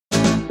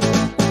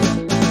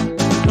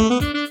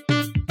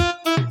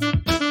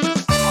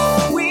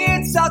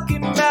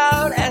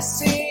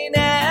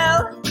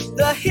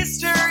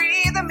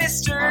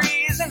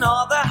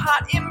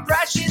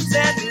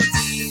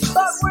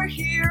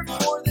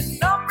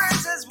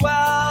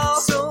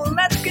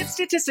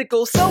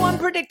statistical, so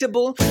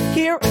unpredictable,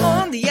 here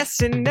on the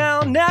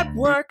SNL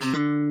network.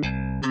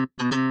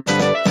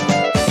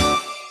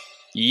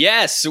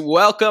 Yes,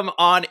 welcome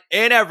on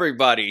in,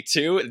 everybody,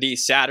 to the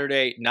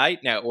Saturday Night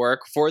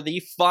Network for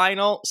the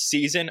final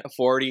season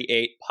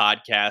 48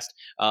 podcast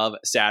of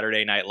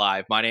Saturday Night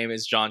Live. My name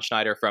is John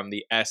Schneider from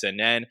the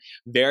SNN.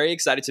 Very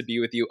excited to be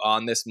with you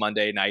on this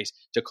Monday night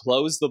to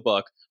close the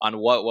book on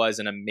what was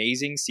an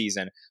amazing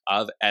season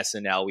of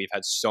SNL. We've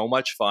had so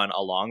much fun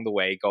along the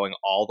way, going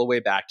all the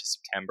way back to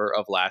September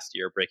of last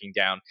year, breaking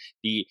down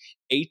the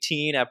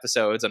 18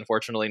 episodes,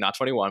 unfortunately not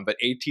 21, but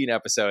 18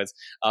 episodes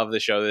of the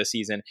show this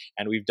season.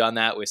 And we've done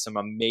that with some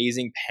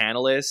amazing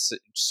panelists,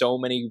 so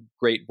many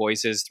great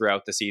voices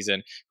throughout the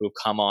season who have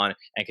come on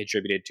and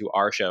contributed to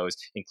our shows,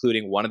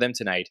 including one of them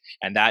tonight,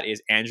 and that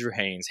is Andrew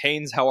Haynes.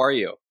 Haynes, how are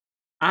you?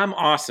 I'm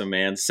awesome,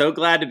 man. So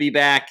glad to be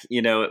back.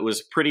 You know, it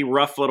was a pretty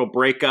rough little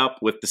breakup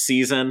with the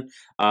season,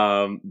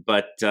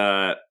 but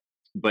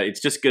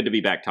it's just good to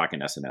be back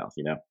talking SNL,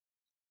 you know?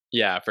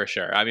 Yeah, for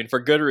sure. I mean,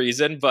 for good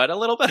reason, but a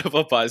little bit of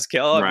a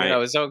buzzkill. I mean, Right. I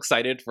was so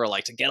excited for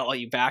to get all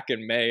you back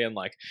in May and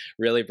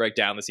really break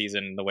down the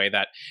season in the way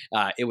that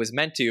it was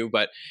meant to.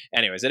 But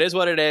anyways, it is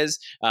what it is.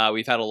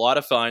 We've had a lot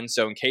of fun.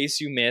 So in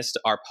case you missed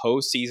our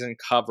postseason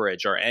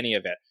coverage or any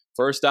of it,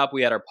 first up,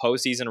 we had our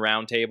postseason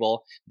roundtable.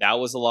 That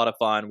was a lot of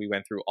fun. We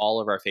went through all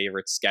of our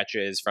favorite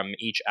sketches from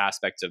each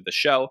aspect of the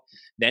show.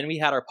 Then we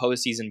had our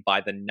postseason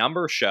by the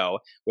number show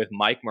with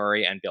Mike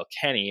Murray and Bill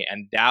Kenny.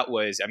 And that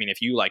was, I mean,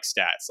 if you like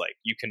stats,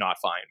 you cannot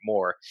find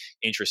more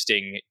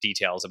interesting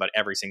details about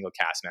every single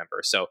cast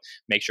member. So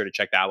make sure to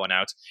check that one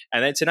out.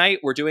 And then tonight,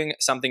 we're doing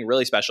something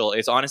really special.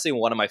 It's honestly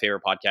one of my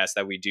favorite podcasts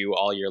that we do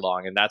all year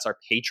long. And that's our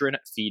patron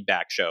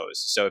feedback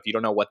shows. So if you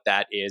don't know what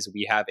that is,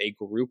 we have a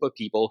group of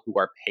people who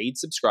are paid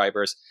subscribers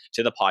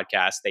to the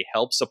podcast. They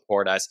help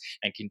support us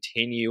and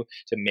continue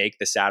to make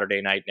the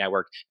Saturday Night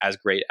Network as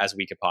great as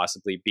we could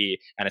possibly be.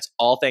 And it's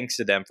all thanks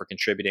to them for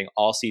contributing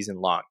all season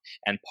long.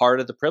 And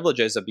part of the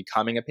privileges of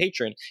becoming a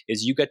patron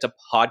is you get to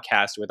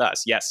podcast with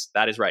us. Yes,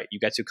 that is right. You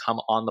get to come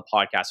on the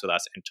podcast with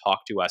us and talk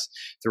to us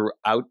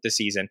throughout the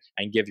season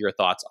and give your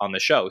thoughts on the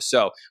show.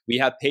 So we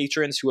have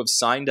patrons who have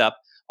signed up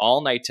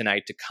all night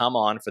tonight to come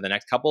on for the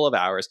next couple of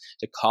hours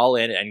to call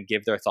in and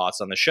give their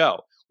thoughts on the show.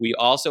 We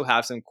also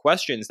have some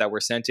questions that were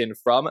sent in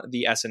from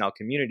the SNL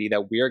community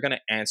that we are going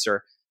to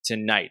answer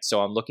tonight.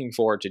 So I'm looking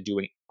forward to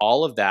doing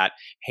all of that.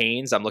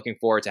 Haynes, I'm looking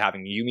forward to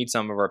having you meet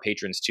some of our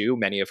patrons too,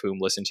 many of whom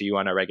listen to you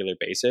on a regular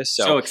basis.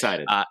 So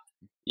excited.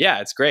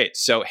 Yeah, it's great.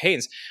 So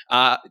Haynes,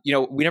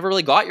 we never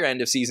really got your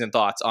end of season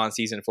thoughts on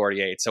season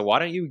 48. So why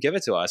don't you give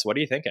it to us? What are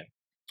you thinking?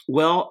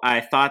 Well, I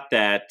thought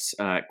that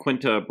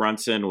Quinta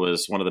Brunson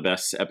was one of the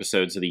best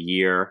episodes of the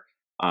year.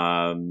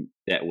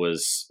 That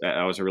was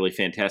a really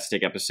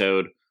fantastic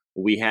episode.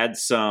 We had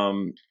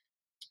some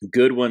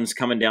good ones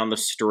coming down the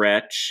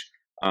stretch.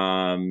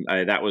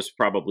 That was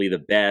probably the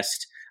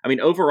best. I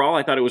mean, overall,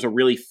 I thought it was a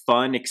really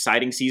fun,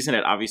 exciting season.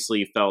 It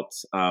obviously felt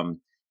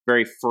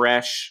very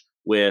fresh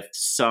with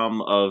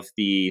some of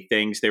the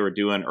things they were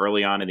doing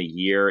early on in the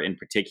year in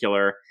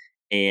particular.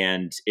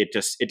 And it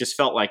just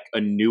felt like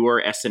a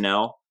newer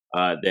SNL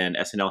than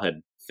SNL had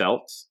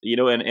felt,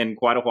 in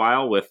quite a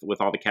while with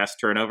all the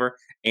cast turnover.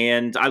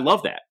 And I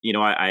love that.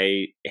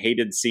 I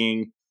hated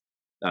seeing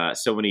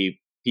so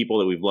many people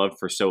that we've loved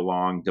for so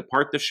long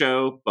depart the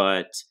show,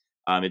 but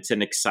it's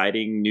an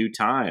exciting new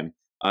time.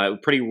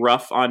 Pretty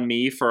rough on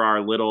me for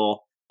our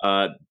little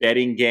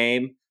betting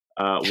game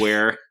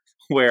where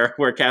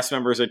cast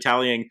members are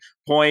tallying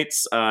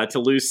points to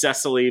lose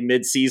Cecily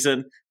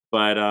mid-season.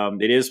 But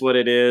it is what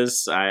it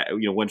is.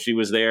 When she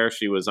was there,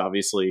 she was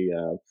obviously,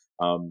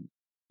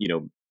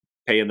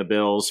 paying the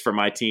bills for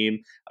my team.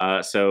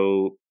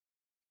 So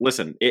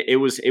listen, it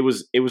was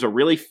a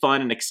really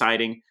fun and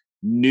exciting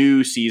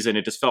new season.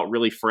 It just felt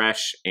really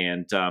fresh,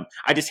 and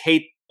I just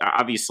hate.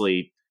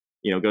 Obviously,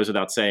 goes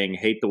without saying,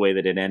 hate the way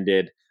that it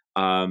ended.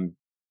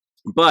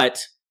 But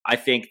I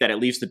think that it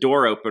leaves the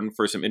door open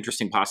for some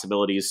interesting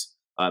possibilities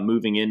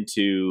moving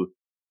into,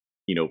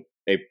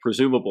 a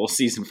presumable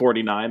season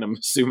 49. I'm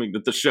assuming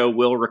that the show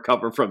will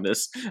recover from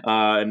this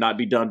and not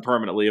be done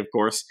permanently, of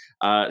course.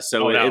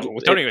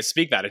 Don't even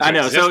speak that. I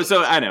know.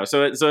 So I know.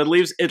 So it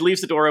leaves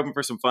the door open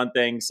for some fun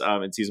things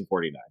in season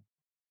 49.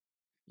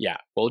 Yeah,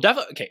 well,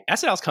 definitely. Okay,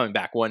 SNL's coming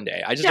back one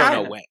day. I just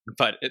don't know when,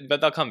 but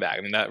they'll come back.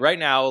 I mean, right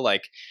now,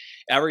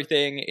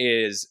 everything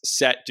is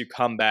set to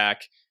come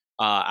back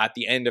at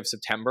the end of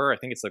September. I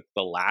think it's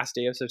the last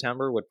day of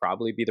September would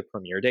probably be the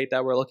premiere date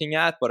that we're looking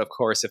at. But of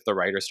course, if the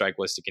writer's strike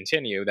was to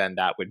continue, then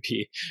that would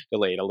be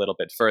delayed a little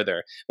bit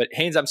further. But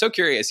Haynes, I'm so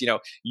curious,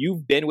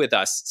 you've been with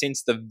us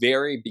since the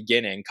very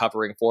beginning,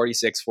 covering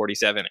 46,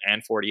 47,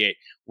 and 48.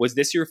 Was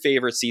this your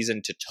favorite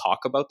season to talk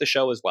about the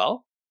show as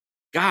well?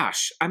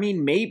 Gosh, I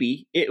mean,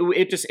 maybe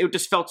it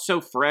just felt so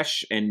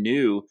fresh and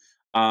new.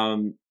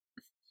 And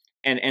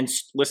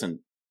listen,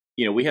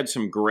 we had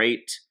some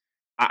great.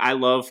 I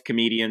love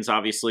comedians,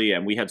 obviously,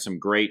 and we had some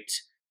great,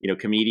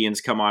 comedians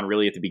come on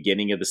really at the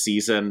beginning of the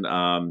season.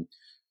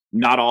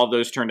 Not all of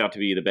those turned out to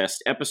be the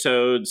best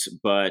episodes,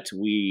 but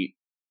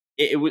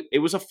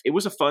it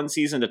was a fun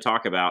season to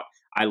talk about.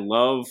 I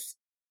love,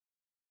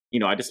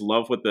 I just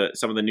love what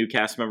some of the new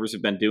cast members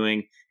have been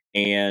doing,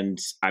 and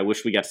I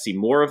wish we got to see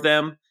more of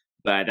them.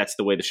 But that's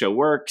the way the show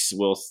works.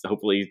 We'll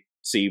hopefully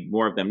see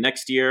more of them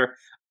next year.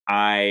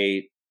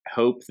 I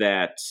hope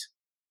that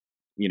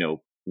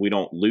we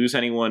don't lose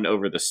anyone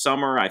over the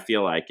summer. I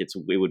feel like it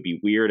would be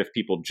weird if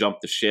people jump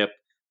the ship,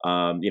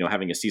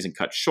 having a season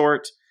cut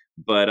short.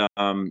 But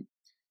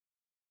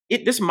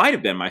this might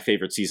have been my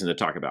favorite season to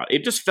talk about.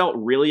 It just felt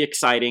really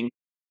exciting.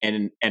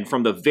 And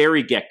from the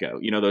very get-go,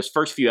 those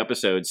first few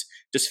episodes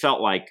just felt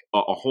like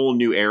a whole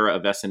new era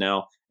of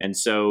SNL. And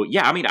so,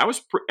 yeah, I mean,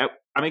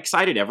 I'm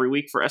excited every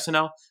week for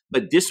SNL,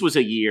 but this was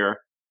a year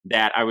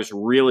that I was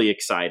really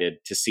excited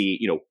to see,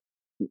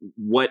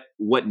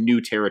 what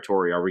new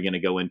territory are we going to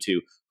go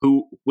into?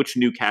 Which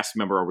new cast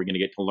member are we going to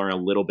get to learn a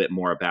little bit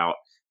more about?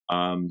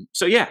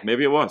 So yeah,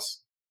 maybe it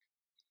was.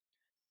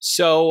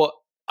 So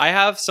I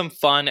have some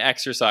fun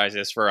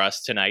exercises for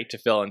us tonight to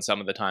fill in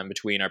some of the time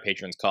between our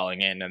patrons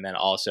calling in. And then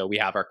also we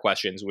have our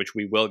questions, which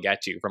we will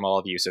get to from all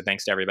of you. So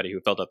thanks to everybody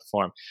who filled out the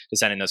form to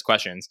send in those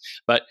questions.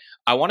 But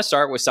I want to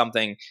start with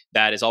something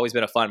that has always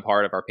been a fun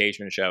part of our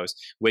patron shows,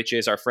 which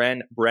is our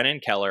friend Brennan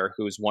Keller,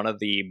 who's one of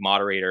the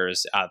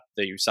moderators at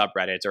the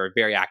subreddits, or a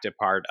very active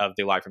part of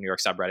the Live from New York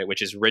subreddit,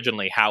 which is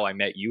originally how I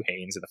met you,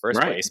 Haynes, in the first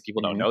place.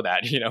 People don't know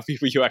that.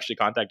 You actually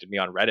contacted me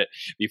on Reddit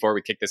before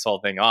we kicked this whole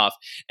thing off.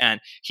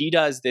 And he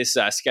does this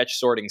sketch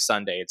sorting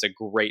Sunday. It's a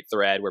great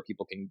thread where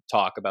people can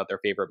talk about their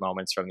favorite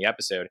moments from the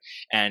episode.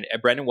 And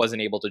Brendan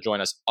wasn't able to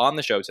join us on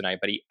the show tonight,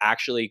 but he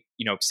actually,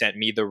 sent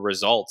me the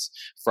results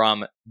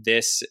from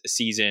this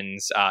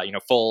season's,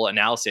 full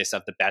analysis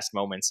of the best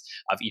moments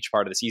of each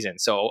part of the season.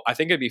 So I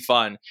think it'd be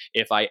fun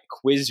if I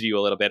quizzed you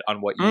a little bit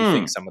on what you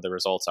think some of the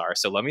results are.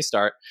 So let me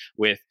start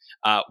with,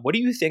 what do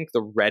you think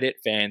the Reddit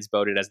fans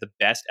voted as the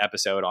best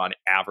episode on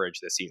average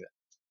this season?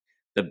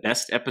 The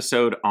best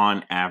episode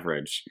on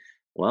average.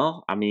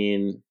 Well, I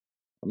mean,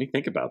 let me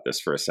think about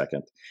this for a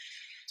second.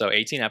 So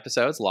 18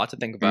 episodes, a lot to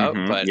think about.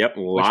 But yep,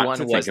 which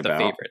one was the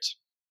favorite?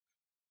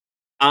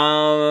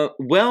 Well,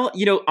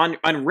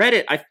 on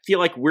Reddit, I feel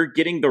like we're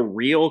getting the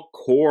real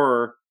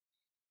core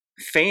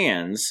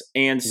fans,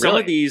 and some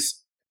of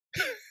these.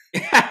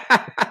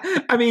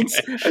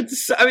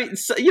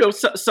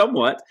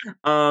 Somewhat.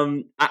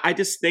 I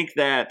just think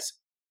that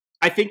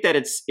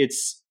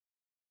it's.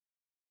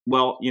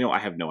 Well, I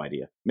have no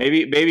idea.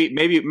 Maybe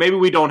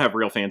we don't have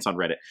real fans on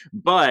Reddit,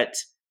 but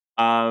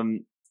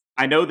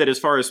I know that as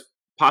far as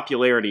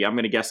popularity, I'm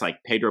going to guess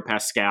like Pedro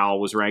Pascal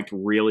was ranked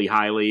really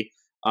highly.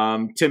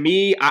 To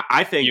me,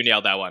 I think you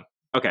nailed that one.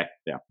 Okay,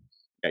 yeah,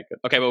 okay, good.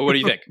 Okay, but what do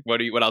you think?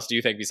 What else do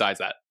you think besides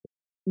that?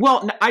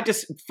 Well, I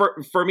just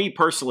for me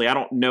personally, I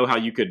don't know how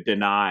you could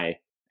deny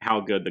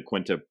how good the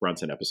Quinta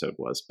Brunson episode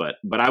was, but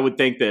I would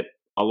think that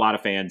a lot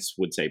of fans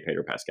would say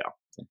Pedro Pascal.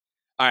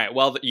 All right.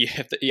 Well,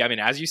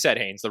 as you said,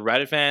 Haynes, the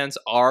Reddit fans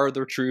are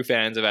the true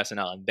fans of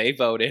SNL, and they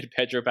voted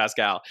Pedro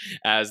Pascal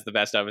as the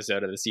best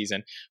episode of the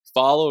season,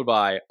 followed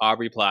by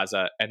Aubrey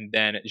Plaza and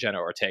then Jenna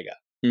Ortega.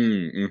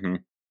 Mm-hmm.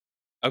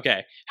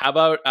 Okay. How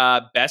about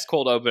best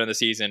cold open of the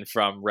season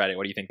from Reddit?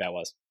 What do you think that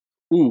was?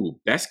 Ooh,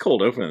 best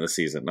cold open of the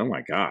season. Oh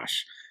my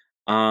gosh.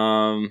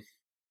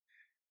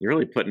 You're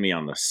really putting me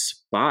on the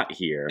spot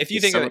here. If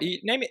you think of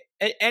name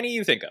it, any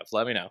you think of,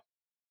 let me know.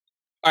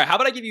 All right, how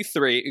about I give you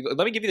three?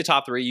 Let me give you the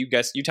top three. You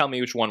guess. You tell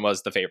me which one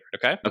was the favorite,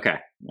 okay? Okay,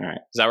 all right.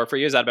 Does that work for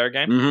you? Is that a better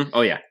game? Mm-hmm.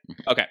 Oh, yeah.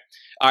 Okay.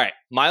 All right.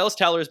 Miles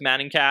Teller's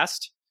Manning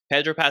Cast,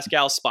 Pedro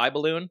Pascal's Spy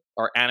Balloon,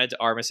 or Anna de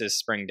Armas's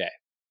Spring Day?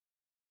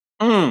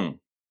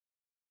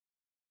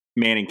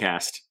 Manning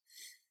Cast.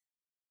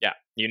 Yeah,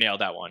 you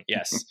nailed that one.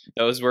 Yes.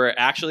 Those were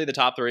actually the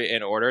top three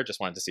in order. Just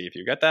wanted to see if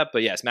you get that.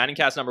 But yes, Manning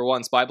Cast number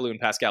 1, Spy Balloon,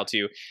 Pascal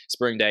 2,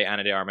 Spring Day,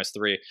 Anna de Armas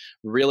 3.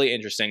 Really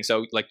interesting.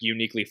 So like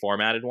uniquely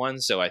formatted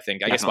ones. So I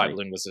guess Spy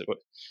Balloon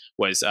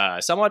was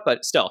somewhat,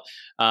 but still.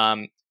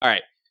 All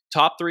right.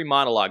 Top 3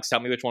 monologues. Tell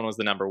me which one was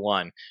the number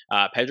 1.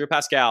 Pedro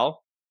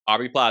Pascal,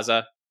 Aubrey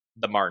Plaza,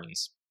 The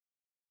Martins.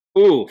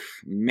 Oof,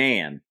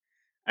 man.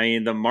 I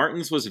mean, The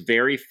Martins was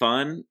very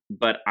fun,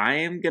 but I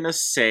am going to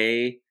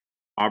say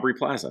Aubrey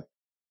Plaza.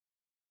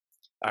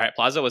 All right,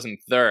 Plaza was in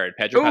third,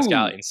 Pedro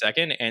Pascal in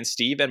second, and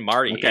Steve and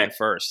Marty in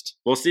first.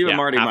 Well, Steve and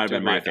Marty might have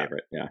been my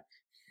favorite.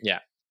 Yeah,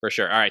 for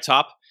sure. All right,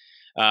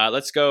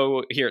 let's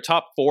go here.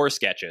 Top 4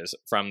 sketches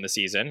from the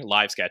season,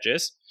 live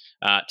sketches.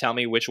 Tell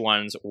me which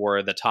ones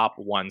were the top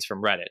ones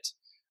from Reddit.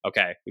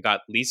 Okay, we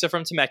got Lisa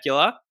from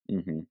Temecula.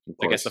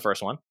 I guess the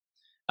first one.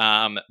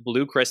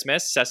 Blue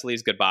Christmas,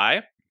 Cecily's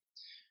Goodbye.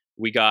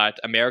 We got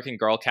American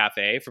Girl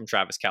Cafe from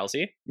Travis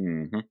Kelce.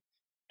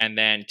 And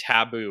then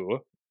Taboo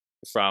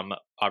from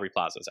Aubrey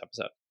Plaza's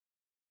episode.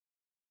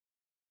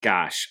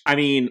 Gosh, I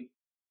mean,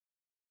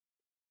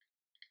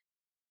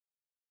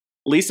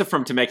 Lisa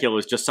from Temecula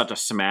is just such a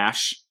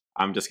smash.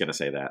 I'm just going to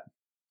say that.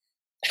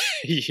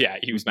 Yeah,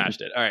 you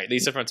smashed it. All right,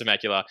 Lisa from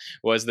Temecula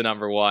was the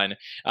number one.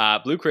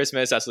 Blue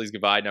Christmas, Cecily's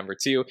Goodbye, number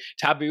two.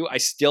 Taboo, I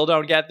still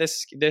don't get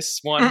this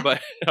one,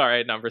 but all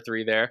right, number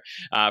three there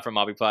from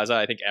Mobby Plaza.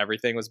 I think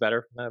everything was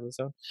better from that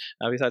episode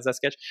besides that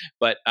sketch.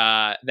 But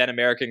then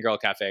American Girl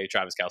Cafe,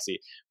 Travis Kelce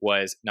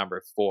was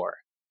number four.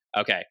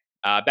 Okay,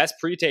 best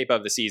pre-tape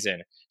of the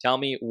season. Tell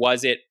me,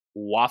 was it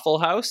Waffle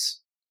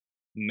House,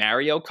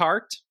 Mario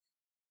Kart,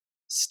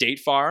 State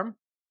Farm,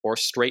 or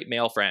Straight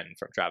Male Friend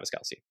from Travis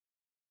Kelce?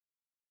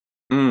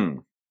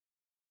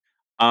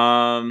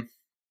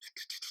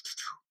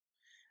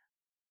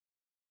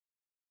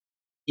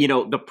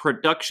 The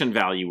production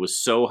value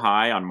was so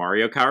high on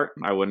Mario Kart.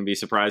 I wouldn't be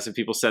surprised if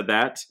people said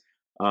that.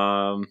 But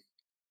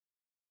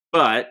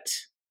I'm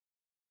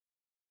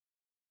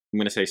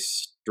going to say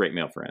Straight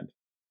Male Friend.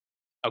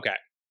 Okay.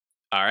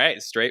 All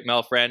right. Straight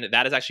Male Friend.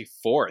 That is actually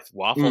fourth.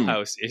 Waffle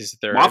House is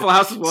third. Waffle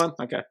House is one.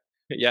 Okay.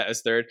 Yeah,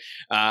 it's third.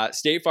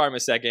 State Farm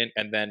is second.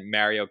 And then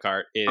Mario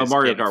Kart is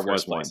Mario Kart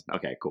was place. One.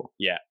 Okay, cool.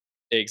 Yeah.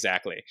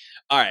 Exactly.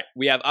 All right.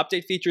 We have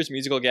update features,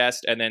 musical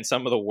guest, and then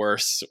some of the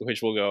worst,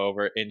 which we'll go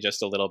over in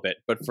just a little bit.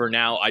 But for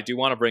now, I do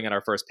want to bring in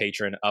our first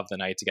patron of the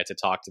night to get to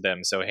talk to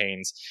them. So,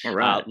 Haynes, all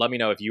right. Let me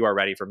know if you are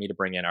ready for me to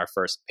bring in our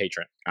first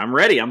patron. I'm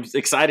ready. I'm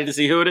excited to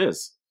see who it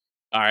is.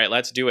 All right,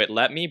 let's do it.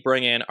 Let me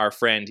bring in our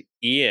friend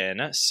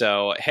Ian.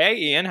 So, hey,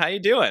 Ian, how you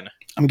doing?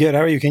 I'm good.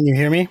 How are you? Can you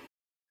hear me?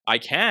 I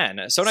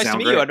can. So nice to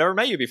meet great. you. I've never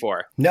met you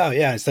before. No,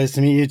 yeah, it's nice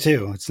to meet you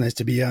too. It's nice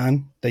to be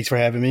on. Thanks for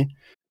having me.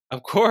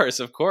 Of course.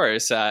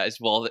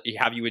 Well,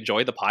 have you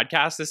enjoyed the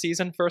podcast this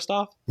season, first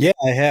off? Yeah,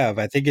 I have.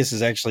 I think this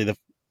is actually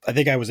I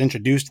think I was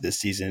introduced to this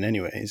season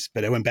anyways,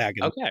 but I went back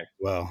and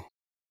Well,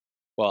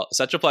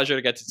 such a pleasure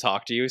to get to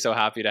talk to you. So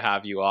happy to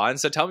have you on.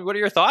 So tell me, what are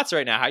your thoughts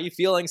right now? How are you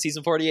feeling?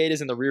 Season 48 is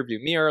in the rearview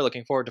mirror.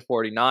 Looking forward to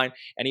 49.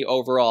 Any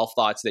overall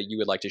thoughts that you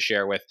would like to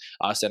share with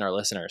us and our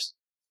listeners?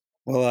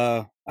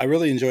 Well, I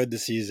really enjoyed the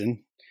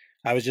season.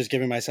 I was just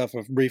giving myself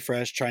a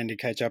refresh, trying to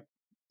catch up,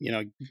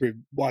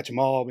 watch them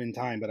all in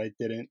time, but I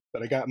didn't.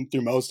 But I got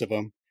through most of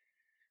them.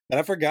 But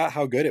I forgot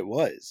how good it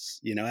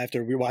was.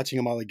 After rewatching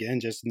them all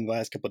again just in the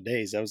last couple of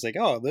days, I was like,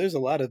 oh, there's a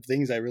lot of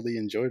things I really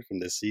enjoyed from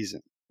this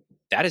season.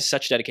 That is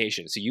such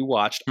dedication. So you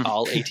watched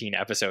all 18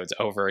 episodes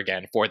over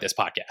again for this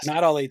podcast?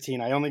 Not all 18.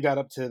 I only got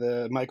up to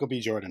the Michael B.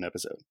 Jordan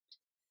episode.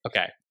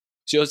 Okay.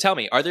 So tell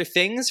me, are there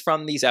things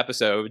from these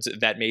episodes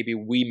that maybe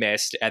we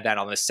missed and then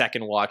on the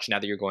second watch, now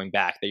that you're going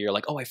back, that you're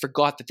like, oh, I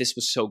forgot that this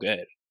was so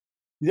good?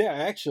 Yeah,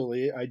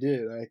 actually, I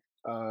did.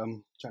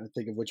 Trying to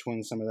think of which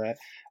one, some of that.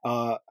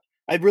 I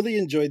really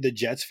enjoyed the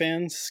Jets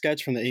fans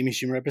sketch from the Amy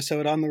Schumer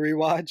episode on the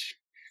rewatch.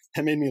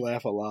 That made me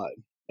laugh a lot.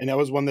 And that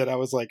was one that I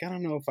was like, I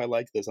don't know if I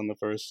like this on the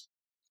first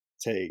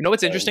take. You know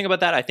what's interesting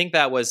about that? I think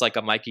that was like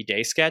a Mikey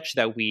Day sketch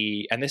that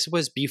and this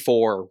was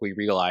before we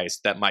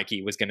realized that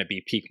Mikey was going to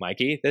be peak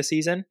Mikey this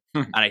season.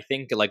 And I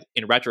think like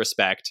in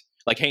retrospect,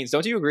 like Haynes,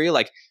 don't you agree?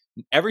 Like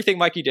everything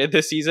Mikey did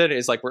this season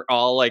is like, we're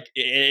all like,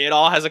 it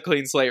all has a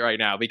clean slate right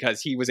now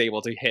because he was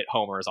able to hit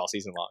homers all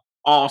season long.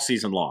 All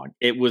season long.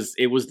 It was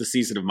the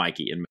season of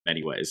Mikey in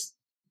many ways.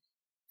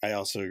 I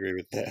also agree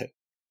with that.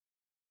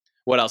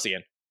 What else,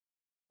 Ian?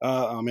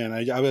 Oh man,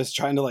 I was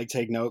trying to like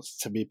take notes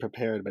to be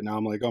prepared, but now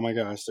I'm like, oh my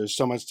gosh, there's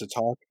so much to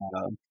talk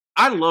about.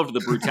 I loved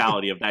the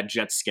brutality of that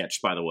Jet sketch,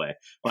 by the way.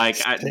 Like,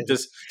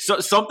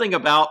 something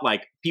about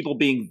like people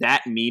being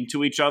that mean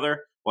to each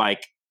other.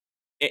 Like,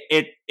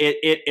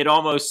 it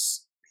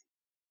almost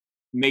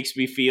makes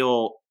me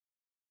feel.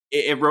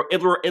 It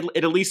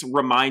at least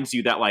reminds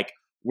you that like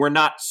we're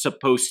not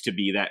supposed to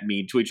be that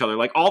mean to each other.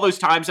 Like all those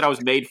times that I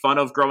was made fun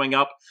of growing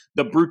up,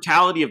 the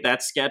brutality of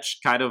that sketch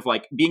kind of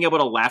like being able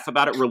to laugh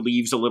about it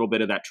relieves a little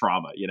bit of that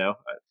trauma,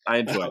 I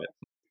enjoyed it.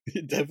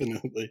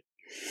 Definitely.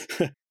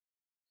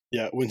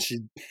 Yeah, when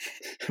she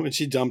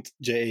dumped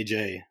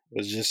JAJ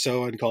was just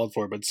so uncalled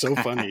for, but so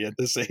funny at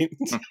the same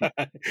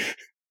time.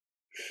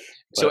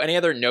 So any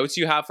other notes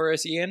you have for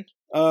us, Ian?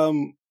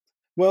 Well,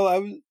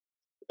 it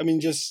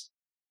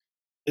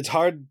was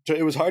hard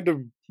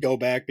to go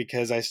back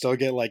because I still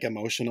get like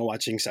emotional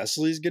watching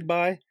Cecily's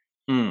Goodbye.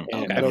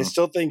 But I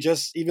still think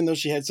just even though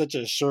she had such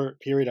a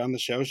short period on the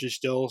show, she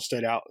still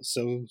stood out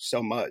so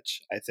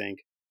much, I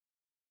think.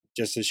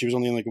 Just that she was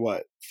only in like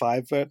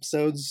 5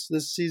 episodes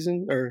this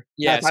season, or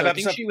so I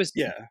think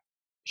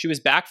she was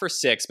back for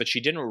 6, but she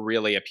didn't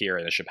really appear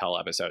in the Chappelle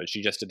episode.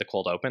 She just did the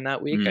cold open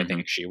that week. I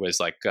think she was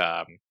like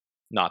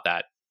not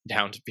that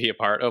down to be a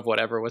part of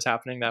whatever was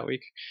happening that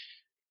week.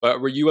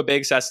 But were you a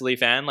big Cecily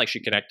fan? Like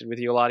she connected with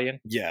you a lot, Ian?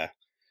 Yeah,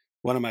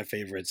 one of my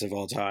favorites of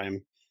all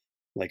time.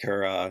 Like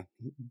her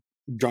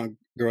drunk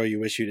girl you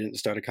wish you didn't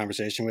start a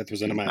conversation with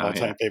was one of my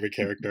all-time favorite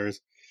characters.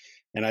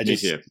 And I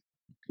just,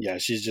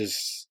 she's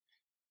just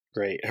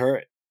great.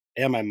 Her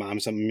and my mom,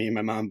 me and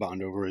my mom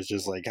bond over is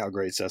just like how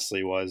great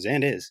Cecily was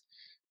and is,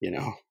 And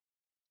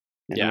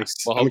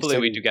well, hopefully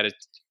we do get to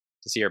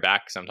see her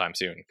back sometime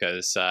soon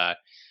because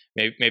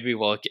maybe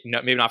we'll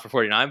maybe not for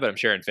 49, but I'm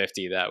sure in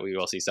 50 that we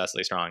will see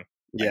Cecily Strong.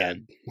 Yeah,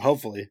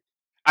 hopefully.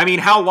 I mean,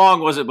 how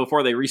long was it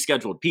before they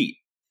rescheduled Pete?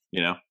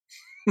 Yes,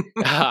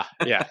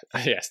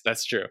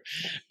 that's true.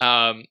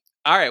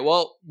 All right.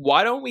 Well,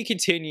 why don't we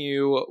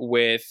continue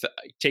with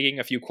taking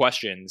a few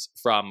questions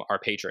from our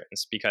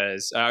patrons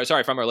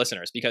from our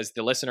listeners, because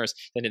the listeners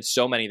sent in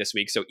so many this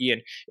week. So,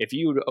 Ian, if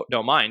you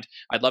don't mind,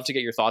 I'd love to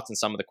get your thoughts on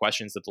some of the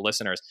questions that the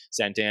listeners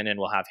sent in, and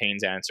we'll have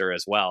Haynes answer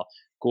as well.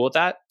 Cool with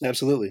that?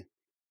 Absolutely.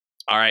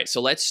 All right,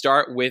 so let's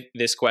start with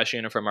this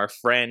question from our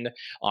friend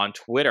on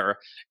Twitter.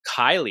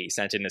 Kylie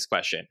sent in this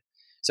question.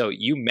 So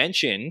you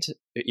mentioned,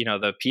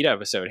 the Pete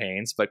episode,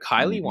 Haynes, but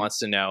Kylie wants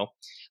to know,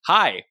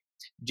 hi,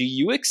 do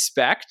you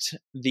expect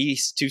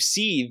to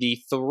see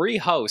the 3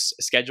 hosts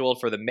scheduled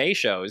for the May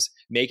shows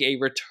make a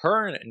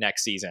return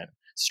next season?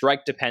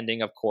 Strike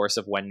depending, of course,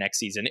 of when next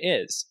season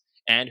is.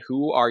 And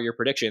who are your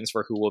predictions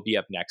for who will be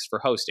up next for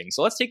hosting?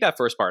 So let's take that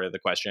first part of the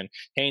question.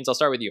 Haynes, I'll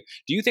start with you.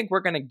 Do you think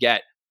we're going to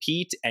get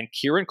Pete and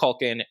Kieran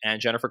Culkin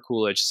and Jennifer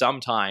Coolidge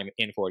sometime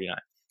in 49?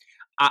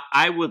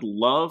 I would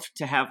love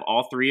to have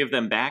all 3 of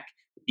them back.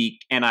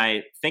 And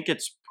I think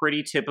it's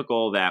pretty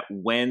typical that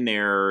when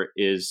there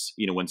is,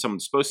 when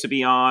someone's supposed to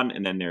be on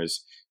and then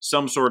there's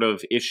some sort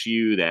of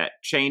issue that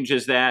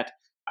changes that,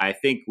 I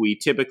think we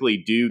typically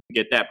do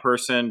get that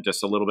person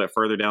just a little bit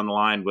further down the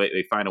line.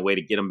 They find a way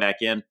to get them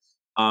back in.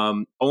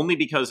 Only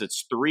because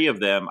it's 3 of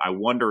them, I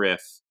wonder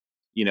if,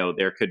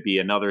 there could be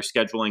another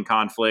scheduling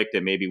conflict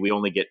and maybe we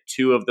only get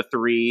 2 of the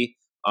 3,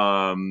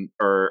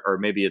 or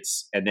maybe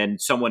and then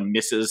someone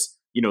misses,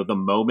 the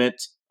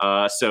moment.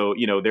 So,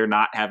 they're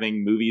not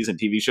having movies and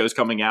TV shows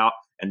coming out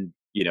and,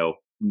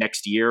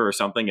 next year or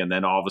something. And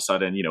then all of a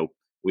sudden,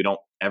 we don't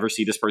ever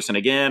see this person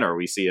again, or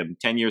we see him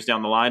 10 years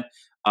down the line.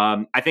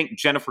 I think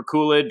Jennifer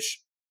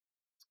Coolidge,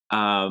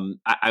 listen,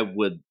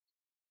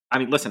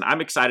 I'm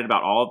excited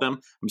about all of them.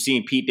 I'm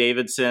seeing Pete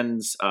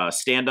Davidson's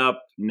stand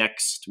up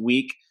next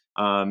week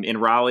in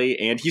Raleigh,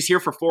 and he's here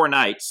for 4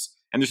 nights.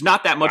 And there's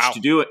not that much to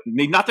do.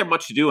 Not that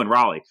much to do in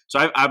Raleigh,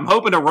 so I'm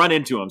hoping to run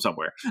into him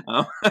somewhere.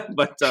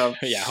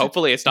 Yeah,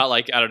 hopefully it's not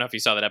like, I don't know if you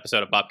saw that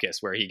episode of Bupkis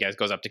where he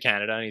goes up to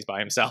Canada and he's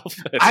by himself.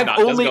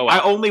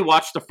 I only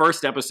watched the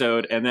first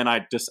episode, and then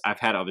I've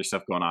had other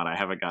stuff going on. I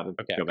haven't got to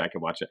go back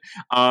and watch it.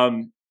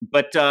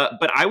 But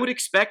I would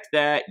expect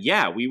that.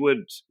 Yeah, we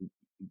would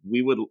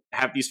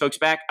have these folks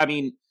back. I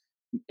mean,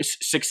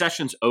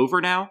 Succession's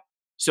over now,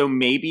 so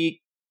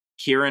maybe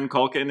Kieran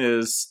Culkin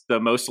is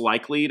the most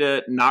likely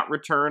to not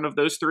return of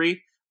those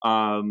 3.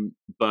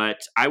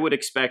 But I would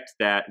expect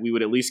that we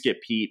would at least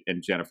get Pete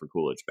and Jennifer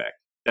Coolidge back.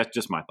 That's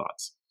just my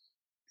thoughts.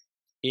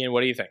 Ian,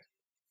 what do you think?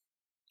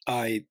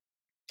 I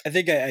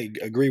think I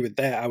agree with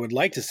that. I would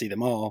like to see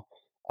them all.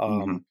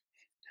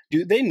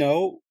 Do they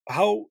know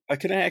how?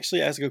 Can I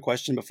actually ask a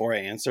question before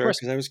I answer?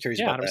 Because I was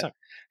curious about 100%. That.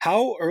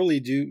 How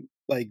early do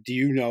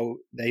you know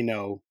they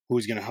know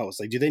who's going to host?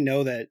 Like, do they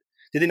know that?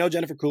 Did they know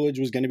Jennifer Coolidge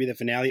was going to be the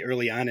finale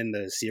early on in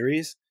the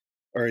series,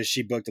 or is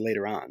she booked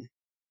later on?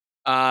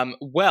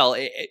 Well,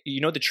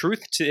 the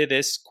truth to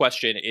this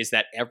question is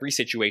that every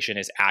situation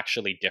is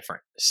actually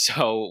different.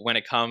 So when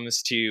it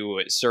comes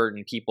to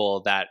certain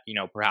people that,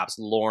 perhaps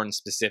Lorne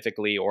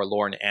specifically, or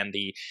Lorne and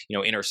the,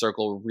 inner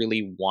circle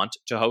really want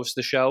to host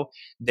the show,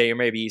 there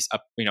may be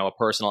a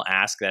personal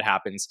ask that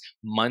happens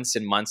months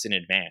and months in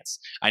advance.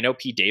 I know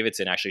Pete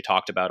Davidson actually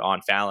talked about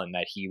on Fallon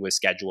that he was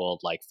scheduled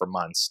for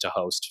months to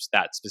host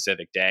that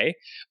specific day.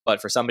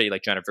 But for somebody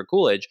like Jennifer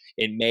Coolidge,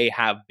 it may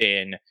have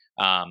been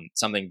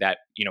something that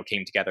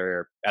came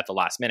together at the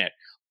last minute.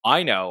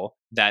 I know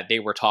that they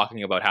were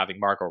talking about having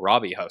Margot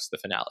Robbie host the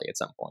finale at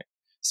some point.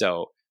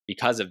 So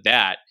because of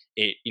that,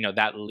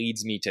 that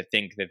leads me to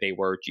think that they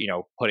were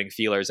putting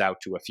feelers out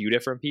to a few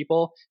different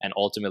people, and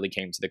ultimately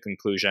came to the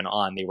conclusion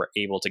they were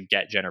able to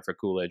get Jennifer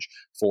Coolidge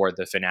for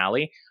the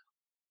finale.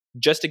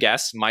 Just a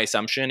guess, my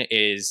assumption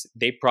is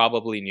they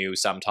probably knew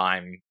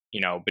sometime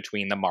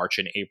between the March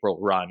and April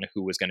run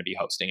who was going to be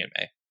hosting in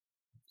May.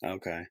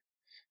 Okay.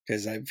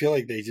 Because I feel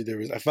like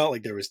I felt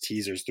like there was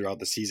teasers throughout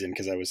the season,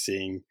 because I was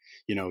seeing,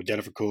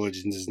 Jennifer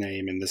Coolidge's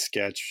name in the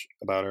sketch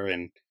about her,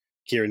 and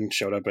Kieran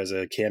showed up as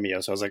a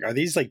cameo. So I was like, are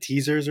these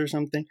teasers or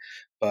something?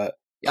 But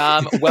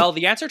well,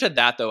 the answer to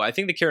that, though, I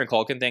think the Kieran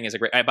Culkin thing is a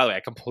great. By the way, I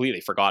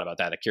completely forgot about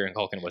that Kieran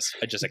Culkin was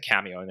just a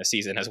cameo in the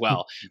season as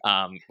well.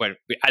 But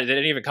it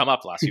didn't even come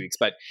up the last few weeks.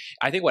 But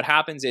I think what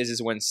happens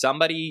is when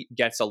somebody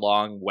gets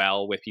along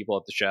well with people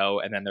at the show,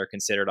 and then they're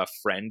considered a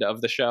friend of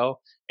the show,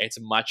 it's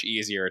much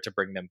easier to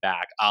bring them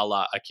back, a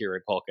la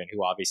Kieran Culkin,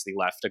 who obviously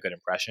left a good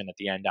impression at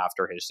the end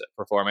after his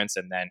performance,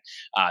 and then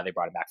they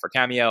brought him back for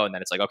cameo, and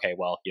then it's like, okay,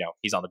 well,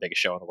 he's on the biggest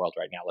show in the world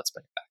right now, let's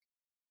bring him back.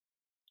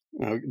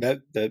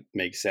 That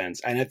makes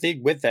sense. And I think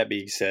with that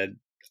being said,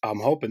 I'm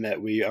hoping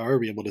that we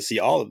are able to see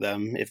all of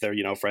them if they're,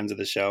 friends of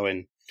the show.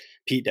 And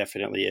Pete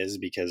definitely is,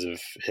 because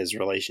of his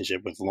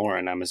relationship with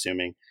Lauren, I'm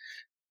assuming.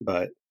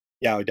 But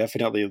yeah, I would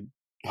definitely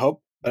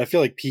hope. But I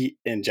feel like Pete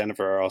and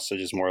Jennifer are also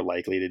just more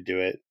likely to do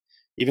it,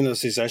 even though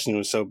Succession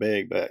was so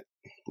big. But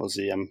we'll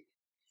see.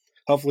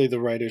 Hopefully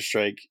the writer's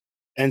strike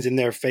ends in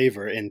their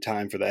favor in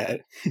time for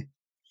that.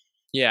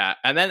 Yeah.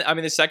 And then,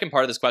 the second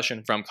part of this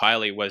question from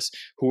Kylie was,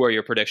 who are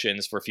your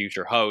predictions for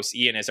future hosts?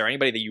 Ian, is there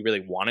anybody that you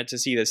really wanted to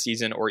see this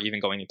season, or even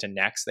going into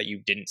next, that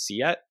you didn't see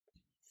yet?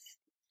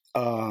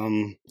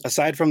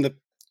 Aside from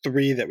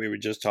three that we were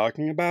just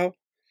talking about.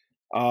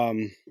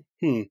 Um,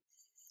 hmm.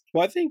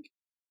 Well, I think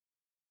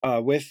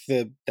with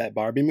that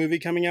Barbie movie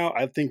coming out,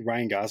 I think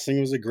Ryan Gosling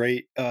was a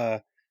great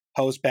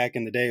host back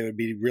in the day. It would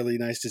be really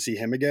nice to see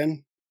him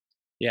again,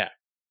 Yeah,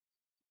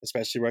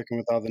 especially working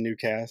with all the new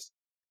cast.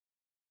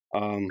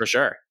 for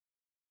sure.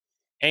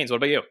 Haynes, what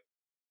about you?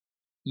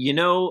 You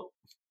know,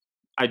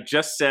 I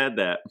just said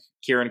that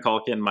Kieran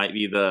Culkin might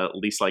be the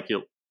least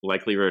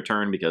likely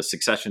return because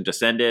Succession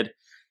just ended,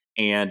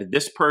 and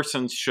this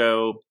person's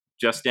show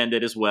just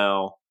ended as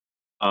well.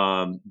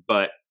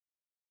 But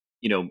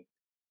you know,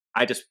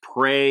 I just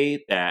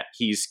pray that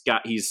he's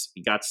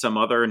got some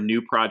other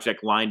new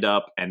project lined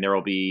up, and there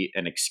will be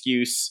an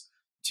excuse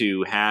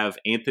to have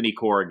Anthony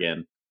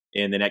Corrigan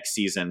in the next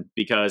season,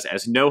 because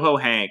as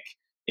NoHo Hank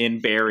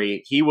in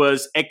Barry, he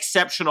was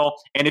exceptional.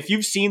 And if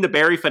you've seen the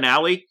Barry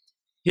finale,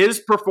 his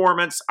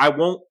performance, I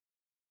won't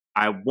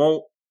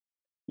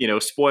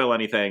spoil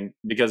anything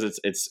because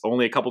it's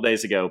only a couple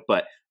days ago,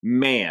 but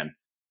man,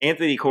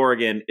 Anthony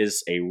Corrigan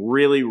is a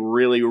really,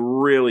 really,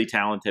 really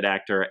talented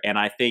actor, and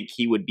I think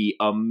he would be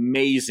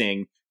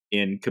amazing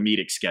in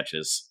comedic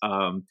sketches.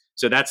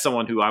 So that's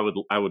someone who I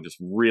would just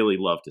really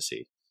love to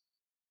see.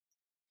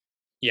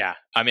 Yeah,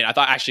 I mean,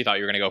 actually thought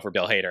you were going to go for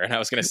Bill Hader, and I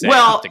was going to say,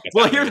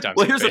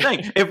 here's the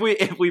thing: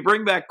 if we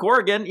bring back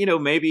Corrigan,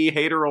 maybe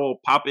Hader will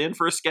pop in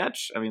for a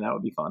sketch. I mean, that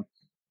would be fun.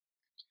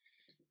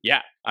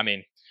 Yeah, I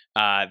mean,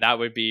 that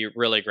would be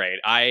really great.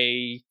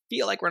 I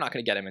feel like we're not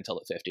going to get him until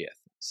the 50th.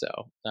 So,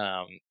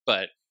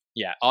 but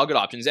yeah, all good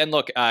options. And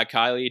look,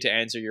 Kylie, to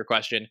answer your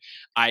question,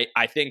 I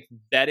think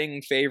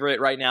betting favorite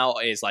right now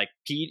is like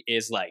Pete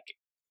is like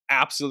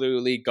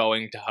absolutely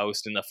going to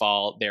host in the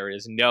fall. There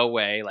is no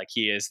way, like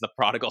he is the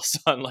prodigal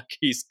son, like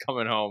he's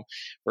coming home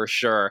for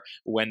sure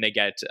when they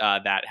get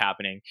that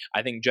happening.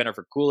 I think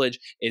Jennifer Coolidge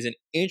is an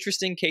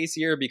interesting case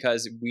here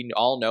because we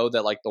all know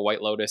that like the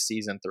White Lotus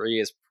season 3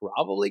 is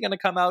probably going to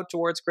come out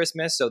towards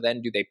Christmas. So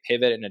then do they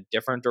pivot in a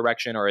different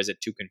direction, or is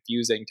it too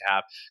confusing to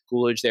have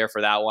Coolidge there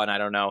for that one? I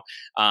don't know.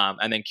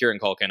 And then Kieran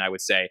Culkin, I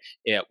would say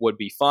it would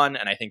be fun,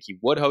 and I think he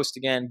would host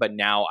again. But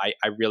now I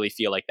really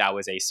feel like that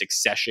was a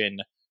Succession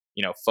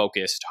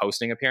focused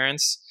hosting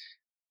appearance.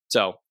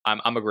 So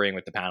I'm agreeing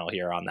with the panel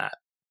here on that.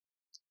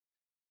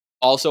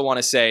 Also want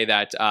to say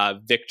that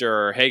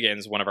Victor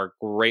Higgins, one of our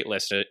great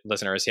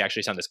listeners, he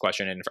actually sent this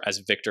question in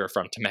as Victor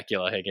from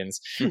Temecula Higgins,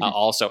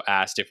 also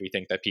asked if we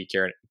think that Pete,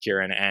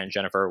 Kieran, and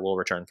Jennifer will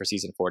return for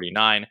season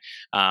 49.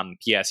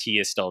 P.S. He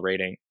is still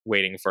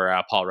waiting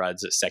for Paul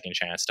Rudd's second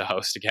chance to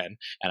host again,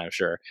 and I'm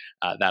sure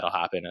that'll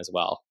happen as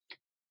well.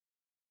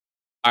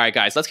 All right,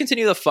 guys, let's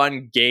continue the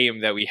fun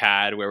game that we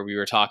had where we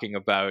were talking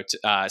about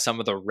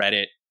some of the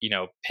Reddit,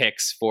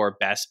 picks for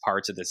best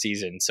parts of the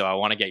season. So I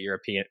want to get your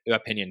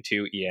opinion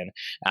too, Ian,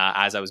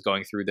 as I was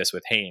going through this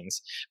with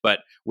Haynes. But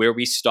where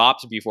we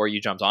stopped before you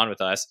jumped on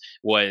with us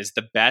was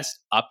the best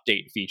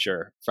update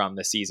feature from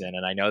the season.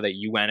 And I know that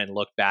you went and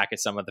looked back at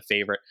some of the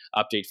favorite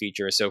update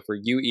features. So for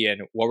you,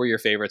 Ian, what were your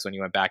favorites when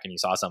you went back and you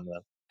saw some of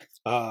them?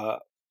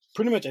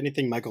 Pretty much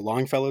anything Michael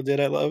Longfellow did,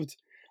 I loved.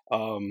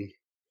 And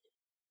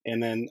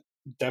then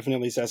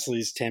definitely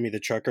Cecily's Tammy the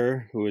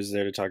Trucker, who was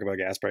there to talk about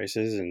gas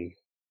prices and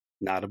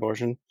not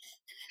abortion.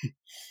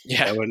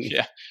 Yeah,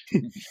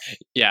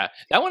 yeah.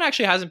 That one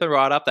actually hasn't been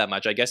brought up that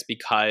much, I guess,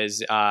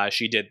 because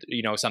she did,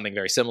 something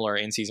very similar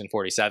in season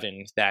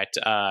 47 that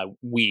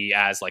we,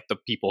 as like the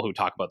people who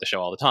talk about the show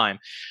all the time,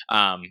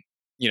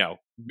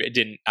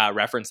 didn't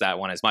reference that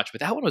one as much, but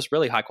that one was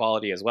really high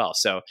quality as well.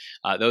 So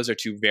those are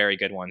two very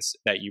good ones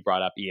that you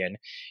brought up, Ian.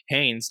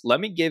 Haynes, let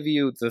me give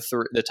you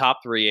the top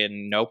three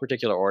in no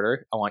particular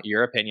order. I want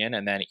your opinion,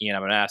 and then Ian,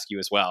 I'm going to ask you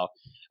as well.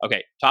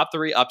 Okay, top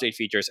three update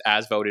features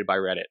as voted by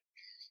Reddit.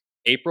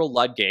 April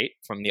Ludgate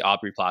from the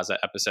Aubrey Plaza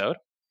episode,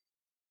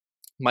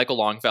 Michael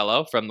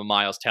Longfellow from the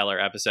Miles Teller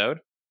episode,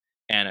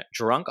 and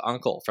Drunk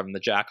Uncle from the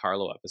Jack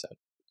Harlow episode.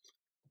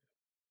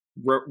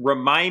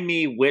 Remind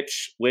me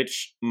which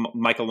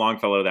Michael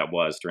Longfellow that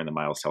was during the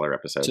Miles Teller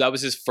episode. So that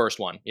was his first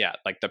one. Yeah,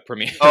 like the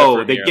premiere.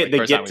 Oh, they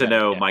get to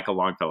know Michael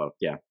Longfellow.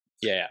 Yeah.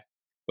 Yeah.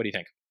 What do you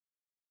think?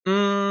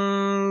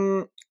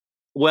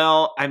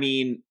 Well, I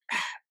mean,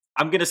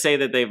 I'm going to say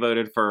that they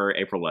voted for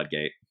April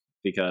Ludgate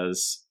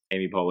because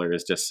Amy Poehler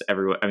is just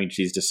everyone. I mean,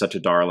 she's just such a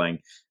darling.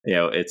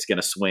 It's going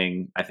to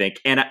swing, I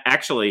think. And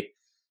actually,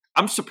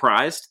 I'm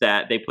surprised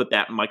that they put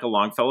that Michael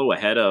Longfellow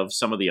ahead of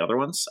some of the other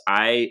ones.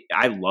 I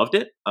loved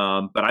it,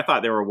 but I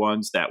thought there were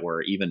ones that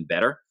were even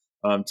better.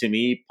 To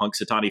me,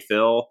 Punxsutawney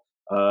Phil,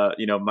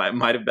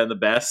 might have been the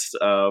best,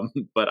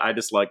 but I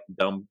just like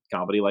dumb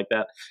comedy like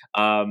that.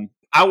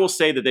 I will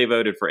say that they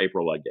voted for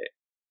April Ludgate.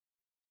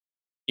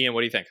 Ian,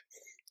 what do you think?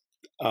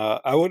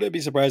 I wouldn't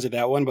be surprised at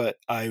that one, but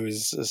I go to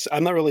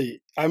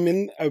the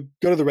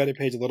Reddit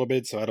page a little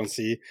bit, so I don't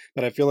see,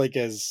 but I feel like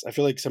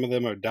some of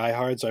them are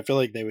diehard, so I feel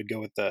like they would go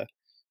with the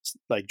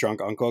like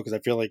Drunk Uncle, because I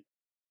feel like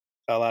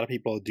a lot of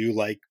people do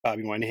like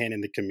Bobby Moynihan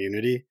in the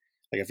community.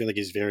 Like I feel like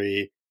he's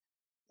very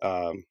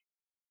well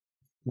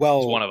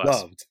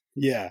loved.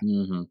 Yeah.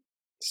 Mm-hmm.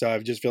 So I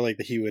just feel like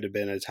that he would have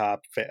been a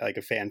top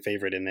a fan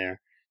favorite in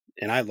there.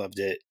 and I loved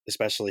it,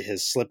 especially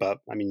his slip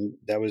up. I mean,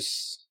 that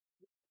was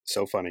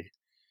so funny.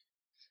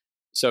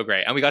 So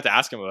great. And we got to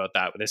ask him about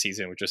that this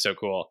season, which was so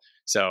cool.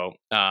 So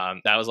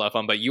that was a lot of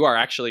fun. But you are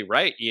actually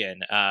right,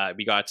 Ian.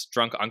 We got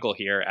Drunk Uncle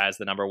here as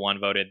the number one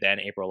voted, then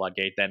April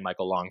Ludgate, then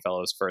Michael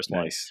Longfellow's first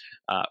Nice.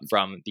 one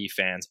from the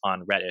fans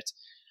on Reddit.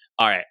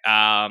 All right.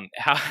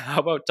 How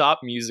about top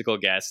musical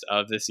guest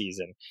of the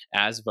season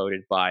as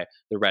voted by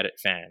the Reddit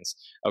fans?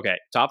 Okay.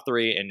 Top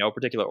three in no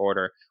particular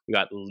order. We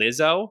got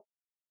Lizzo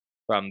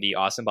from the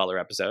Austin Butler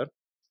episode,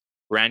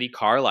 Brandy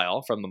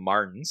Carlisle from the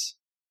Martins,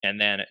 and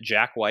then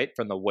Jack White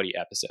from the Woody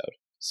episode.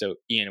 So,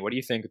 Ian, what do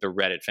you think the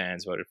Reddit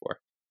fans voted for?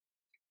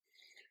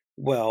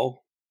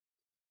 Well,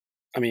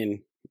 I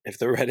mean, if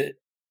the Reddit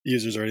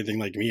users are anything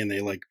like me and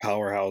they like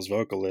powerhouse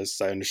vocalists,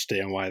 I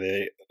understand why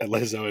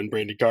Lizzo and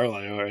Brandy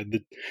Carlisle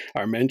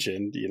are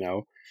mentioned, you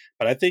know.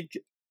 But I think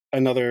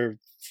another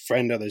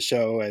friend of the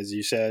show, as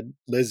you said,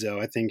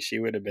 Lizzo, I think she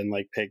would have been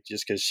like picked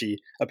just because she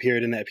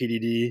appeared in that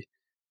PDD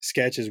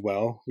sketch as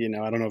well. You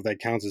know, I don't know if that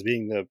counts as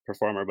being the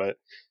performer, but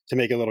to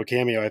make a little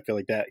cameo, I feel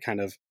like that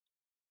kind of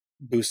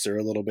boosts her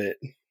a little bit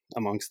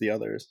amongst the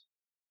others.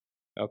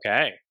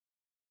 Okay.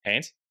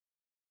 Haynes?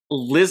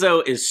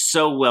 Lizzo is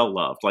so well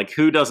loved. Like,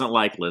 who doesn't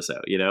like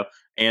Lizzo, you know?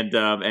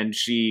 And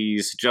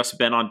she's just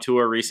been on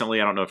tour recently.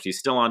 I don't know if she's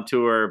still on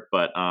tour,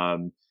 but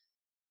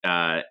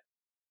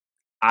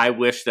I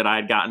wish that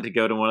I'd gotten to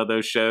go to one of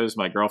those shows.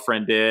 My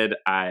girlfriend did.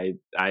 I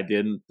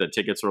didn't. The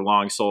tickets were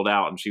long sold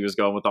out, and she was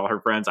going with all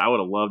her friends. I would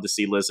have loved to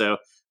see Lizzo.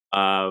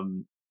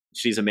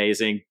 She's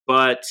amazing.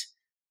 But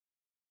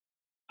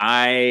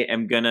I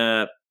am going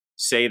to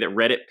say that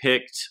Reddit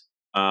picked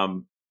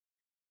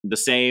the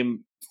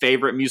same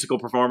favorite musical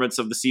performance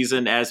of the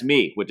season as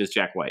me, which is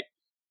Jack White.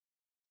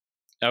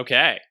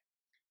 Okay.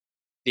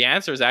 The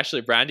answer is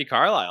actually Brandy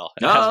Carlisle,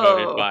 as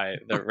voted by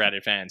the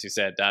Reddit fans who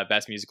said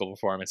best musical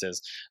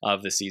performances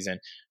of the season.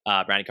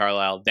 Brandy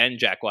Carlisle, then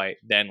Jack White,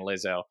 then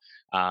Lizzo.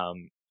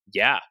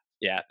 Yeah,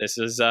 this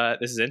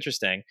is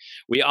interesting.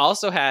 We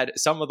also had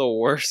some of the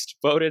worst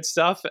voted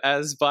stuff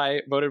voted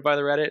by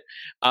the Reddit.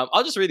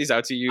 I'll just read these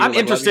out to you. I'm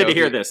interested to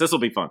hear this. This will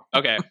be fun.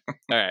 Okay, all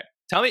right.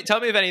 Tell me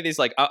if any of these,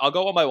 like, I'll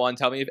go one by one.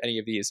 Tell me if any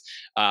of these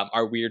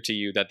are weird to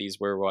you that these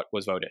were what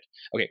was voted.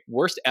 Okay,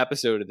 worst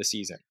episode of the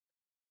season.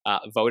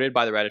 Voted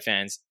by the Reddit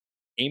fans,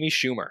 Amy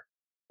Schumer.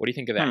 What do you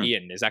think of that,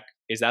 Ian? Is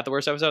that the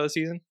worst episode of the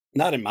season?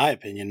 Not in my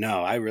opinion.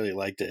 No, I really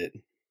liked it.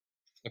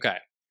 Okay,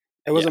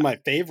 it wasn't my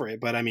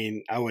favorite, but I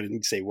mean, I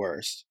wouldn't say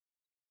worst.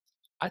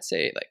 I'd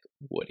say like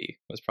Woody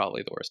was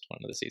probably the worst one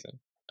of the season.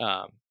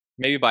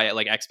 Maybe by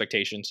like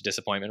expectation to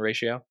disappointment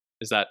ratio.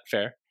 Is that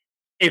fair?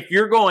 If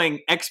you're going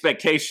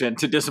expectation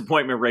to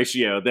disappointment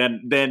ratio,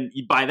 then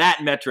by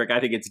that metric, I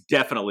think it's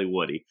definitely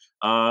Woody.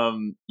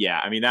 Yeah,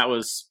 I mean that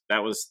was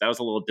a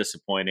little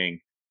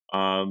disappointing.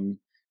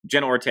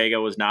 Jenna Ortega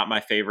was not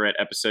my favorite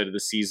episode of the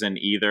season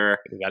either.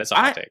 We got a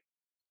hot take.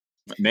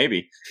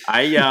 Maybe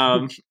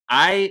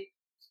I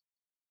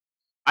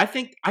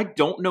think I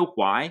don't know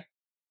why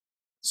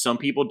some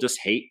people just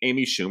hate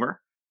Amy Schumer.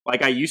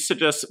 Like, I used to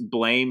just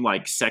blame,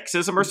 like,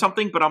 sexism or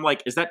something, but I'm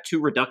like, is that too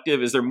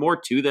reductive? Is there more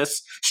to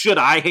this? Should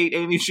I hate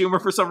Amy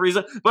Schumer for some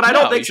reason? But I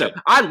don't think so.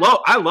 I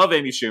love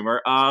Amy Schumer.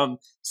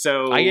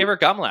 So I gave her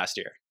gum last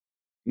year.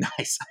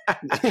 Nice.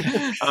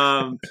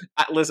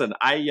 Listen,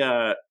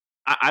 I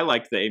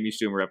liked the Amy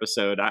Schumer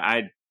episode.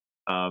 And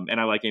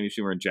I like Amy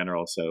Schumer in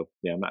general. So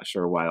yeah, I'm not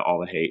sure why all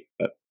the hate,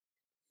 but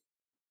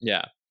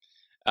yeah.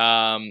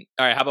 All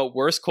right. How about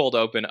worst cold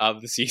open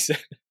of the season?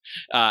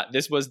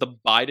 This was the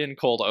Biden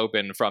cold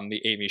open from the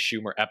Amy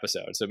Schumer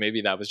episode. So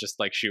maybe that was just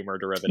like Schumer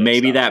derivative.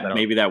 Maybe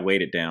that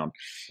weighed it down.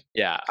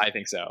 Yeah, I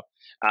think so.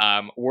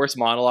 Worst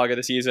monologue of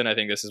the season. I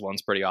think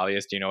one's pretty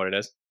obvious. Do you know what it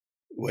is?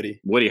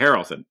 Woody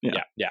Harrelson.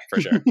 Yeah, for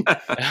sure.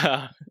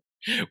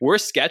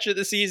 Worst sketch of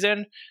the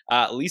season,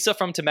 Lisa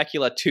from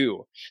Temecula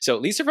 2. So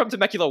Lisa from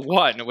Temecula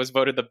 1 was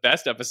voted the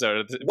best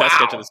episode, best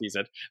sketch of the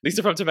season.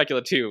 Lisa from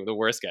Temecula 2, the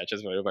worst sketch,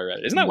 is voted by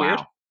Reddit. Isn't that weird?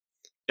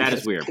 That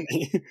is weird.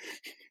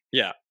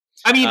 Yeah.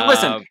 I mean,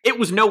 listen, it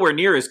was nowhere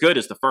near as good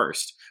as the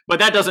first, but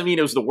that doesn't mean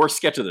it was the worst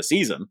sketch of the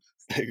season.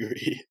 I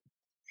agree.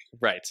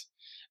 Right.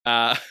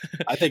 I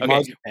think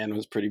Marzipan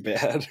was pretty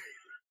bad.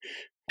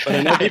 But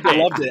I know people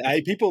loved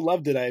it. People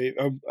loved it.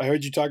 I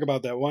heard you talk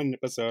about that one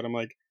episode. I'm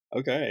like,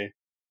 okay.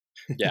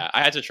 Yeah,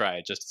 I had to try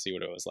it just to see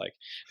what it was like.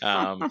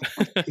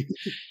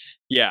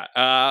 Yeah.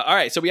 All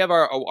right. So we have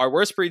our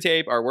worst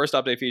pre-tape, our worst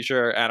update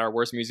feature, and our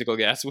worst musical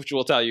guest, which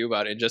we'll tell you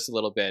about in just a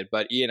little bit.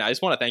 But Ian, I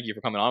just want to thank you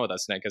for coming on with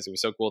us tonight because it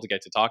was so cool to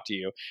get to talk to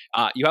you.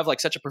 You have like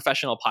such a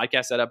professional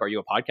podcast setup. Are you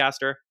a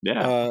podcaster?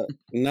 Yeah.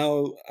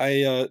 No,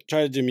 I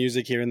try to do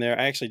music here and there.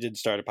 I actually did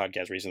start a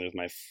podcast recently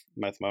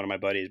with one of my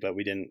buddies, but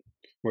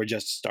we're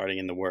just starting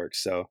in the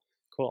works. So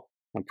cool.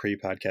 I'm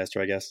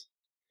pre-podcaster, I guess.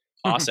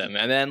 Awesome.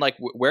 And then like,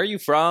 where are you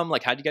from?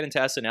 Like, how'd you get into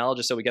SNL?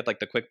 Just so we get like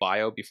the quick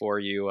bio before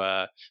you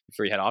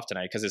head off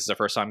tonight, because this is the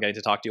first time getting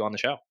to talk to you on the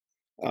show.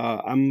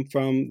 I'm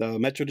from the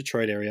Metro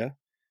Detroit area,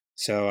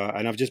 so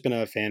and I've just been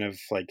a fan of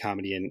like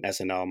comedy and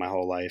SNL my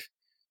whole life.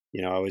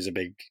 You know, I was a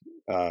big,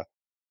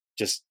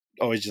 just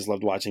always just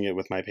loved watching it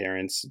with my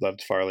parents.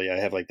 Loved Farley. I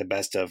have like the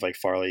best of like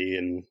Farley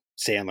and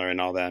Sandler and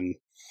all them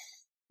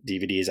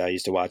DVDs I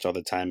used to watch all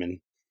the time. And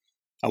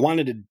I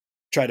wanted to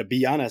try to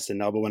be on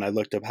SNL, but when I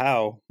looked up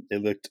how,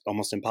 it looked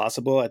almost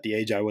impossible at the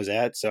age I was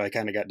at. So I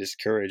kind of got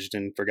discouraged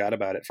and forgot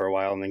about it for a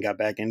while, and then got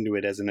back into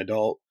it as an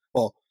adult.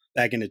 Well,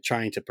 back into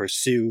trying to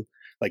pursue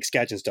like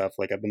sketch and stuff.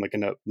 Like I've been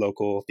looking up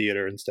local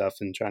theater and stuff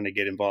and trying to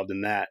get involved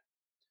in that,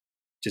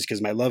 just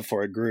because my love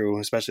for it grew,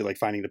 especially like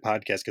finding the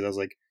podcast. Because I was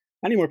like,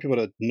 I need more people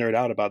to nerd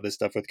out about this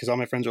stuff with, because all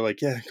my friends are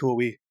like, yeah, cool,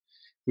 we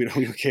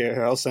don't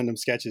care. I'll send them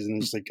sketches,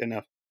 and it's like,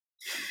 enough.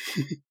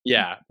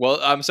 Yeah. Well,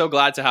 I'm so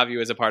glad to have you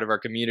as a part of our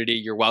community.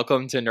 You're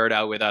welcome to nerd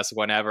out with us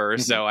whenever.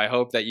 So I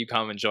hope that you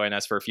come and join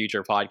us for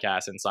future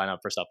podcasts and sign up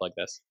for stuff like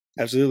this.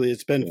 Absolutely.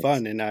 It's been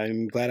fun, and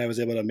I'm glad I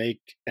was able to make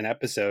an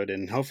episode,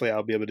 and hopefully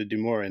I'll be able to do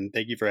more. And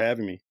thank you for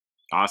having me.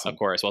 Awesome. Of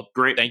course. Well,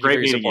 Great. Thank you for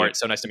your support.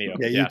 So nice to meet you.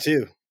 Yeah, you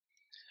too.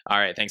 All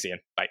right. Thanks, Ian.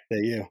 Bye. Yeah,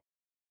 you.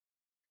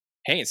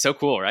 Hey, it's so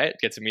cool, right?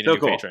 Get to meet a new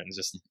patron. It's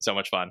just so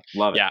much fun.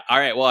 Love it. Yeah. All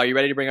right. Well, are you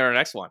ready to bring on our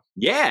next one?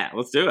 Yeah,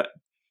 let's do it.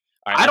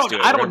 All right,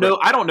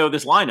 I don't know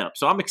this lineup,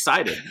 so I'm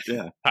excited.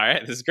 Yeah. All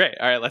right, this is great.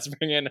 All right, let's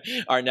bring in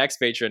our next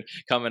patron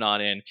coming on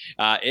in.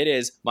 It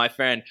is my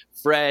friend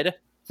Fred.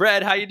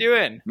 Fred, how you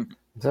doing?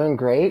 Doing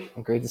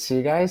great. Great to see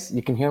you guys.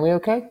 You can hear me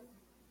okay?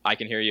 I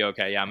can hear you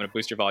okay. Yeah, I'm going to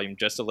boost your volume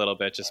just a little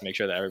bit, just to make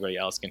sure that everybody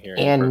else can hear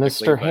you. And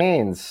Mr.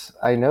 Haynes,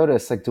 I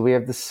noticed, like, do we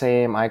have the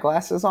same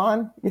eyeglasses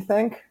on, you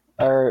think?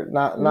 Or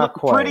not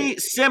quite? Pretty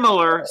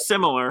similar.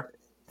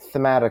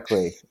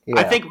 Thematically, yeah.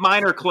 I think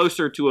mine are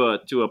closer to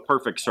a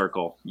perfect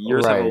circle.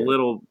 Yours have a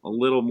little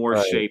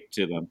more shape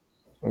to them.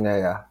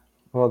 Yeah.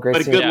 Well, great.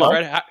 But good luck.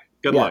 Fred,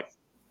 good luck.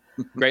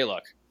 Great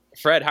luck,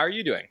 Fred. How are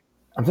you doing?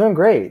 I'm doing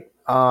great.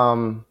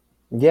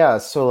 Yeah.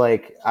 So,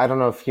 like, I don't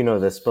know if you know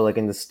this, but like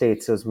in the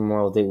States, it was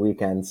Memorial Day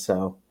weekend.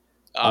 So,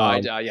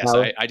 yes,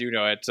 I do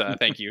know it.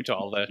 Thank you to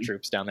all the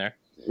troops down there.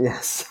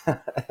 Yes.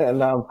 And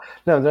no,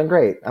 I'm doing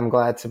great. I'm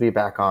glad to be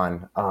back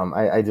on.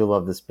 I do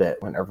love this bit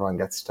when everyone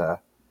gets to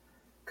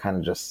kind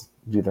of just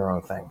do their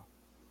own thing.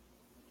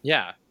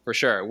 Yeah, for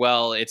sure.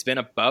 Well, it's been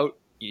about,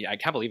 I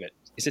can't believe it.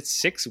 Is it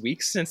 6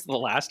 weeks since the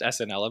last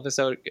SNL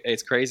episode?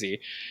 It's crazy.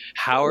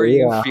 How are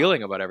you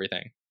feeling about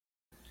everything?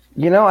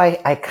 You know,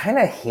 I kind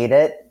of hate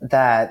it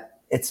that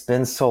it's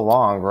been so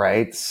long,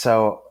 right?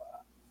 So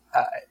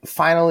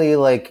finally,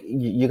 like,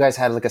 you guys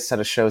had like a set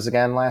of shows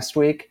again last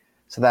week,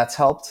 so that's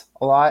helped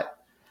a lot.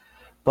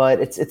 But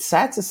it's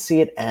sad to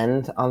see it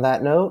end on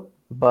that note,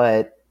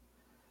 but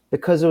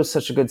because it was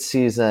such a good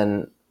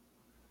season,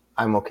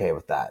 I'm okay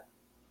with that.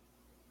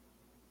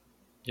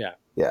 Yeah.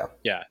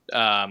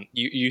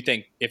 You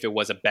think if it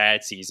was a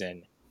bad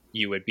season,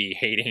 you would be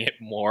hating it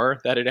more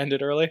that it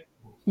ended early?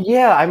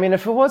 Yeah, I mean,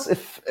 if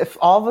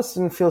all of us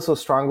didn't feel so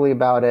strongly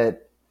about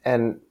it,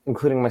 and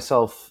including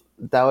myself,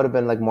 that would have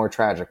been like more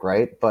tragic,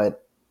 right?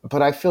 But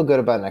I feel good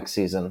about next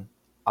season.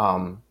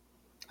 I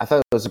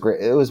thought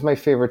it was my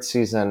favorite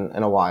season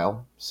in a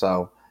while.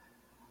 So,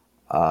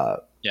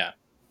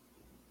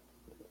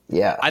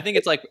 yeah. I think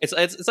it's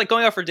like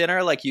going out for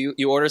dinner. Like you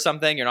order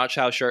something, you're not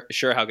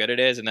sure how good it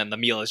is, and then the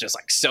meal is just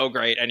like so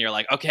great, and you're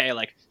like, okay,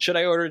 like should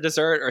I order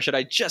dessert or should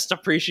I just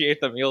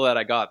appreciate the meal that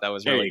I got? That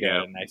was really good,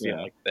 and I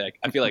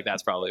feel like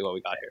that's probably what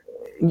we got here.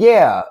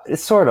 Yeah,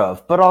 it's sort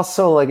of, but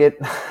also like it.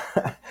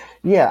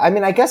 Yeah, I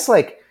mean, I guess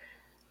like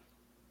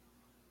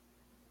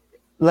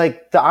the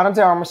Ana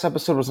de Armas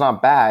episode was not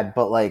bad,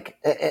 but like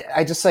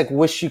I just like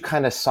wish you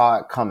kind of saw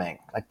it coming.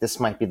 Like this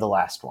might be the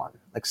last one,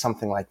 like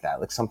something like that,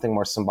 like something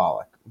more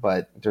symbolic.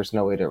 But there's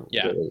no way to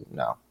really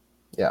know.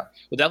 Yeah.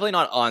 Well, definitely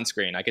not on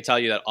screen. I could tell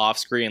you that off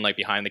screen, like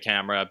behind the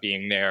camera,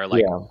 being there,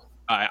 like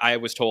I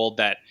was told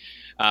that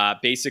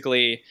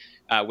basically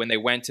when they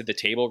went to the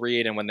table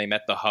read and when they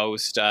met the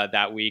host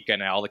that week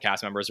and all the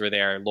cast members were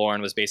there,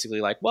 Lauren was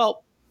basically like,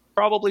 well,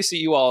 probably see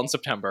you all in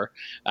September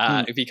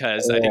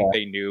because I think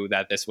they knew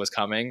that this was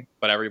coming,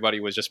 but everybody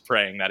was just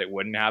praying that it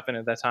wouldn't happen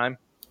at that time.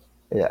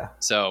 Yeah.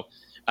 So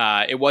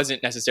it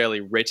wasn't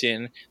necessarily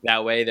written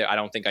that way. I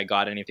don't think I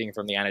got anything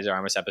from the Ana de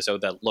Armas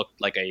episode that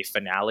looked like a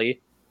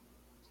finale.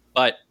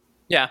 But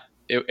yeah,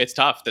 it's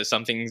tough that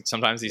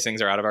sometimes these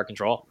things are out of our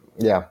control.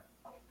 Yeah.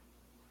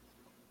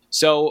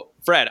 So,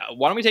 Fred,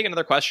 why don't we take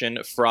another question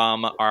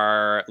from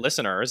our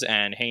listeners?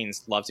 And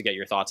Haynes, love to get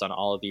your thoughts on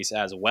all of these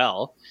as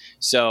well.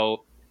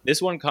 So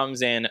this one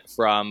comes in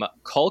from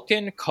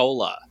Culkin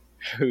Cola,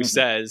 who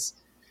says,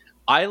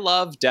 I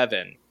love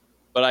Devin,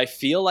 but I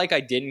feel like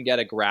I didn't get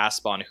a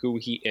grasp on who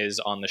he is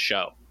on the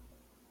show.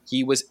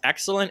 He was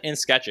excellent in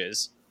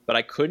sketches, but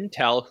I couldn't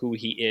tell who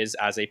he is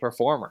as a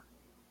performer.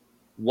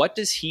 What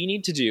does he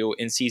need to do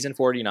in season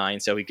 49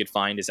 so he could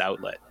find his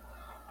outlet?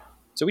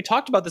 So we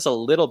talked about this a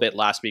little bit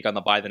last week on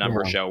the By the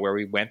Number show, where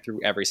we went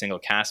through every single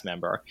cast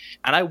member.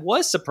 And I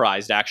was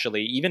surprised,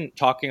 actually, even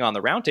talking on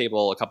the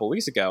roundtable a couple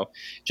weeks ago,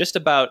 just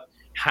about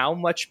how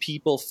much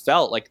people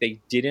felt like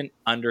they didn't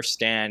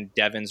understand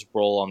Devin's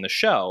role on the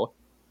show.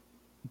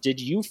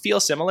 Did you feel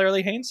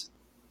similarly, Haynes?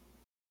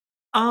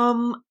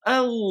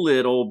 A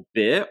little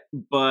bit,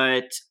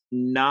 but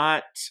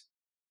not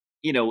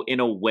in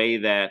a way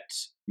that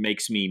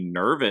makes me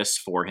nervous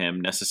for him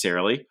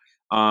necessarily.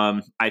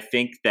 I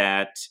think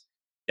that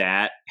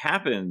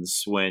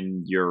happens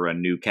when you're a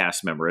new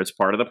cast member. It's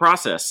part of the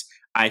process.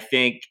 I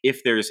think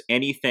if there's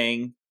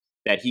anything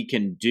that he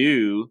can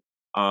do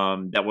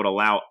that would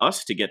allow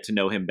us to get to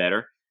know him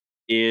better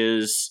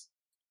is,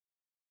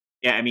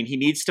 he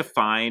needs to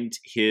find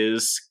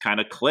his kind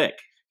of clique.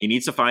 He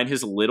needs to find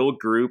his little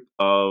group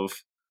of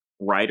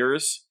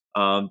writers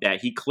that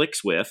he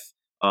clicks with,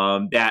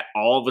 that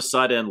all of a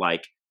sudden,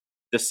 like,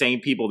 the same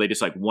people, they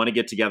just like want to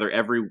get together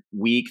every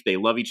week. They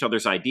love each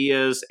other's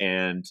ideas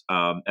and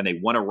they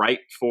want to write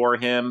for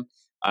him.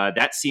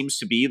 That seems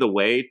to be the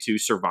way to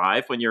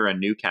survive when you're a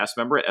new cast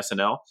member at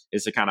SNL,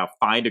 is to kind of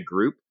find a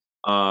group.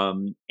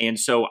 And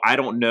so I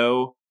don't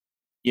know,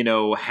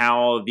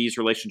 how these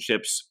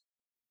relationships,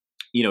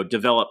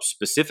 develop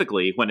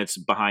specifically when it's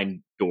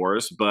behind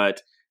doors,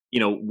 but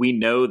we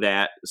know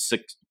that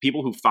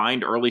people who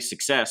find early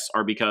success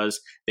are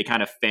because they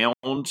kind of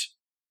found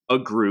a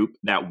group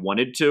that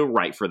wanted to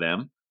write for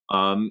them.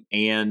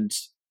 And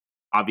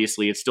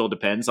obviously it still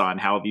depends on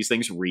how these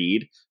things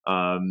read.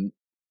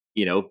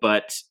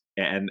 But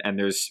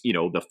there's,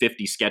 the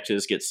 50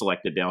 sketches get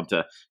selected down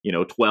to,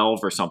 12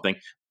 or something.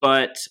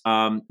 But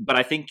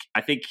I think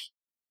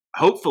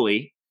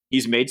hopefully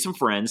he's made some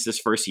friends this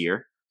first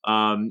year.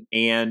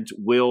 And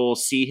we'll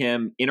see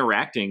him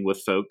interacting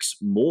with folks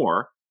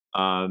more.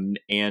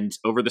 And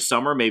over the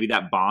summer, maybe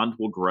that bond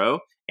will grow.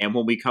 And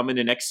when we come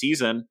into next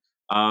season,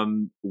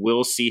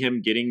 we'll see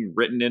him getting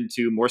written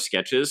into more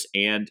sketches.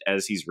 And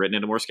as he's written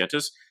into more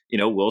sketches,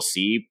 we'll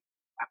see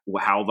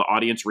how the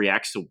audience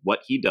reacts to what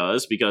he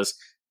does, because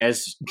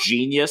as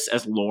genius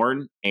as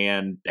Lorne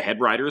and the head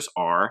writers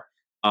are,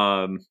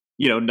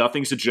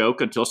 nothing's a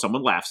joke until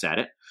someone laughs at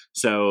it.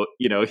 So,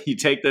 you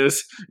take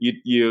those,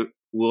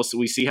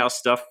 we see how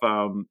stuff,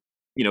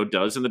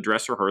 does in the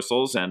dress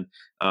rehearsals, and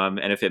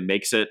if it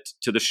makes it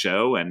to the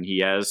show, and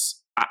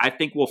I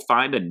think we'll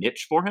find a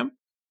niche for him.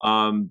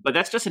 But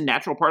that's just a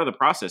natural part of the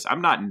process.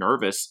 I'm not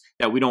nervous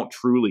that we don't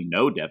truly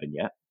know Devin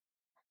yet.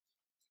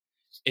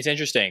 It's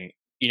interesting.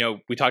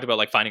 We talked about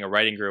like finding a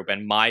writing group,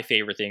 and my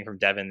favorite thing from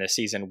Devin this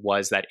season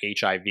was that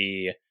HIV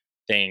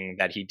thing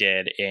that he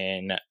did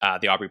in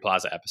the Aubrey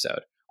Plaza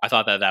episode. I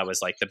thought that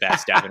was like the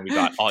best Devin we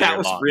got all year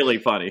long. That was really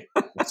funny.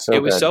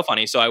 It was so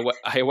funny. So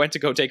I went to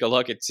go take a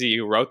look and see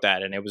who wrote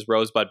that, and it was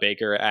Rosebud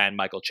Baker and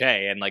Michael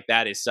Che. And like,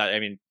 that is,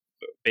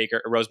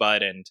 Baker,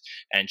 Rosebud and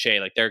Che,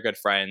 like, they're good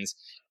friends.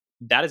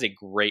 That is a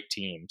great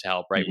team to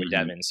help write with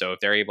Devin. So if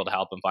they're able to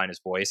help him find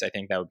his voice, I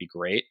think that would be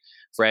great.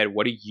 Fred,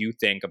 what do you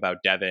think about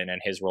Devin and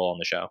his role on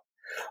the show?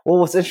 Well,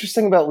 what's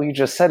interesting about what you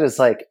just said is,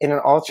 like, in an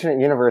alternate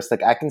universe,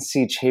 like, I can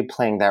see Che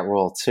playing that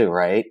role too,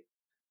 right?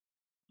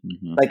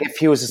 Mm-hmm. Like, if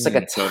he was just like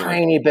a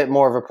tiny bit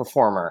more of a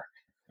performer,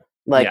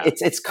 like,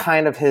 it's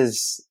kind of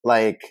his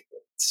like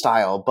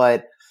style.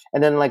 But,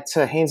 and then, like,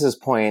 to Haynes's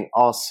point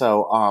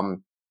also,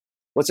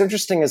 what's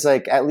interesting is,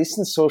 like, at least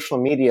in social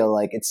media,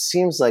 like, it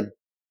seems like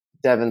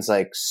Devin's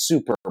like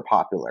super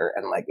popular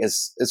and like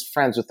is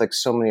friends with like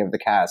so many of the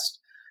cast.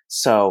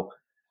 So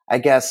I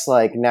guess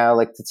like now,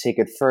 like, to take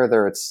it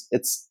further,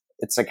 it's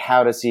like,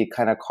 how does he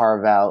kind of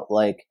carve out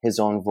like his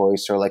own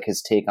voice or like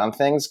his take on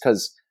things?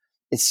 Because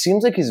it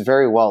seems like he's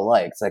very well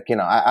liked. Like,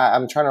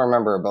 I'm trying to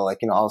remember, but like,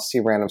 I'll see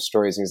random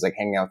stories and he's like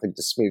hanging out with like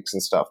the Smooks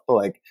and stuff. But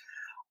like,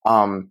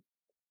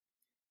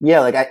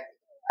 like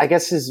I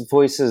guess his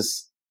voice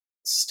is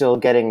still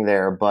getting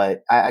there,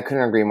 but I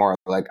couldn't agree more.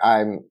 Like,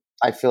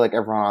 I feel like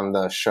everyone on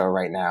the show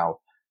right now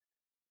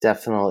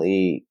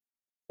definitely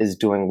is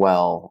doing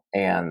well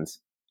and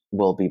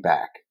will be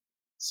back.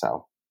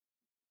 So.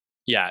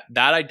 Yeah,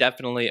 that I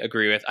definitely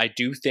agree with. I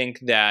do think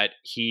that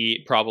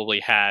he probably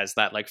has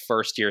that like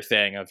first year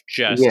thing of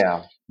just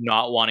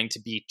not wanting to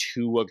be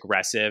too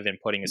aggressive and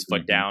putting his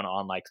foot down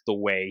on like the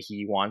way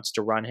he wants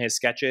to run his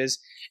sketches.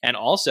 And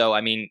also,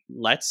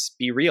 let's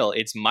be real,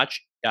 it's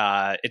much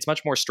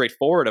more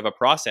straightforward of a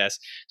process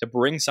to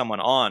bring someone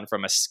on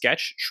from a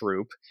sketch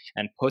troupe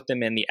and put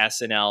them in the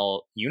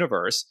SNL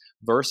universe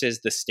versus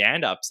the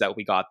stand-ups that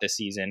we got this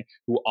season,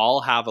 who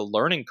all have a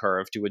learning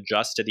curve to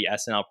adjust to the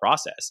SNL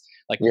process.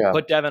 Like,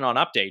 put Devin on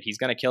Update, he's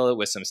going to kill it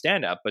with some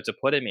stand-up, but to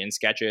put him in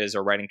sketches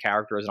or writing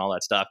characters and all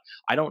that stuff,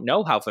 I don't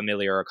know how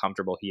familiar or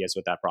comfortable he is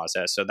with that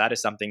process. So that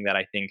is something that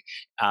I think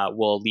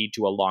will lead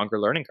to a longer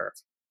learning curve.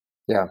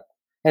 Yeah.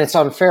 And it's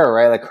unfair,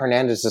 right? Like,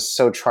 Hernandez is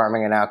so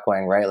charming and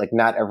outgoing, right? Like,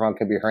 not everyone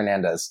could be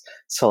Hernandez.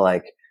 So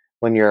like,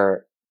 when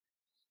you're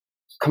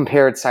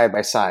compared side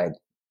by side,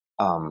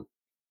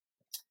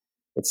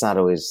 it's not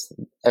always,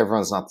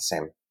 everyone's not the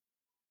same.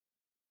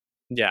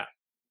 Yeah.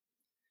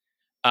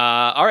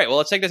 All right. Well,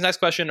 let's take this next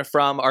question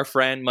from our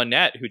friend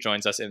Monette, who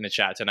joins us in the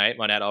chat tonight.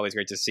 Monette, always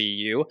great to see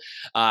you.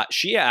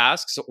 She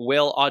asks,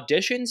 will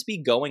auditions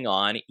be going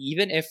on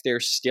even if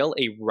there's still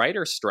a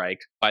writer strike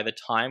by the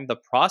time the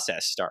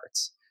process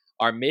starts?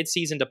 Are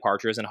mid-season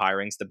departures and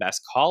hirings the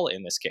best call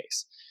in this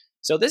case?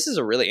 So this is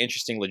a really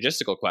interesting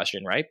logistical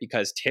question, right?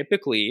 Because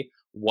typically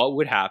what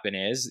would happen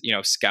is,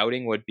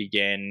 scouting would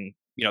begin,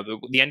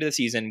 the end of the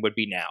season would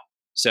be now.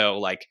 So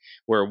like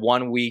we're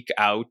 1 week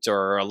out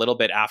or a little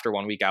bit after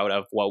 1 week out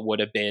of what would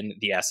have been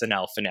the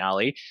SNL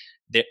finale.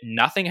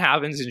 Nothing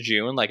happens in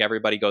June, like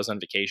everybody goes on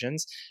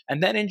vacations.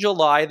 And then in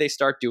July, they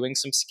start doing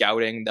some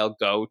scouting. They'll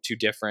go to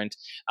different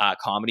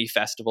comedy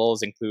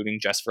festivals, including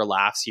Just for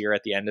Laughs here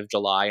at the end of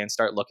July, and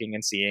start looking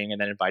and seeing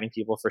and then inviting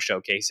people for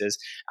showcases.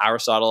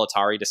 Aristotle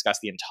Atari discussed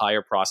the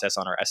entire process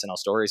on our SNL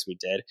stories we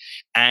did.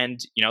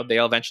 And, you know,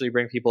 they'll eventually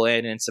bring people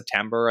in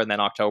September and then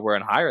October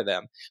and hire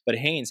them. But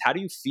Haynes, how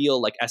do you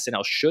feel like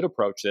SNL should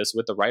approach this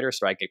with the writer's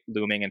strike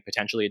looming and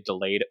potentially a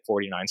delayed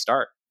 49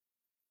 start?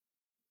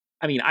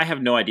 I mean, I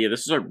have no idea.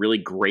 This is a really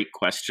great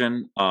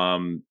question,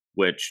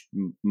 which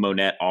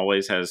Monette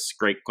always has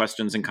great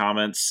questions and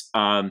comments.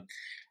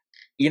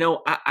 You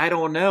know, I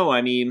don't know.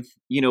 I mean,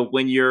 you know,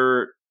 when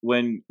you're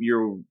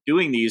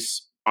doing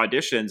these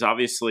auditions,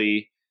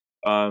 obviously,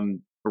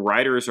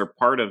 writers are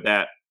part of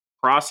that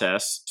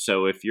process.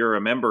 So if you're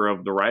a member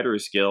of the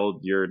Writers Guild,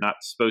 you're not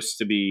supposed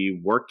to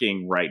be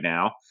working right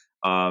now.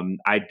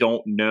 I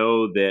don't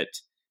know that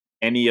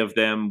any of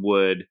them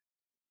would,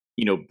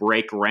 you know,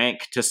 break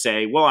rank to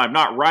say, well, I'm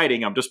not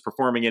writing, I'm just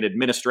performing an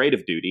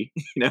administrative duty.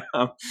 You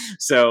know,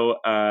 so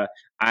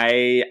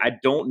I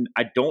don't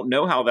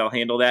know how they'll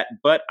handle that,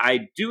 but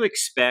I do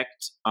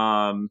expect.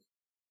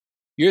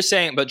 You're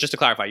saying, but just to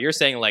clarify, you're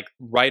saying like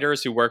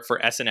writers who work for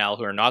SNL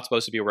who are not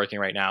supposed to be working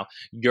right now,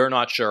 you're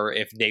not sure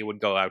if they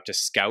would go out to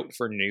scout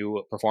for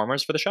new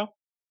performers for the show?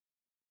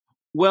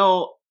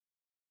 Well,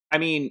 I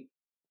mean,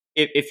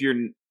 if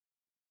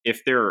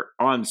they're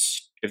on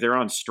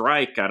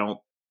strike,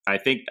 I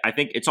think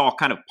it's all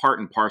kind of part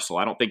and parcel.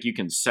 I don't think you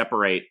can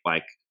separate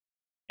like,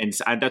 and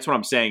that's what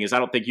I'm saying is I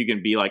don't think you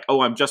can be like,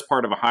 oh, I'm just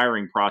part of a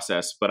hiring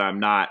process, but I'm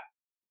not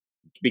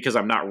because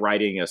I'm not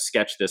writing a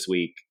sketch this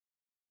week.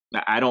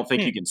 I don't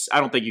think you can.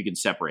 I don't think you can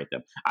separate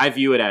them. I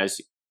view it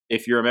as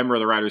if you're a member of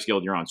the Writers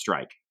Guild, you're on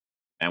strike,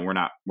 and we're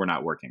not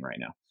working right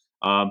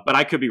now. But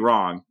I could be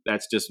wrong.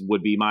 That's just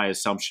would be my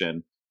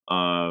assumption.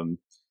 You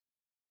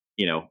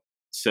know,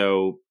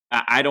 so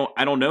I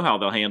don't know how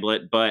they'll handle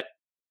it, but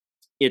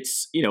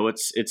it's, you know,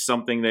 it's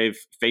something they've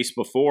faced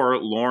before.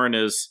 Lauren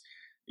is,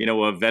 you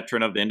know, a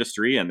veteran of the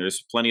industry, and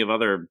there's plenty of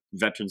other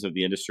veterans of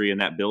the industry in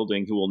that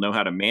building who will know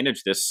how to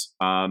manage this.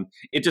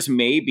 It just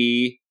may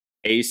be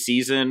a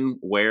season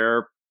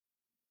where,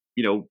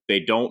 you know, they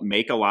don't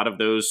make a lot of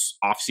those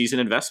off-season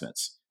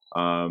investments,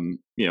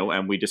 you know,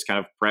 and we just kind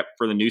of prep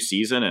for the new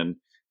season and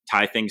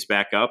tie things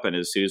back up. And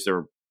as soon as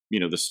they're,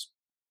 you know,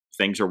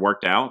 things are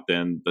worked out,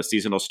 then the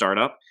season will start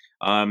up.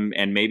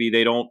 And maybe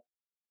they don't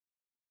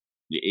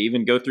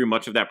even go through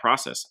much of that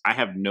process. I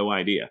have no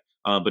idea,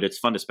 but it's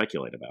fun to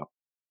speculate about.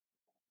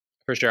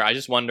 For sure. I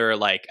just wonder,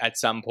 like, at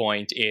some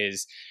point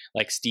is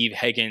like Steve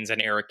Higgins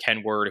and Eric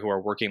Kenward, who are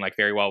working like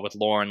very well with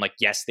Lauren. Like,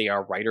 yes, they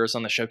are writers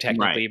on the show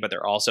technically, but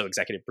they're also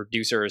executive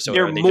producers. So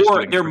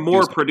they're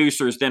more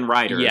producers than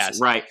writers. Yes.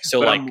 Right.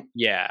 So but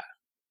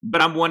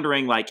but I'm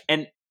wondering, like,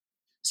 and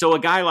so a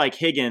guy like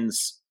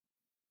Higgins,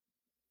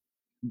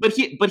 but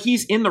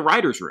he's in the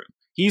writer's room.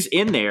 He's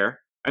in there.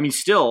 I mean,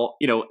 still,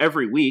 you know,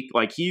 every week,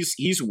 like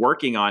he's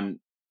working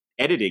on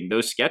editing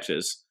those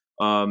sketches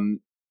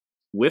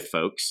with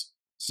folks.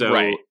 So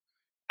right.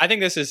 I think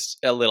this is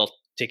a little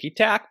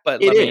ticky-tack,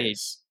 but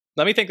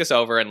let me think this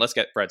over and let's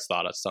get Fred's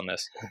thoughts on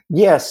this.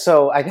 Yeah,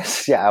 so I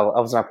guess, I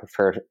was not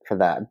prepared for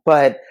that.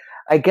 But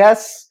I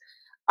guess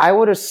I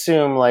would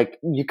assume, like,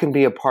 you can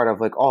be a part of,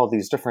 like, all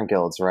these different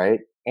guilds, right?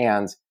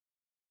 And,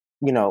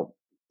 you know,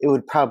 it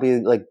would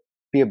probably, like,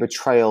 be a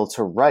betrayal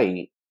to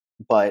write.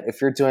 But if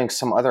you're doing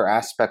some other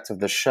aspect of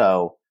the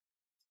show,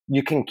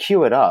 you can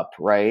queue it up,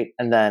 right?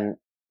 And then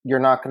you're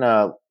not going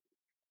to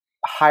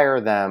hire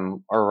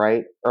them or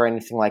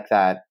anything like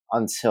that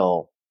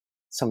until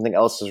something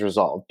else is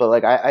resolved. But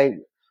like I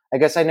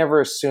guess I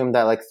never assumed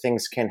that like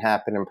things can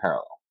happen in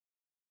parallel.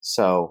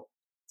 So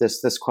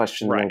this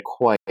question didn't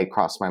quite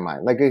cross my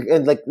mind.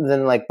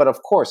 But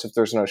of course, if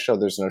there's no show,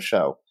 there's no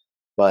show.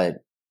 But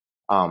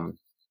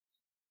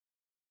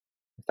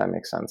if that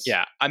makes sense.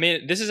 Yeah. I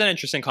mean, this is an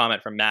interesting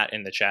comment from Matt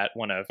in the chat,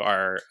 one of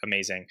our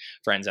amazing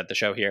friends at the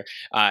show here.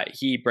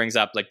 He brings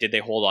up, like, did they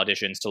hold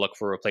auditions to look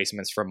for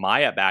replacements for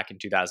Maya back in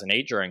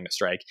 2008 during the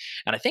strike?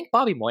 And I think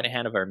Bobby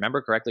Moynihan, if I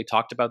remember correctly,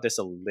 talked about this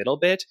a little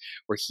bit,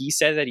 where he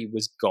said that he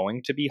was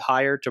going to be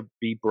hired to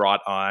be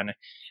brought on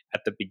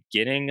at the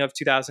beginning of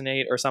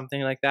 2008 or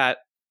something like that.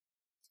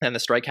 And the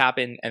strike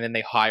happened, and then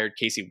they hired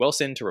Casey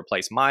Wilson to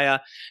replace Maya.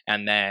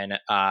 And then,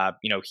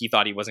 he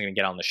thought he wasn't going to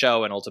get on the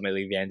show, and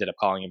ultimately they ended up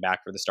calling him back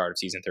for the start of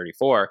season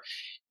 34.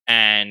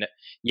 And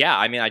yeah,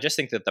 I mean, I just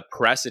think that the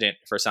precedent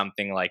for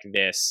something like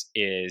this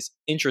is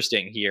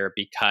interesting here,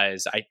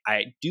 because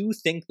I do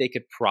think they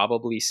could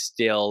probably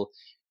still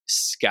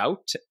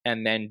scout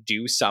and then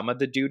do some of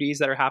the duties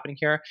that are happening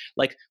here.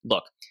 Like,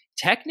 look,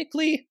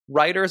 technically,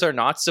 writers are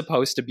not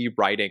supposed to be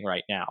writing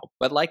right now,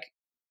 but like,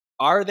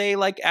 are they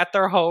like at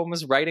their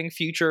homes writing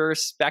future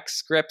spec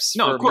scripts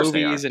for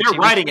movies? They're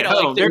writing at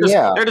home. They're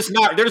just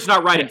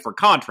not writing for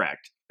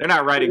contract. They're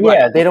not writing.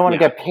 They don't want to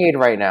get paid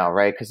right now,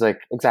 right? Because like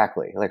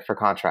exactly, like for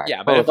contract.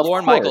 Yeah, but if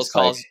Lorne Michaels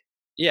calls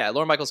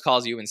Lorne Michaels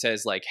calls you and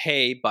says like,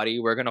 "Hey, buddy,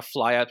 we're gonna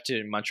fly up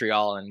to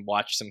Montreal and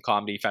watch some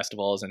comedy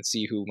festivals and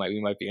see who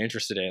we might be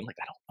interested in." Like,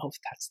 I don't know if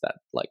that's that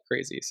like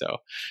crazy. So,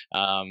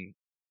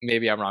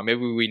 maybe I'm wrong.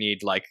 Maybe we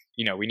need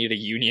we need a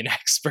union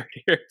expert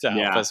here to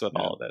help us with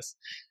all of this.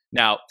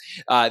 Now,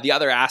 the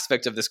other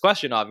aspect of this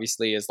question,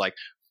 obviously, is like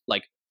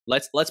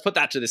let's put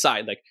that to the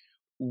side. Like,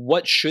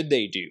 what should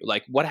they do?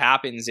 Like, what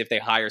happens if they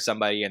hire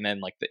somebody and then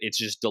like it's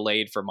just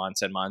delayed for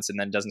months and months and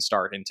then doesn't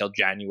start until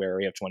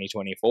January of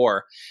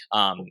 2024?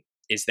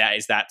 Is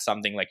that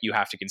something like you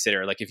have to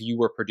consider? Like, if you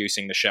were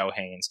producing the show,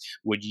 Haynes,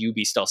 would you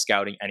be still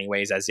scouting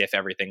anyways as if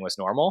everything was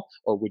normal,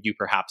 or would you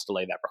perhaps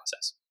delay that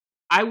process?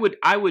 I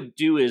would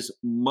do as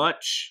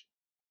much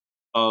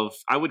of,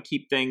 I would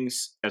keep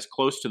things as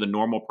close to the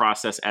normal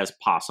process as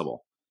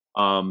possible.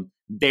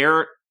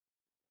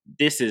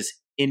 This is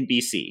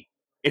NBC.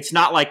 It's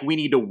not like we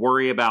need to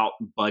worry about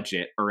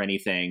budget or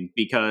anything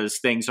because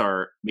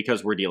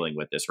we're dealing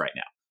with this right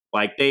now.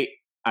 Like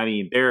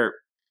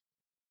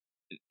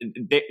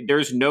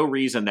there's no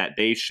reason that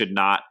they should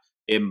not,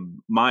 in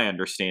my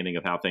understanding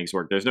of how things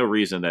work, there's no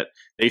reason that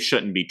they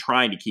shouldn't be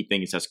trying to keep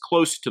things as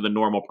close to the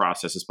normal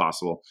process as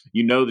possible.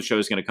 The show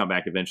is going to come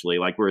back eventually.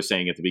 Like we were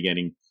saying at the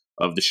beginning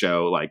of the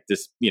show, like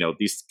this,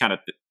 these kind of,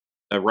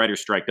 a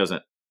writer's strike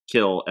doesn't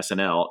kill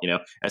SNL.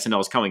 SNL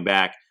is coming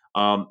back.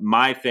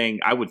 My thing,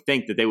 I would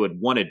think that they would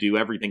want to do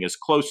everything as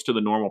close to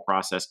the normal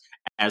process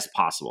as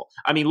possible.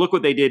 I mean, look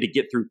what they did to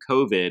get through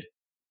COVID.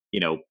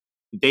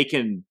 They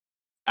can,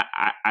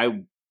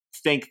 I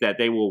think that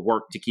they will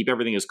work to keep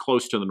everything as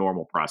close to the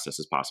normal process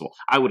as possible.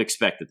 I would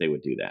expect that they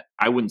would do that.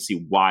 I wouldn't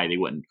see why they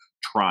wouldn't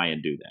try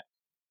and do that.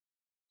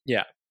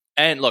 Yeah.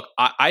 And look,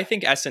 I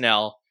think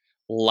SNL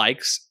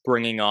likes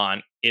bringing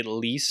on at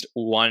least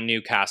one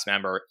new cast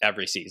member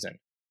every season.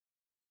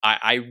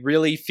 I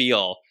really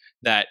feel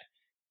that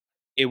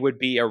it would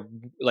be a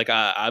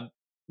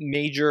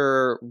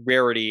major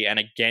rarity and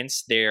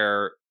against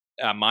their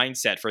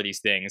mindset for these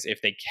things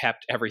if they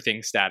kept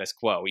everything status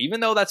quo. Even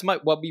though that's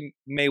what we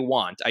may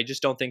want, I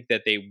just don't think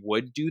that they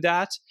would do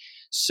that.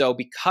 So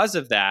because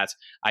of that,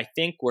 I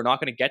think we're not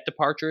going to get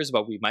departures,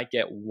 but we might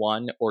get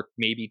one or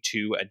maybe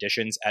two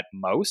additions at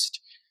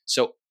most.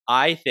 So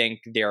I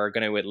think they're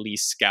going to at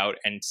least scout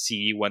and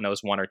see when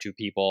those one or two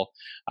people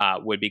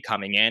would be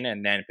coming in,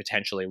 and then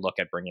potentially look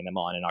at bringing them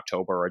on in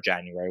October or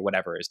January,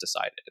 whatever is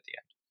decided at the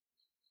end.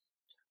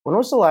 When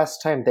was the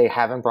last time they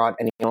haven't brought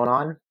anyone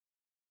on?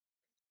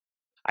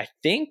 I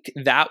think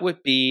that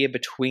would be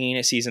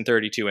between season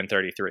 32 and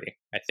 33.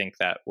 I think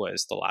that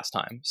was the last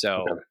time.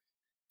 So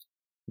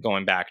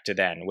going back to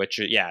then, which,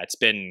 it's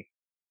been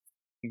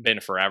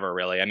forever,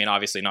 really. I mean,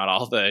 obviously not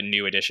all the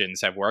new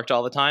additions have worked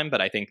all the time, but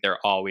I think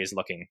they're always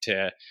looking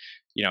to,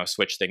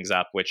 switch things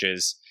up, which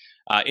is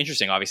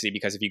interesting, obviously,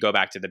 because if you go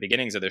back to the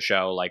beginnings of the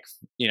show, like,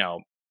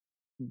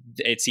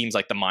 it seems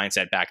like the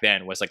mindset back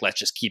then was like, let's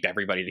just keep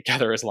everybody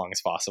together as long as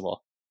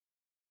possible.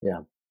 Yeah.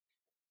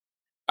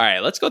 All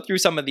right, let's go through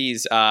some of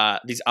these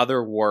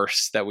other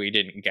worsts that we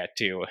didn't get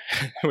to,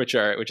 which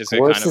is worst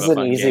kind of is a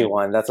fun an easy game.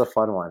 one. That's a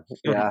fun one.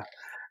 Yeah.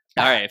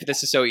 All right, if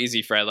this is so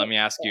easy, Fred, let me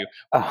ask you: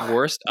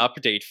 worst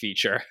update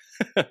feature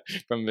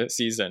from this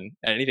season.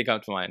 Anything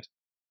come to mind?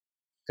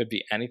 Could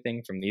be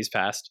anything from these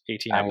past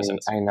 18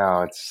 episodes. I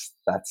know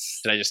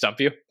Did I just stump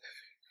you?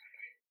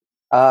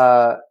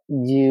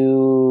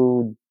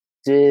 You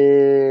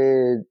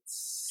did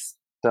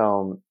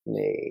stump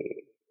me.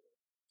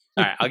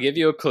 All right, I'll give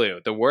you a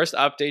clue. The worst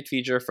update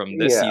feature from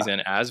this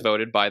season, as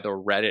voted by the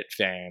Reddit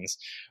fans,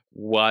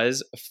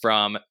 was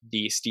from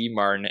the Steve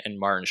Martin and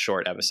Martin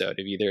Short episode.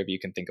 If either of you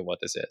can think of what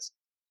this is.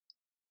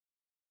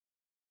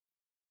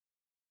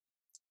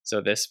 So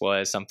this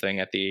was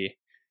something at the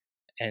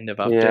end of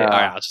update. Yeah. All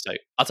right,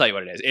 I'll tell you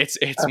what it is.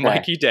 It's okay.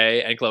 Mikey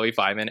Day and Chloe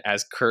Fineman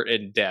as Kurt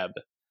and Deb.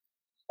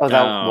 Oh,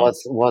 that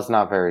was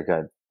not very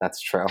good. That's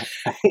true.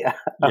 Yeah.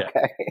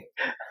 Okay.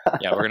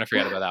 Yeah, we're gonna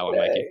forget about that one,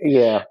 Mikey.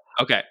 Yeah.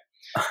 Okay.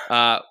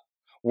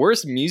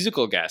 Worst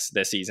musical guest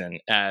this season,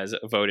 as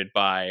voted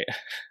by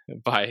the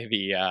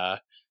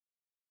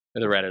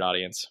Reddit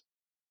audience.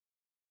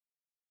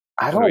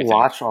 I don't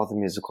watch all the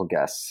musical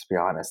guests, to be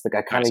honest. Like,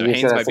 I kind of use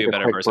Haynes it might as be like a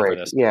better person break. for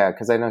this. Yeah,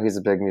 because I know he's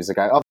a big music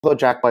guy. Although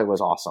Jack White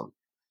was awesome.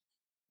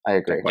 I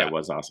agree. Jack White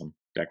was awesome.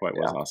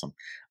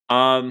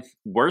 Awesome.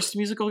 Worst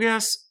musical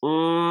guest?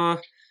 I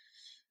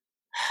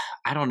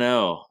don't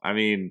know. I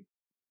mean,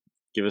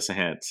 give us a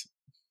hint.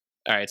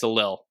 All right, it's a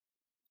Lil.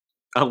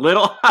 A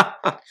little?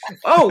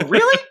 Oh,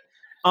 really?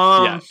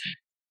 Yeah.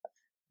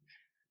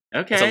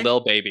 Okay. It's a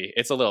Lil Baby.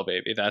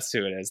 That's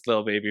who it is.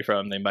 Lil Baby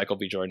from the Michael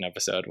B. Jordan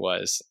episode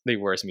was the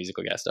worst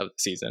musical guest of the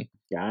season.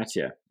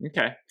 Gotcha.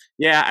 Okay.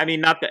 Yeah, I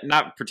mean,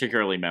 not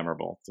particularly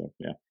memorable. So,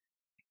 yeah.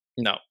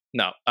 No.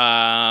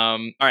 All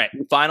right.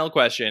 Final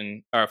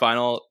question, or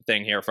final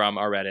thing here from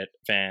our Reddit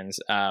fans.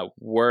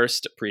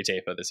 Worst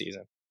pre-tape of the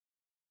season.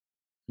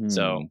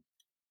 So,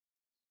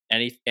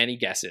 any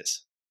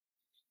guesses?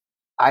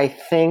 I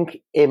think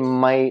it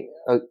might.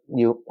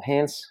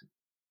 Hans?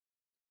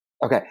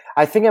 Okay,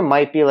 I think it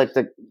might be like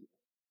the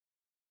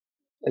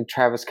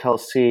Travis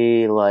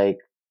Kelce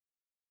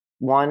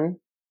one.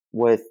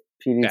 with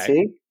PDT.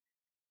 Okay.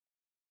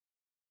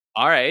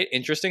 All right,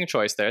 interesting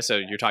choice there. So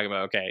you're talking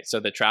about, okay, so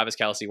the Travis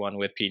Kelce one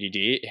with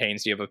PDD.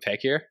 Haynes, do you have a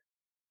pick here?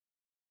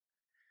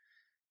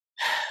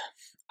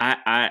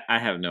 I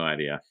have no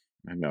idea.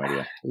 I have no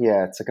idea.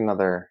 Yeah, it's like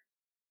another.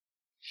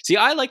 See,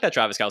 I like that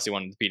Travis Kelce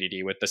one with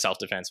PDD with the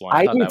self-defense one.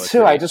 I thought do that was too.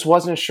 pretty... I just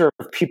wasn't sure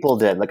if people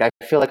did. Like, I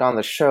feel like on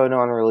the show, no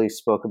one really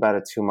spoke about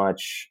it too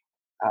much.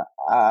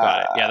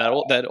 Got it. Yeah,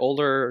 that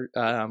older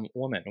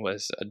woman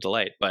was a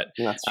delight. But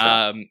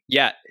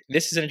yeah,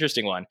 this is an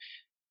interesting one.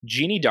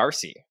 Jeannie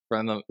Darcy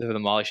from the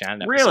Molly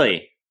Shannon episode.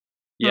 Really?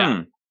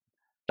 Yeah.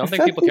 Don't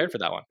think people cared for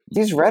that one.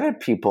 These Reddit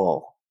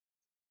people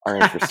are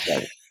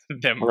interested.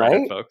 Them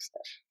right? Reddit folks.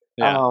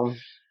 Yeah.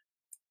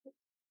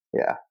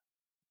 Yeah.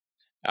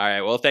 All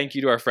right. Well, thank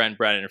you to our friend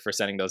Brennan for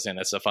sending those in.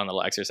 It's a fun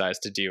little exercise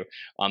to do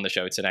on the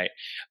show tonight.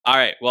 All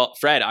right. Well,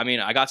 Fred, I mean,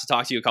 I got to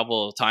talk to you a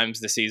couple of times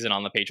this season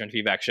on the Patron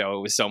Feedback Show.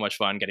 It was so much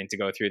fun getting to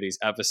go through these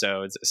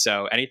episodes.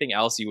 So anything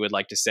else you would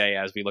like to say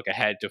as we look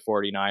ahead to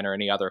 49 or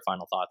any other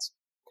final thoughts?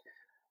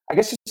 I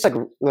guess just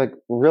like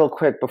real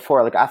quick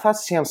before, like I thought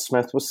Sam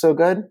Smith was so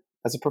good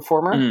as a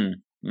performer.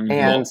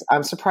 And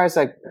I'm surprised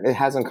that it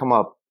hasn't come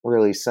up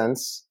really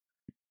since.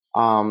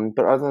 But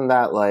other than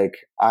that, like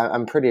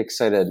I'm pretty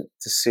excited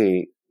to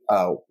see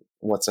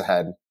what's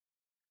ahead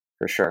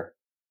for sure.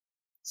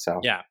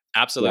 So yeah,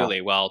 absolutely.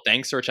 Yeah. Well,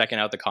 thanks for checking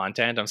out the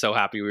content. I'm so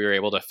happy we were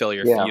able to fill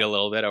your feed a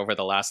little bit over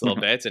the last little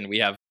bit, and we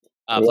have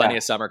plenty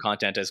of summer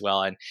content as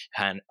well. And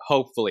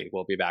hopefully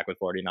we'll be back with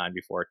 49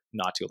 before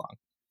not too long.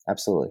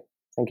 Absolutely.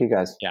 Thank you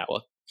guys. Yeah.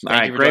 Well,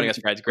 thank you for joining us,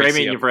 Fred. Great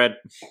meeting you, Fred.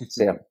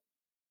 See ya.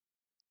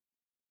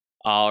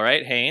 All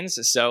right, Haynes.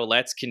 So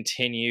let's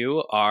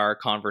continue our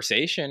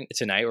conversation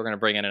tonight. We're going to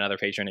bring in another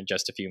patron in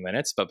just a few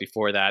minutes. But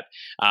before that,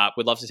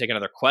 we'd love to take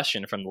another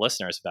question from the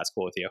listeners, if that's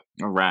cool with you.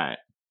 All right.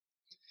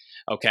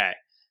 Okay.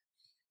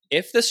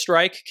 If the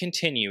strike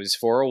continues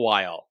for a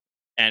while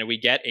and we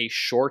get a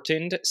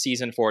shortened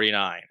season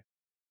 49,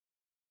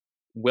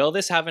 will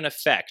this have an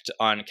effect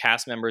on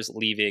cast members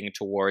leaving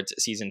towards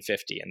season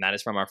 50? And that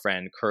is from our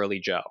friend Curly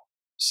Joe.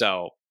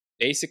 So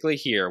basically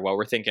here, what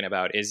we're thinking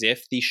about is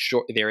if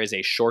there is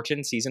a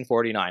shortened season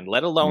 49,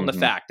 let alone the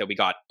fact that we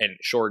got a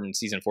shortened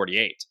season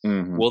 48,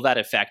 will that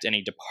affect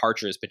any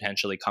departures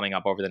potentially coming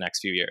up over the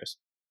next few years?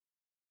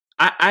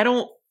 I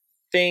don't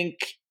think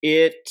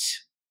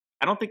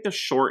the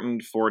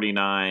shortened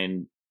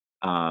 49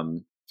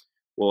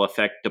 will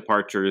affect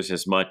departures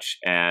as much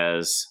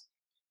as,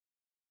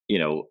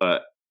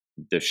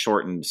 the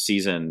shortened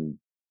season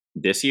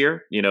this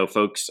year.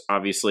 Folks,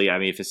 obviously, I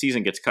mean, if the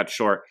season gets cut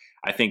short,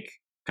 I think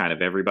kind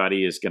of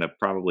everybody is going to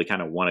probably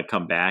kind of want to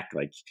come back.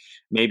 Like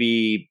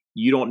maybe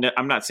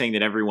I'm not saying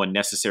that everyone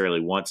necessarily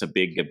wants a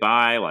big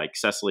goodbye like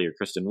Cecily or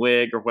Kristen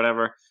Wiig or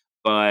whatever,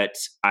 but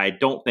I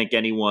don't think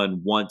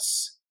anyone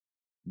wants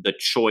the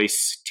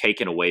choice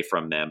taken away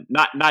from them.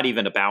 Not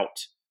even about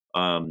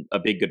a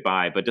big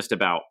goodbye, but just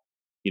about,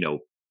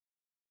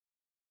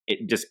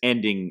 it just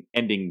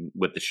ending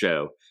with the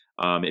show.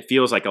 It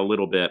feels like a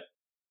little bit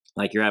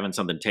like you're having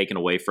something taken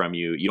away from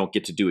you. You don't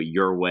get to do it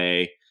your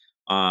way.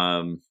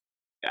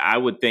 I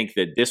would think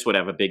that this would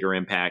have a bigger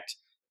impact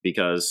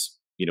because,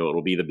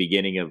 it'll be the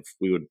beginning of,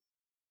 we would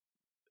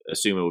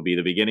assume it would be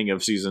the beginning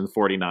of season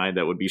 49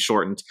 that would be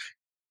shortened.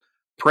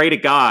 Pray to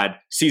God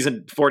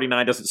season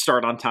 49 doesn't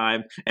start on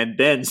time and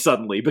then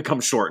suddenly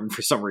become shortened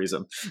for some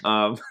reason.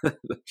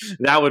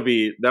 That would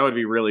be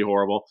really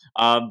horrible.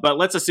 But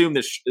let's assume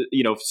that,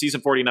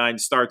 season 49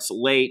 starts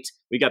late.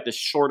 We got this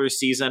shorter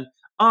season.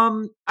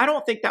 I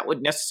don't think that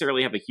would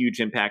necessarily have a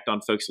huge impact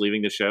on folks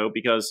leaving the show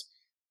because,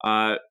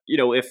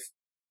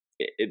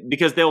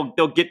 because they'll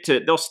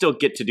still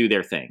get to do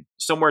their thing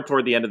somewhere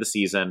toward the end of the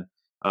season.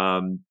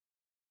 In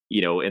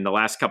the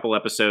last couple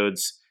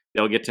episodes,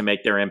 they'll get to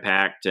make their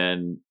impact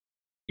and,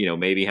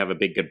 maybe have a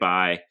big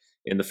goodbye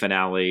in the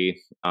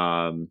finale.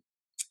 I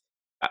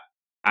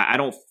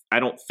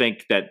don't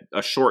think that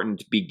a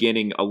shortened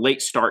beginning, a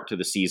late start to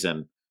the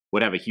season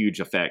would have a huge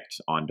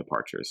effect on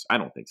departures. I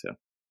don't think so.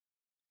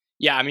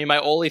 Yeah, I mean, my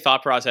only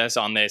thought process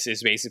on this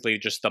is basically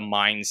just the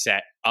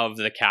mindset of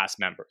the cast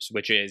members,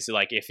 which is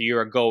like if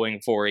you're going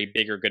for a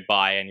bigger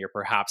goodbye and you're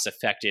perhaps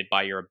affected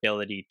by your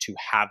ability to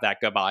have that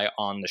goodbye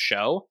on the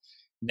show,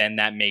 then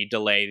that may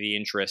delay the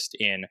interest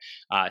in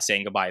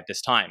saying goodbye at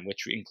this time,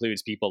 which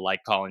includes people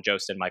like Colin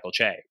Jost and Michael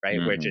Che, right?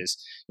 Which is,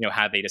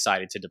 had they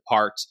decided to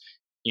depart,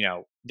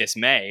 this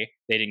May,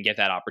 they didn't get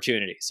that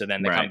opportunity. So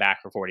then they come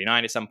back for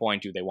 49 at some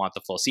point. Do they want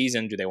the full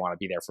season? Do they want to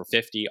be there for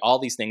 50? All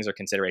these things are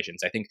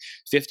considerations. I think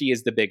 50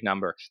 is the big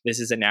number. This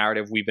is a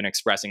narrative we've been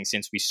expressing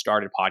since we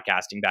started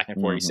podcasting back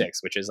in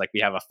 46, which is like we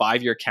have a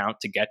 5-year count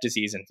to get to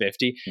season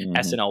 50.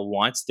 SNL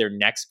wants their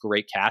next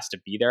great cast to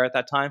be there at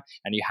that time.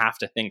 And you have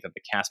to think that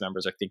the cast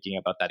members are thinking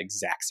about that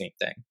exact same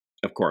thing.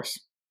 Of course.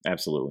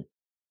 Absolutely.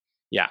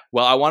 Yeah.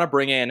 Well, I want to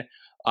bring in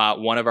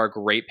one of our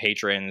great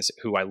patrons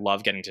who I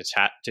love getting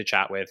to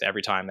chat with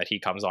every time that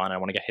he comes on. I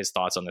want to get his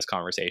thoughts on this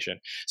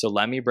conversation. So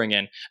let me bring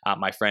in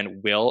my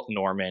friend Will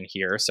Norman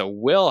here. So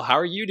Will, how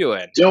are you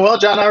doing? Doing well,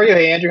 John. How are you?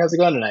 Hey, Andrew, how's it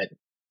going tonight?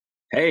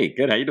 Hey,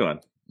 good. How you doing?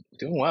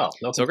 Doing well.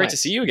 No So great to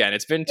see you again.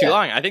 It's been too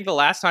long. I think the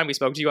last time we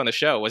spoke to you on the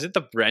show, was it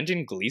the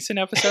Brendan Gleeson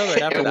episode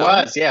right after it that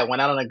was, one? Yeah.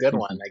 Went out on a good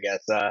one, I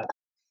guess.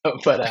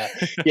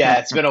 Yeah,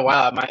 it's been a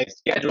while. My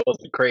schedule has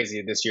been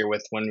crazy this year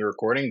with when we're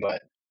recording,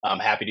 but I'm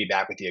happy to be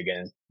back with you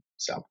again.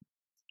 So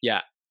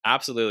yeah,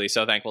 absolutely.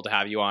 So thankful to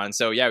have you on.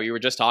 So yeah, we were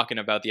just talking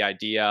about the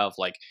idea of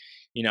like,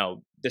 you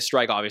know, the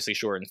strike obviously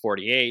shortened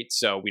 48,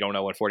 so we don't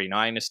know when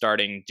 49 is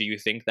starting. Do you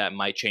think that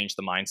might change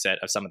the mindset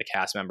of some of the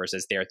cast members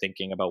as they're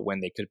thinking about when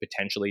they could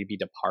potentially be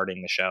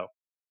departing the show?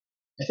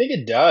 I think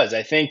it does.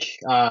 I think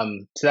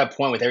to that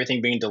point, with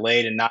everything being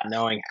delayed and not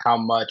knowing how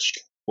much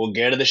we'll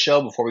get of the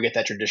show before we get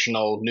that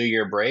traditional New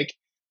Year break,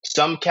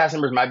 some cast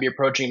members might be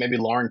approaching, maybe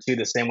Lauren too,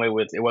 the same way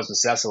it was with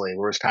Cecily,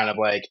 where it's kind of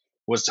like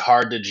was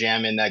hard to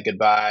jam in that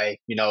goodbye,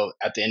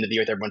 at the end of the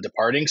year with everyone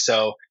departing.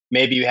 So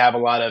maybe you have a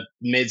lot of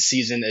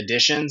mid-season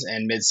additions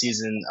and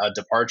mid-season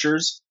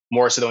departures,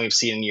 more so than we've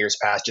seen in years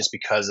past, just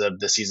because of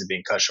the season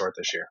being cut short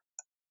this year.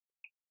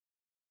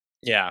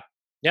 Yeah.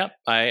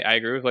 I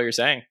agree with what you're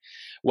saying.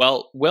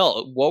 Well,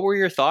 Will, what were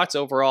your thoughts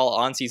overall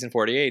on season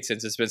 48?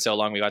 Since it's been so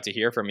long, we got to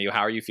hear from you. How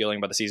are you feeling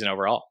about the season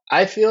overall?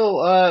 I feel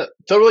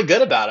really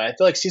good about it. I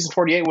feel like season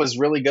 48 was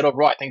really good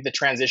overall. I think the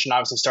transition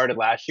obviously started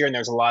last year, and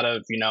there's a lot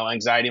of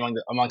anxiety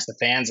amongst the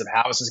fans of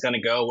how this is going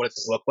to go, what does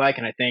this look like.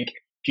 And I think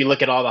if you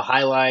look at all the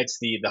highlights,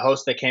 the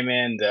hosts that came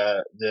in,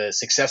 the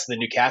success of the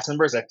new cast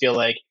members, I feel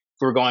like if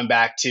we're going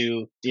back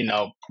to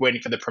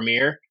waiting for the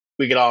premiere,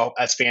 we could all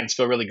as fans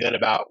feel really good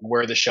about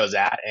where the show's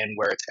at and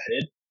where it's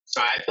headed.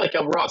 So I feel like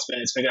overall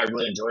it's been good. I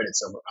really enjoyed it.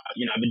 So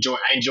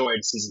I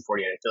enjoyed season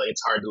 48. I feel like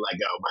it's hard to let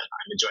go, but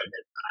I'm enjoying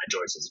it. I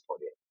enjoyed season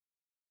 48.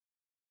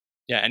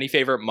 Yeah. Any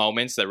favorite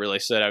moments that really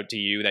stood out to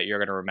you that you're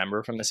going to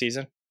remember from the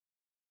season?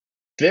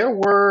 There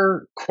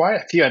were quite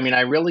a few. I mean,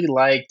 I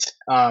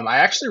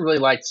actually really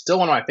liked. Still,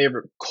 one of my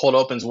favorite cold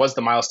opens was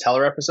the Miles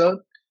Teller episode.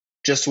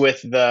 Just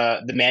with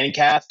the Manning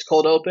cast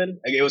cold open.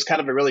 It was kind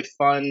of a really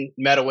fun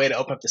meta way to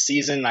open up the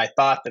season. I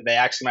thought that they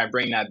actually might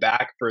bring that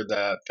back for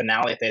the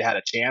finale if they'd had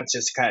a chance,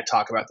 just to kind of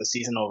talk about the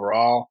season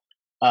overall.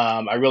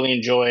 I really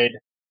enjoyed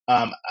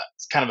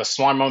it's kind of a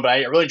swan moment, but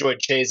I really enjoyed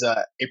Che's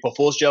April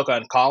Fool's joke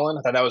on Colin.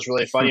 I thought that was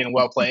really funny and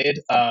well played.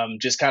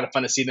 Just kind of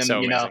fun to see them,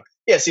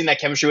 seeing that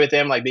chemistry with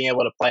him, like being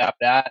able to play off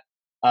that.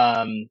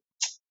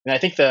 And I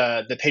think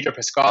the Pedro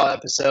Pascal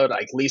episode,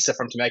 like Lisa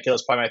from Temecula,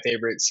 is probably my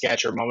favorite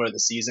sketch or moment of the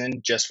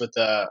season, just with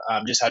the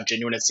just how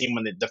genuine it seemed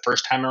when the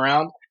first time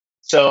around.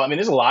 So, I mean,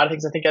 there's a lot of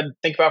things I think I'd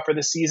think about for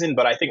this season,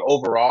 but I think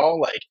overall,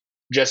 like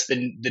just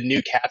the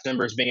new cast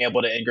members being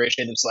able to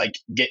ingratiate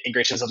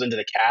themselves into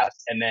the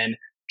cast, and then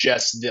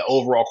just the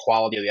overall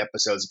quality of the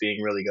episodes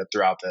being really good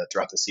throughout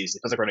the season.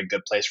 It feels like we're in a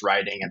good place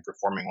writing and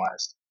performing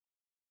wise.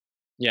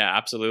 Yeah,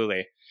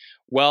 absolutely.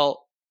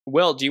 Well,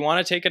 Will, do you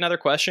want to take another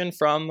question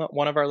from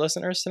one of our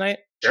listeners tonight?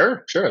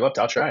 Sure.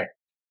 I'll try.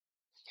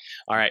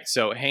 All right.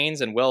 So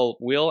Haynes and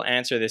Will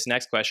answer this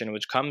next question,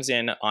 which comes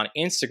in on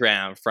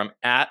Instagram from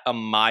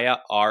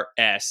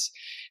 @AmayaRS.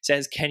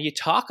 Says, can you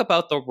talk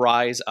about the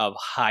rise of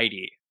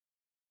Heidi?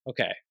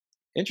 Okay.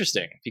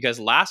 Interesting. Because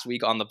last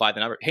week on the By the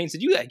Number, Haynes,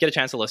 did you get a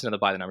chance to listen to the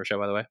By the Number show,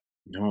 by the way?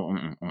 No.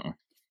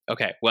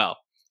 Okay. Well,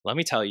 let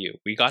me tell you,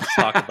 we got to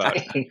talk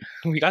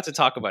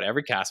about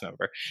every cast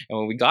member. And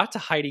when we got to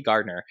Heidi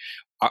Gardner,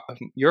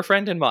 your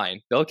friend and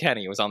mine, Bill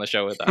Kenny, was on the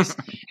show with us.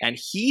 And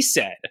he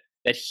said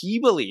that he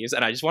believes,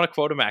 and I just want to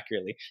quote him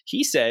accurately,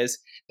 he says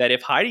that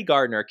if Heidi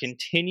Gardner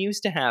continues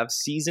to have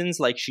seasons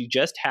like she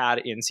just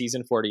had in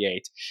season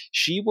 48,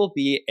 she will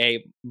be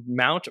a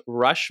Mount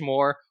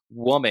Rushmore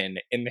woman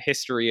in the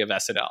history of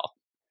SNL.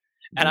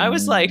 And I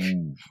was like,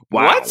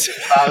 what?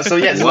 So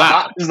yeah, this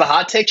is the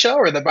hot take show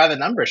or the By the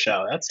Number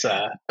show? That's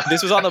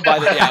This was on the By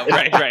the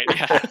right.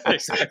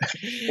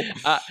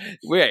 Yeah.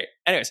 Wait.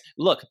 Anyways,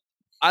 look,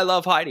 I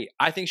love Heidi.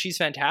 I think she's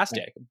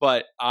fantastic,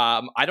 but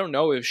I don't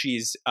know if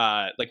she's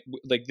like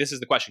this is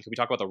the question. Can we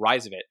talk about the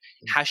rise of it?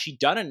 Has she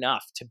done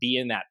enough to be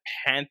in that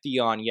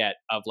pantheon yet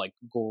of like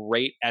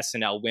great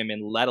SNL women,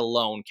 let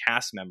alone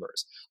cast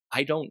members?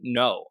 I don't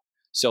know.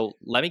 So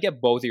let me get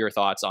both of your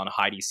thoughts on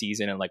Heidi's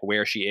season and like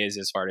where she is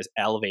as far as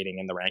elevating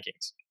in the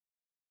rankings.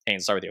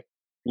 Haynes, start with you.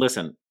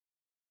 Listen,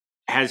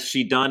 has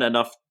she done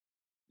enough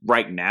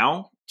right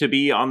now to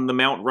be on the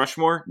Mount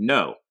Rushmore?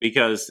 No,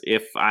 because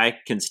if I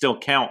can still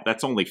count,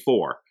 that's only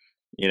 4.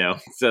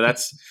 So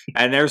that's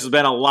and there's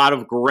been a lot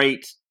of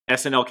great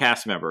SNL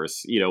cast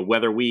members.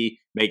 Whether we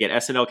make it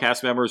SNL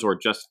cast members or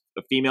just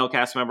the female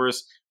cast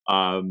members,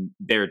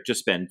 there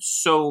just been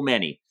so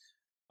many.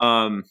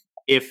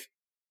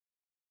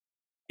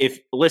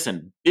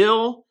 Listen,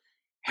 Bill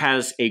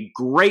has a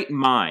great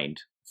mind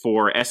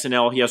for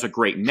SNL. He has a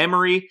great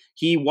memory.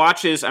 He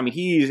watches. I mean,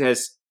 he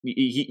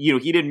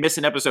didn't miss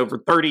an episode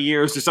for 30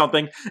 years or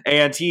something,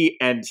 and he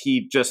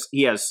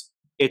has.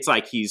 It's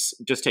like he's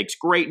just takes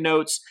great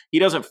notes. He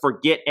doesn't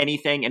forget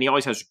anything, and he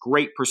always has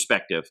great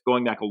perspective.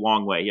 Going back a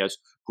long way, he has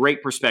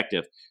great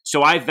perspective.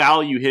 So I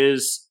value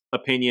his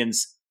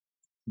opinions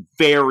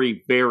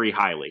very, very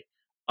highly.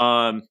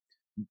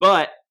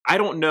 But I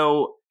don't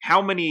know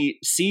how many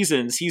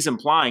seasons he's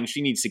implying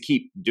she needs to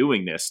keep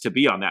doing this to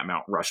be on that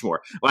Mount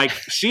Rushmore. Like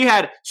she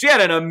had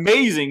an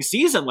amazing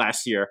season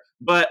last year,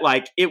 but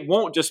like it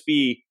won't just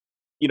be,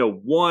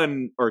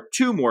 1 or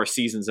 2 more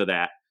seasons of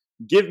that.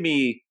 Give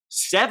me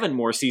 7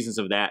 more seasons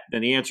of that,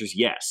 then the answer is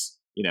yes.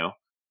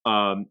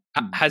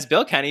 Has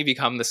Bill Kenny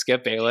become the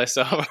Skip Bayless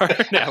of our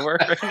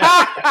network right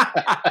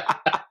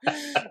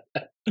now?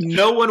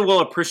 No one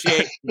will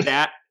appreciate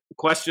that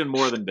question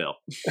more than Bill.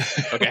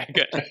 Okay,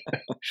 good.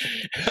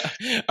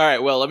 All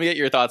right, well, let me get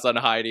your thoughts on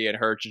Heidi and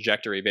her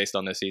trajectory based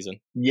on this season.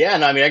 Yeah,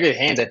 no, I mean, I agree with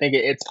Haynes. I think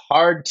it's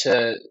hard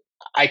to.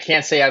 I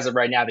can't say as of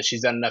right now that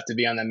she's done enough to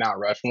be on the Mount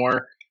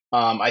Rushmore.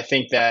 I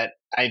think that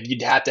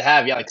you'd have to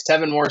have like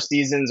 7 more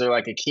seasons or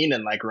like a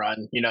Keenan like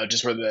run,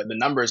 just where the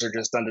numbers are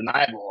just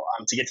undeniable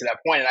to get to that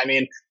point. And I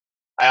mean,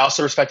 I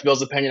also respect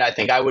Bill's opinion. I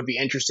think I would be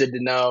interested to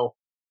know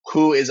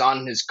who is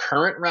on his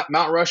current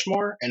Mount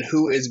Rushmore and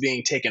who is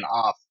being taken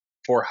off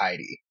for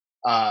Heidi.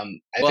 I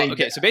think.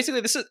 Okay, so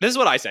basically, this is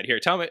what I said. Here,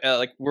 tell me.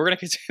 We're gonna.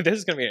 This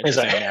is gonna be an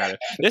interesting narrative.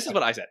 This is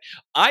what I said.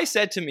 I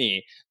said to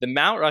me, the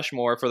Mount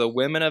Rushmore for the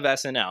women of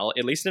SNL,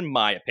 at least in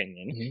my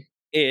opinion,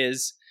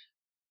 is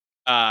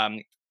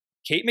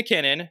Kate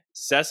McKinnon,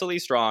 Cecily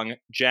Strong,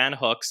 Jan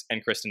Hooks,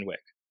 and Kristen Wiig.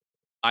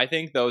 I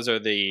think those are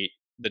the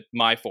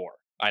my 4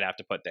 I'd have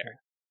to put there.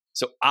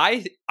 So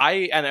and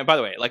by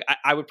the way, like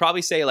I would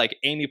probably say like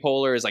Amy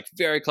Poehler is like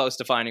very close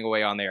to finding a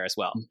way on there as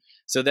well.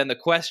 So then the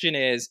question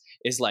is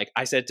like,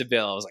 I said to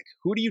Bill, I was like,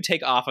 who do you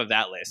take off of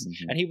that list?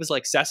 And he was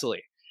like,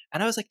 Cecily.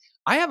 And I was like,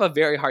 I have a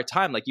very hard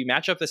time. Like, you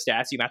match up the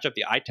stats, you match up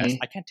the eye test.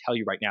 I can't tell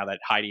you right now that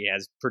Heidi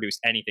has produced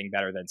anything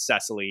better than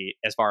Cecily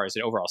as far as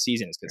an overall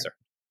season is concerned.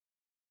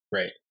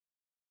 Right.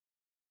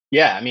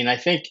 Yeah, I mean,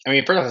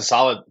 first off, a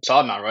solid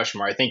Mount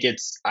Rushmore. I think a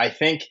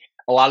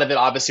lot of it,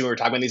 obviously, when we're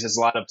talking about these, is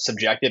a lot of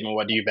subjective and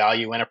what do you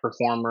value in a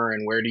performer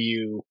and where do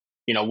you,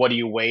 what do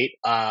you weight?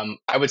 I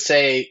would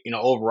say,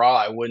 overall,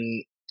 I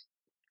wouldn't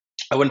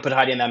put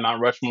Heidi in that Mount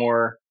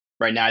Rushmore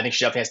right now. I think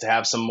she definitely has to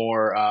have some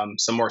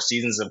more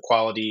seasons of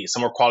quality,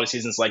 some more quality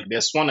seasons like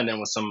this one, and then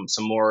with some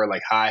more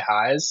like high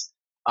highs.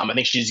 I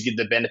think she's get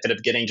the benefit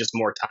of getting just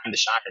more time to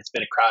shine. It's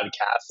been a crowded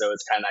cast, so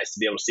it's kind of nice to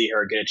be able to see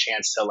her get a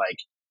chance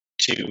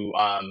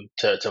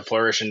to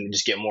flourish and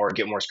just get more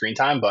screen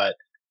time. But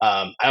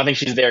I don't think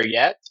she's there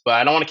yet. But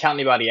I don't want to count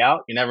anybody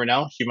out. You never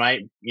know. She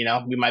might,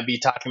 we might be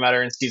talking about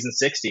her in season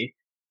 60.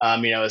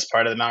 As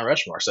part of the Mount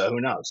Rushmore. So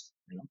who knows?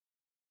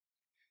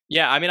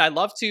 Yeah, I mean, I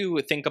love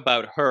to think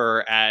about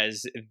her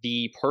as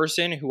the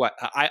person who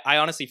I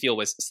honestly feel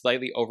was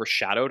slightly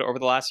overshadowed over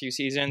the last few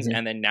seasons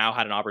and then now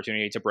had an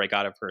opportunity to break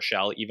out of her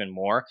shell even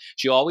more.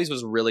 She always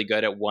was really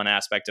good at one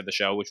aspect of the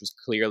show, which was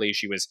clearly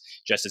she was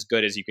just as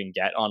good as you can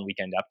get on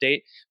Weekend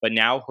Update. But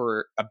now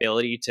her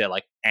ability to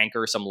like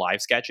anchor some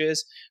live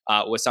sketches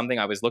was something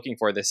I was looking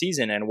for this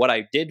season. And what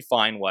I did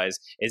find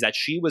is that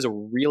she was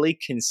really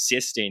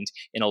consistent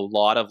in a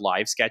lot of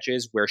live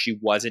sketches where she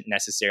wasn't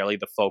necessarily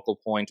the focal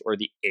point or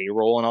the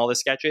role in all the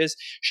sketches.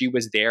 She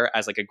was there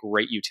as like a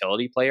great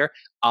utility player,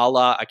 a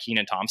la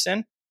Kenan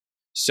Thompson.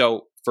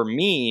 So for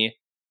me,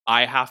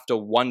 I have to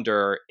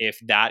wonder if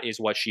that is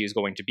what she is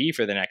going to be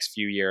for the next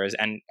few years.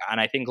 And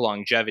I think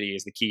longevity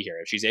is the key here.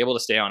 If she's able to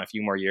stay on a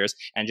few more years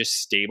and just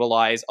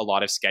stabilize a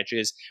lot of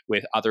sketches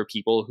with other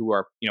people who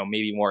are,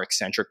 maybe more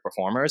eccentric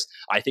performers,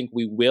 I think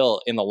we will,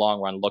 in the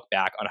long run, look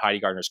back on Heidi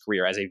Gardner's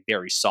career as a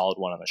very solid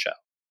one on the show.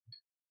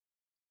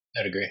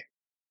 I'd agree.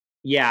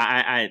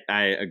 Yeah,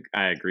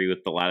 I agree with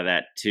a lot of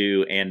that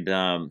too. And,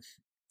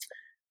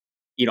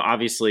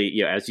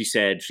 obviously, as you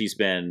said, she's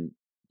been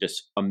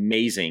just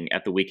amazing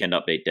at the Weekend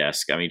Update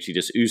desk. I mean, she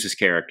just oozes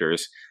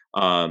characters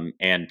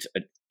and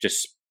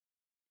just,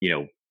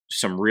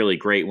 some really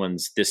great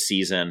ones this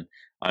season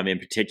in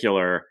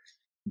particular.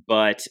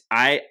 But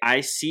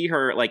I see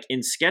her like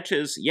in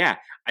sketches. Yeah,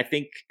 I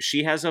think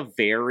she has a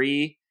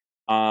very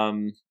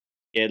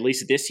at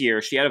least this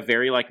year, she had a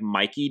very like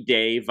Mikey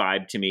Day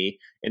vibe to me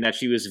in that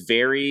she was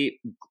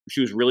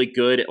really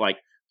good at like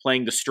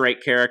playing the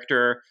straight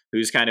character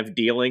who's kind of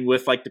dealing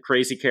with like the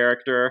crazy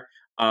character.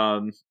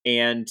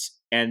 And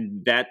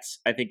that's,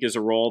 I think, is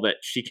a role that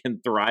she can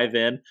thrive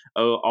in.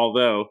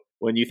 Although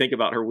when you think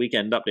about her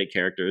Weekend Update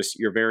characters,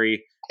 you're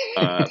very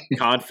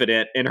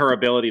confident in her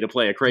ability to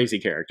play a crazy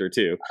character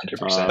too.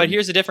 But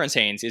here's the difference,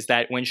 Haynes, is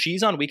that when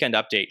she's on Weekend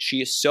Update,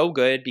 she is so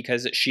good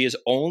because she is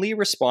only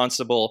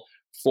responsible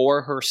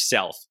for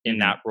herself in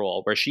that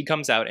role, where she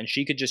comes out and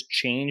she could just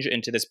change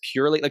into this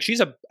purely, like, she's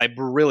a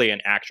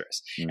brilliant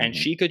actress and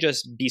she could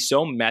just be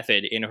so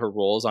method in her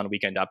roles on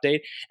Weekend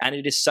Update. And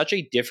it is such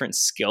a different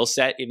skill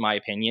set, in my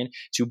opinion,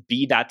 to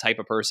be that type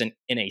of person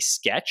in a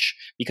sketch,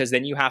 because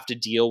then you have to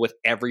deal with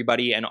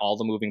everybody and all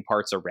the moving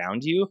parts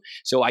around you.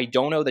 So I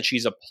don't know that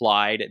she's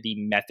applied the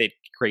method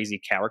crazy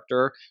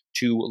character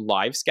to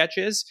live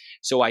sketches.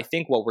 So I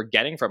think what we're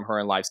getting from her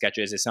in live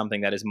sketches is something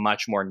that is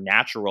much more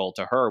natural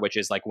to her, which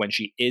is like when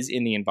she is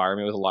in the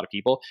environment with a lot of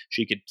people,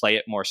 she could play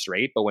it more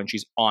straight. But when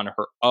she's on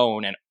her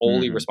own and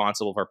only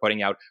responsible for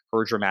putting out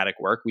her dramatic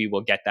work, we will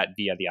get that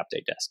via the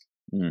update desk.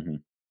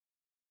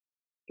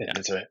 Yeah,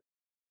 that's right.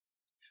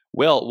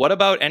 Will, what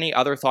about any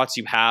other thoughts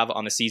you have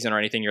on the season or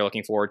anything you're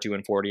looking forward to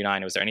in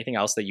 49? Was there anything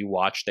else that you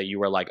watched that you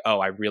were like, oh,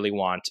 I really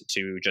want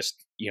to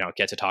just,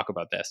 get to talk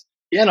about this?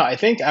 Yeah, no, I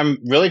think I'm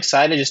really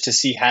excited just to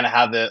see kind of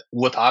how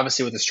with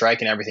the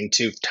strike and everything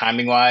too,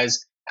 timing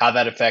wise, how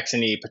that affects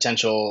any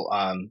potential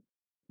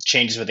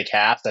changes with the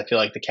cast. I feel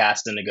like the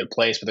cast is in a good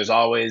place, but there's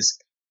always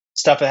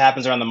stuff that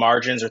happens around the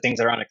margins or things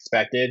that are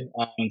unexpected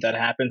that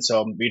happen.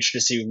 So I'm interested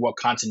to see what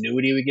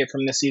continuity we get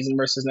from this season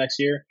versus next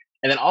year.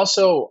 And then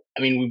also,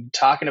 I mean, we're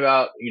talking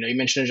about, you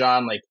mentioned,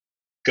 John, like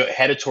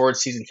headed towards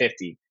season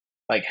 50.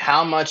 Like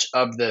how much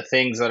of the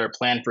things that are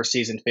planned for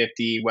season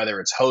 50, whether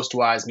it's host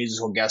wise,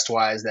 musical guest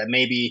wise, that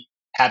maybe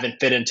haven't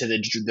fit into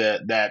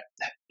that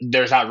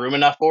there's not room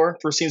enough for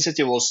season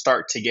 50, will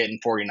start to get in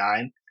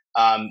 49.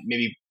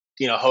 Maybe,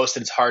 host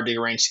that it's hard to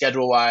arrange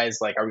schedule wise.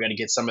 Like, are we going to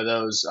get some of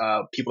those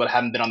people that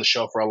haven't been on the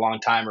show for a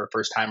long time or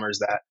first timers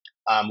that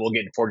will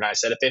get in 49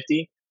 instead of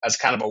 50 as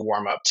kind of a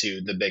warm up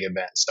to the big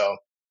event. So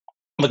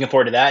looking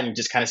forward to that and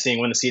just kind of seeing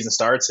when the season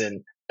starts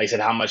and, like I said,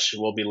 how much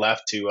will be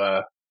left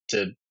to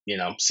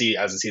see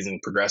as the season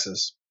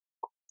progresses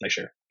next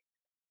year.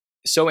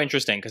 So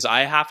interesting, because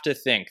I have to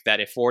think that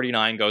if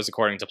 49 goes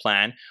according to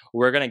plan,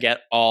 we're going to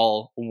get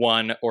all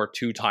 1 or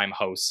 2 time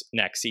hosts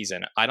next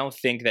season. I don't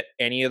think that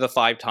any of the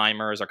 5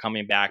 timers are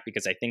coming back,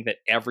 because I think that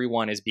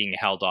everyone is being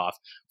held off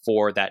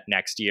for that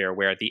next year,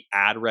 where the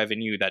ad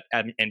revenue that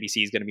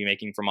NBC is going to be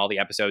making from all the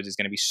episodes is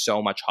going to be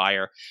so much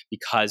higher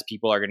because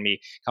people are going to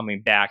be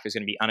coming back. There's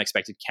going to be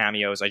unexpected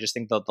cameos. I just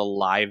think that the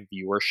live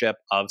viewership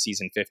of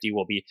season 50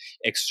 will be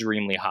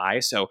extremely high.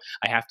 So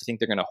I have to think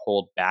they're going to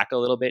hold back a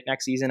little bit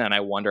next season, and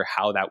I wonder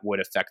how that would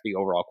affect the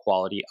overall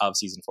quality of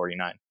season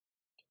 49.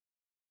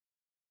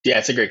 Yeah,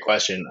 it's a great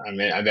question. I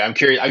mean, I'm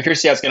curious to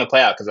see how it's going to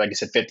play out, because like I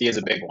said, 50 is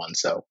a big one.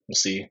 So we'll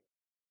see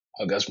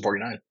how it goes from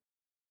 49.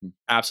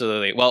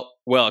 Absolutely.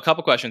 Well, a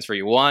couple questions for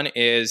you. One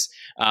is,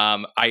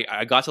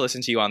 I got to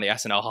listen to you on the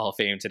SNL Hall of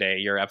Fame today.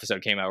 Your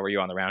episode came out where you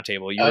were on the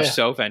roundtable. You were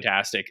so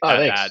fantastic at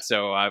thanks. that.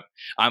 So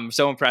I'm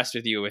so impressed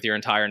with you, with your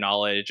entire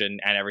knowledge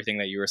and everything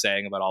that you were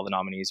saying about all the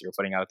nominees you were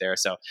putting out there.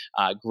 So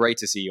great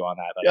to see you on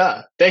that.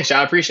 Yeah, thanks, John.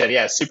 I appreciate it.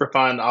 Yeah, super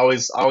fun.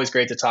 Always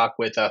great to talk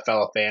with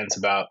fellow fans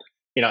about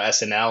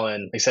SNL.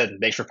 And like I said,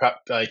 thanks for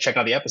checking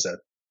out the episode.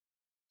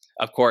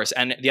 Of course.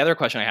 And the other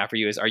question I have for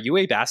you is, are you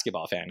a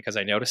basketball fan? Because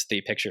I noticed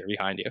the picture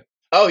behind you.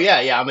 Oh,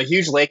 yeah. I'm a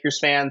huge Lakers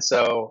fan,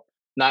 so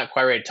not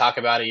quite ready to talk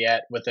about it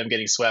yet with them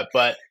getting swept.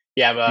 But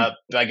yeah,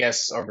 I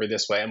guess over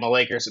this way. I'm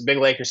a big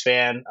Lakers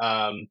fan,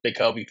 big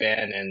Kobe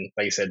fan. And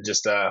like you said,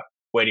 just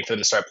waiting for them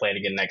to start playing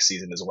again next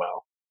season as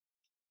well.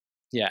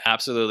 Yeah,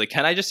 absolutely.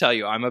 Can I just tell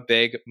you, I'm a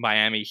big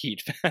Miami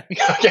Heat fan.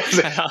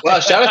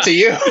 Well, shout out to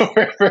you.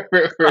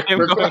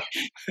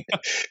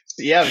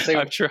 Yeah,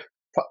 I'm sure.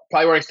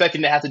 Probably weren't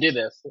expecting to have to do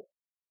this.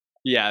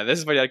 Yeah, this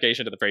is my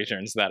dedication to the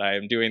patrons, that I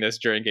am doing this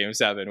during Game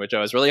 7, which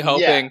I was really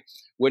hoping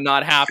would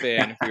not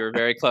happen. We were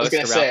very close to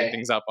wrapping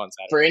things up on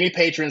Saturday. For any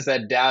patrons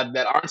that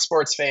aren't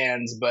sports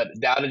fans but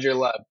doubted your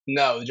love,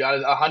 no, John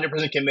is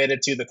 100%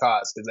 committed to the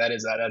cause,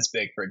 because that's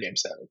big for Game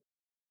 7.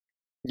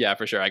 Yeah,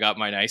 for sure. I got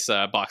my nice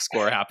box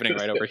score happening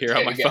right over here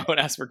on my phone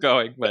as we're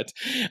going. But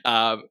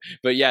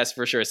yes,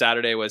 for sure.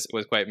 Saturday was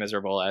quite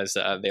miserable as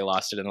they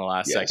lost it in the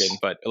last second.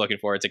 But looking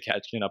forward to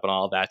catching up on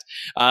all of that.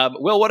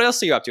 Will, what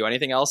else are you up to?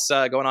 Anything else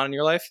going on in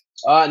your life?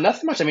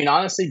 Nothing much. I mean,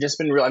 honestly, just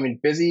been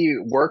busy.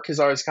 Work is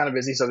always kind of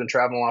busy, so I've been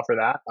traveling a lot for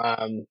that.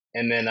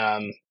 And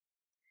then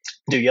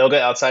do yoga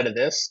outside of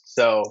this.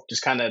 So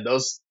just kind of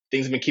those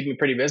things have been keeping me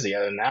pretty busy.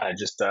 Other than that, I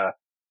just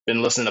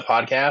been listening to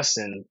podcasts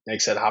and, like I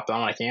said, hopped on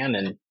when I can.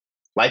 And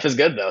life is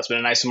good, though. It's been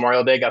a nice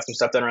Memorial Day. Got some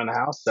stuff done around the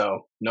house,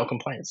 so no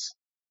complaints.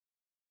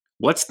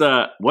 What's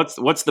the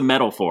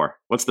medal for?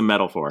 What's the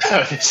medal for?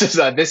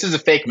 This is a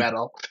fake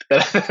medal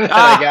that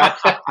I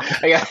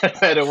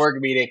got at a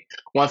work meeting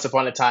once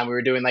upon a time. We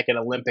were doing like an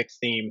Olympics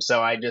theme, so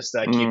I just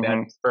keep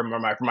that for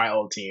my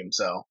old team.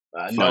 So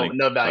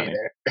no value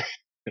there.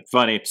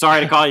 Funny.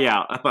 Sorry to call you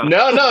out.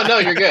 No,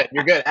 you're good.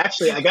 You're good.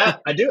 Actually,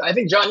 I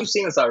think, John, you've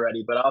seen this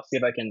already, but I'll see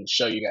if I can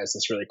show you guys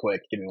this really quick.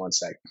 Give me 1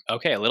 sec.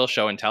 Okay, a little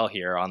show and tell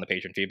here on the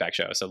Patron Feedback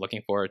Show. So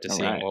looking forward to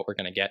seeing what we're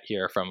going to get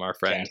here from our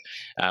friend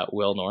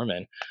Will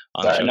Norman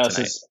on the show tonight. This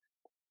is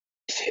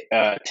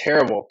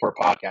terrible for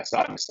a podcast,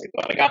 obviously,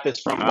 but I got this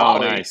from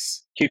Wally.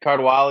 Nice. Cue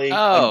card Wally.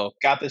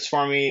 Got this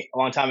for me a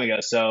long time ago.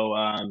 So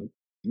I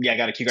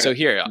got a cue card. So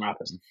here.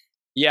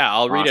 Yeah,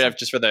 I'll read it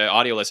just for the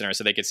audio listeners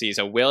so they can see.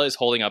 So Will is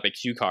holding up a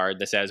cue card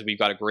that says, "We've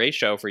got a great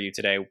show for you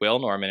today. Will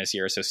Norman is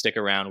here, so stick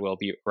around. We'll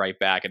be right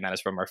back." And that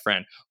is from our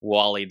friend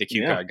Wally, the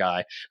cue card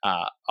guy.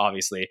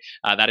 Obviously,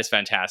 that is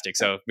fantastic.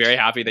 So very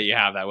happy that you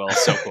have that, Will.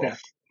 It's so cool.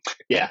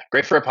 Yeah,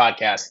 great for a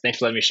podcast. Thanks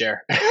for letting me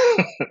share.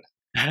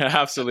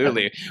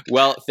 Absolutely.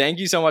 Well, thank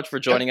you so much for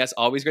joining us.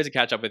 Always great to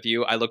catch up with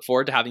you. I look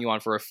forward to having you on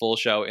for a full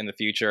show in the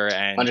future.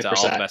 And all the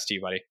best to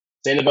you, buddy.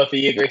 Same to both of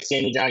you. Great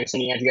seeing you, John. Good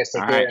seeing you. You guys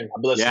take care. And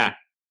I'll be listening. Yeah.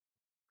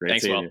 Great.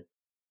 Thanks, Will.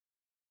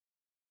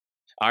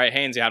 All right,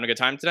 Haynes, you having a good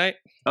time tonight?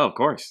 Oh, of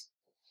course.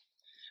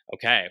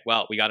 Okay,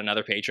 well, we got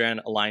another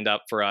patron lined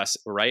up for us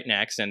right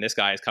next, and this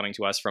guy is coming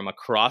to us from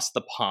across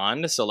the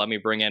pond. So let me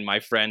bring in my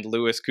friend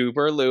Lewis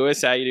Cooper.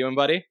 Lewis, how you doing,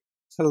 buddy?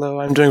 Hello,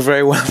 I'm doing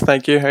very well,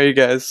 thank you. How are you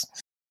guys?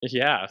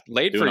 Yeah,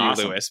 late Doing for you,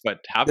 awesome. Lewis, but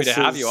happy to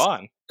have you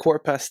on.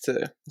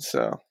 2:15,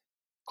 so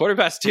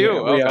 2:15. Yeah,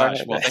 Oh we are. gosh,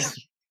 well,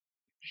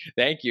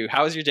 thank you.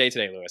 How was your day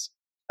today, Lewis?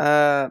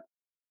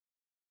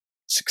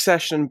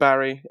 Succession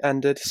Barry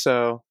ended,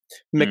 so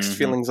mixed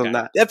feelings on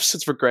that. The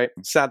episodes were great.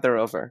 Sad they're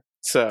over.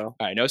 So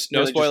all right, no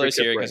really spoilers just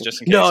a good here, because break.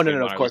 just in case. No,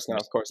 of course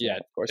not. Yeah,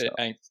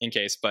 in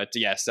case. But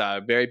yes,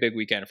 very big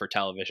weekend for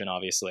television,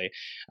 obviously.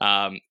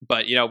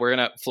 But we're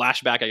gonna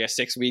flash back, I guess,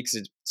 6 weeks.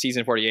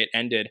 Season 48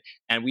 ended,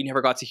 and we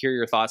never got to hear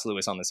your thoughts,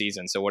 Lewis, on the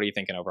season. So what are you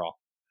thinking overall?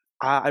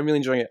 I'm really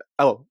enjoying it.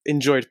 Oh,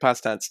 enjoyed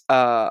past tense.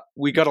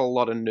 We got a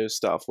lot of new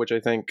stuff, which I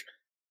think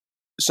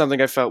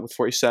something I felt with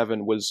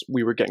 47 was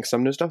we were getting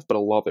some new stuff, but a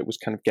lot of it was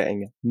kind of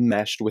getting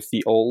meshed with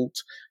the old,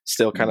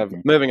 still kind of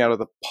moving out of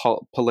the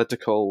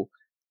political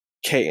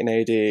Kate and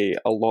AD,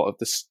 a lot of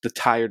the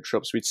tired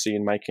tropes we'd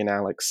seen, Mikey and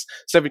Alex,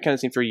 stuff we'd kind of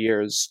seen for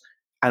years,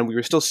 and we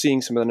were still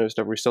seeing some of the new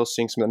stuff. We were still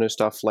seeing some of the new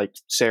stuff like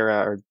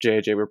Sarah or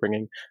JJ were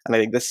bringing, and I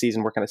think this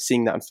season we're kind of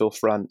seeing that in full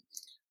front.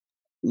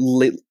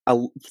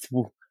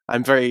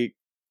 I'm very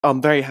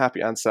happy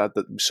and sad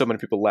that so many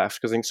people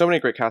left, because I think so many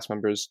great cast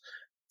members,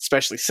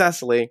 especially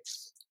Cecily,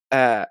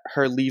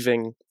 her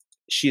leaving.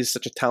 She is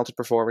such a talented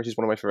performer. She's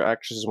one of my favorite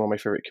actresses, one of my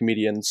favorite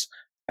comedians.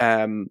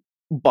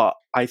 But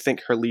I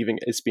think her leaving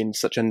has been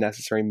such a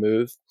necessary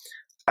move,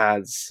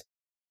 as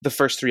the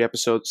first 3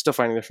 episodes still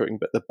finding their footing,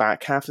 but the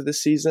back half of the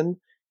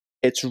season,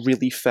 it's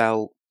really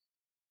felt,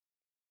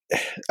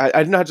 I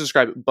don't know how to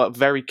describe it, but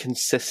very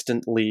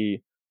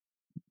consistently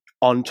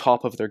on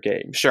top of their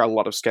game. Sure, a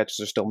lot of sketches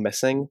are still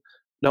missing.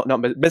 Not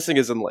missing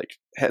as in like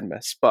hit and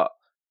miss, but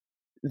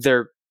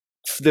they've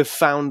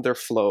found their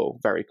flow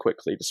very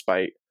quickly,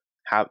 despite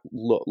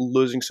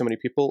losing so many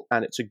people,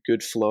 and it's a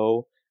good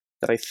flow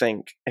that I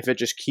think if it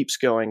just keeps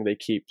going, they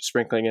keep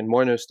sprinkling in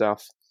more new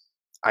stuff,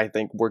 I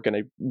think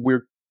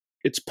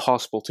it's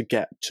possible to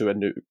get to a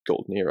new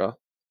golden era.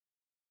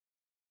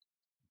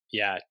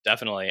 Yeah,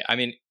 definitely. I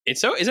mean,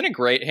 isn't it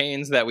great,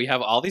 Haynes, that we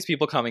have all these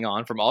people coming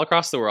on from all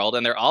across the world,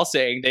 and they're all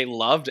saying they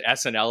loved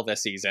SNL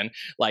this season?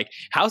 Like,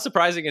 how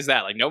surprising is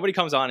that? Like, nobody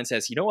comes on and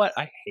says, you know what,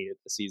 I hated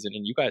the season,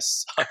 and you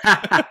guys suck.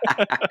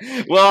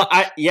 Well,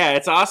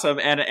 it's awesome,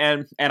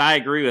 and I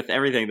agree with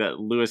everything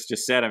that Lewis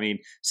just said. I mean,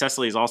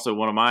 Cecily is also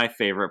one of my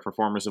favorite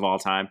performers of all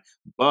time,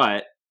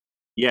 but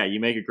yeah, you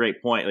make a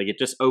great point. Like, it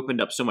just opened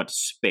up so much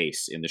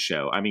space in the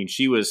show. I mean,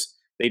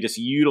 they just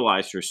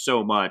utilized her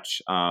so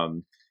much.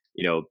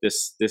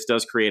 This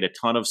does create a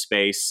ton of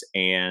space,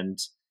 and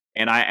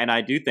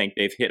I do think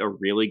they've hit a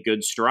really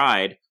good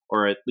stride,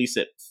 or at least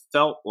it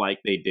felt like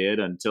they did,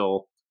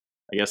 until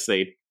I guess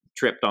they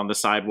tripped on the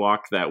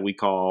sidewalk that we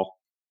call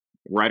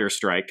writer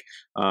strike.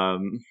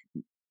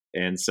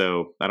 And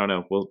so I don't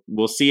know.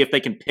 We'll see if they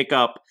can pick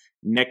up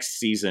next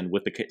season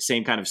with the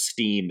same kind of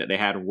steam that they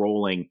had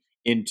rolling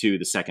into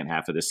the second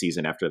half of the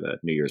season after the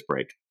New Year's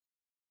break.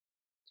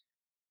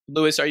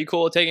 Lewis, are you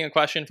cool with taking a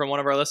question from one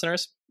of our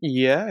listeners?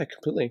 Yeah,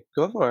 completely.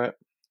 Go for it.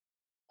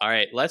 All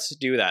right, let's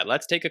do that.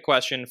 Let's take a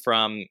question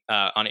from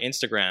on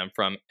Instagram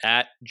from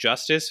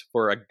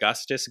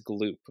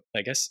 @JusticeForAugustusGloop.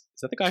 I guess, is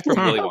that the guy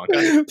from Willy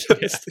Wonka?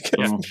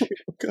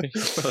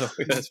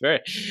 That's very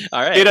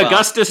all right. Did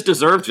Augustus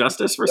deserve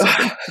justice for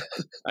something?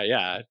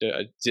 Yeah.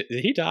 Did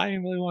he die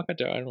in Willy Wonka? I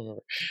don't remember.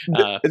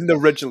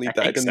 Originally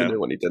died, and the new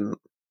one he didn't.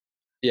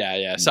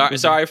 Yeah.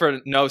 Sorry for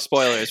no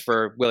spoilers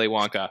for Willy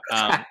Wonka.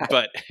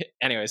 But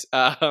anyways,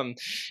 all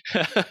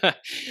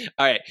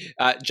right.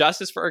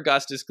 Justice for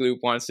Augustus Gloop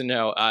wants to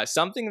know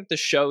something that the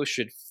show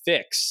should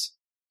fix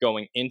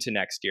going into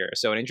next year.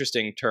 So an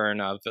interesting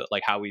turn of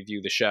like how we view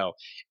the show.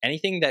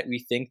 Anything that we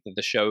think that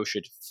the show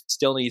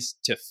still needs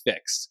to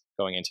fix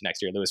going into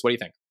next year. Lewis, what do you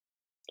think?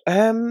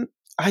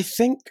 I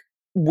think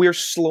we're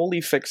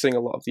slowly fixing a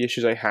lot of the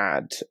issues I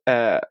had.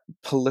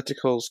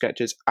 Political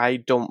sketches. I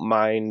don't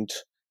mind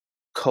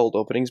cold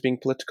openings being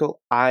political.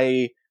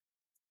 We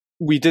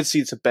did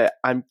see this a bit.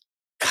 I'm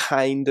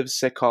kind of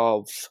sick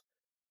of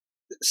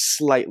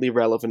slightly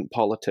relevant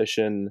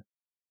politician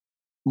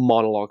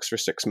monologues for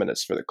 6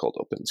 minutes for the cold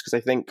opens, because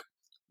I think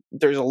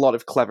there's a lot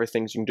of clever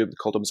things you can do with the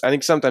cold opens. I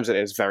think sometimes it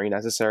is very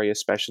necessary,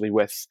 especially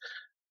with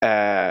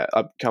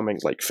upcoming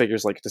like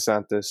figures like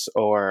DeSantis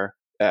or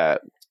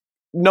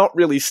not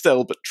really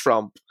still, but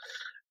Trump.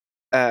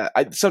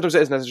 Sometimes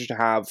it is necessary to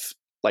have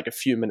like a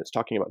few minutes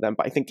talking about them,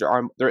 but I think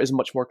there is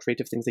much more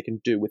creative things they can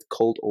do with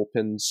cold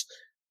opens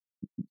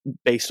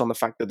based on the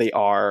fact that they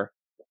are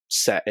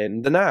set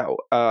in the now.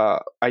 I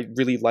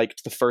really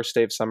liked the first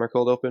day of summer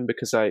cold open,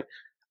 because I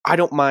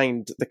don't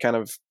mind the kind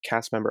of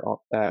cast member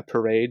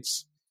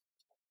parades,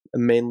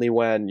 mainly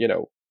when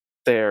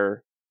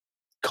they're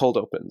cold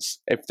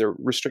opens. If they're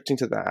restricting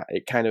to that,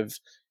 it kind of,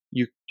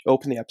 you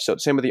open the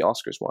episode, same with the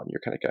Oscars one,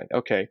 you're kind of going,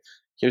 okay,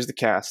 here's the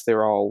cast,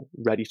 they're all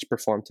ready to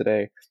perform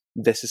today.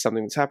 This is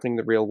something that's happening in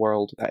the real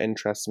world that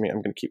interests me.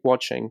 I'm going to keep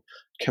watching,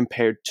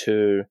 compared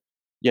to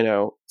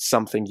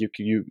something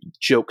you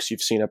jokes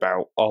you've seen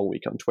about all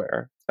week on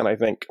Twitter. And I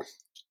think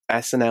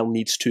SNL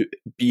needs to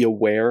be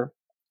aware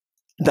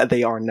that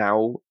they are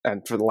now,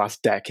 and for the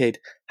last decade,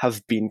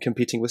 have been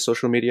competing with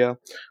social media,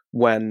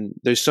 when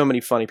there's so many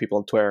funny people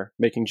on Twitter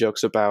making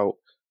jokes about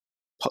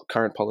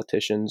current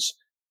politicians.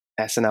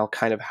 SNL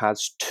kind of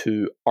has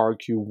to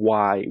argue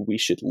why we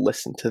should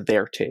listen to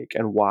their take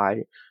and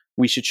why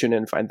we should tune in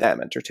and find them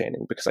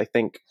entertaining, because I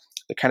think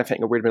they're kind of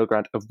hitting a weird middle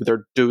ground of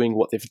they're doing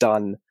what they've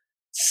done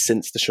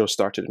since the show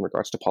started in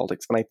regards to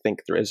politics, and I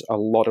think there is a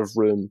lot of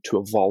room to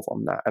evolve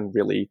on that and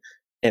really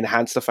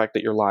enhance the fact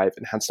that you're live,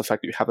 enhance the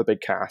fact that you have a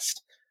big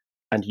cast,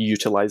 and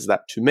utilize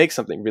that to make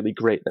something really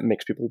great that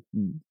makes people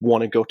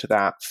want to go to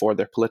that for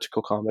their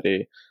political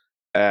comedy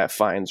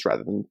finds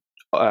rather than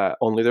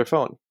only their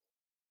phone.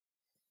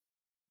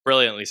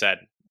 Brilliantly said.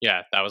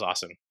 Yeah, that was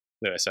awesome,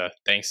 Lewis.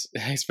 Thanks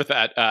for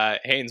that.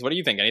 Haynes, what do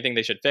you think? Anything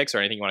they should fix, or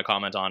anything you want to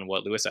comment on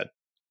what Lewis said?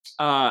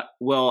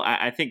 Well,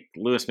 I think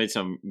Lewis made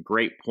some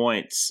great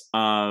points.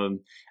 I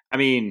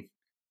mean,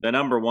 the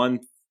number one,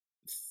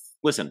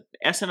 listen,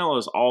 SNL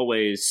is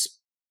always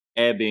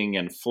ebbing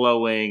and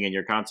flowing, and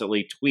you're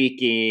constantly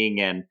tweaking,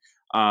 and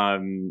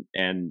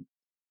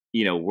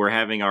we're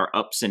having our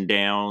ups and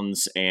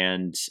downs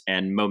and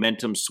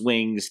momentum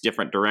swings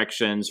different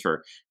directions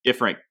for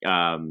different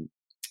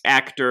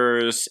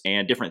actors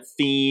and different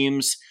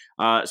themes.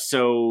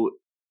 So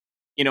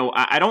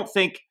I don't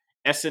think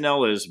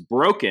SNL is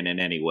broken in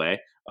any way.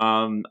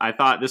 I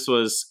thought this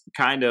was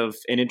kind of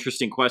an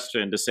interesting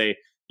question to say,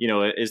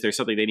 is there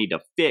something they need to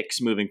fix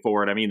moving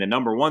forward? I mean, the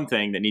number one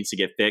thing that needs to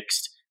get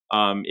fixed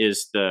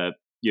is the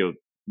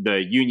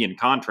union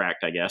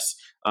contract, I guess.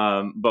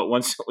 But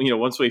once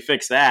we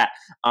fix that,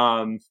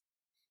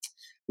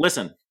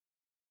 listen,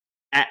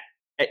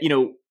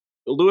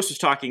 Lewis was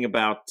talking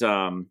about,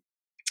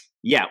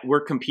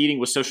 we're competing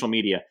with social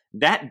media.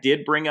 That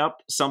did bring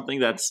up something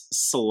that's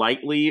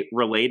slightly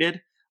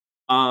related.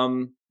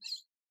 I'm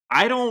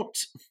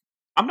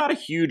not a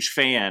huge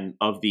fan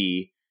of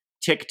the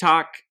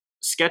TikTok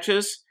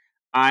sketches.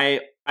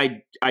 I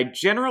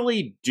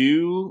generally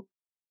do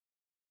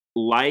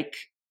like.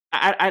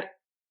 Do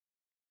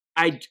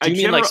you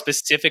mean like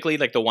specifically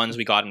like the ones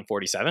we got in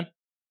 47?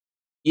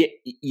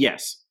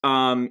 Yes.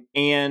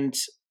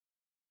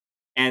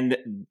 And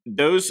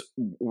those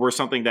were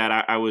something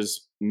that I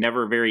was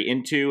never very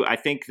into. I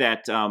think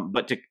that,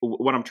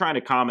 what I'm trying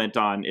to comment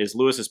on is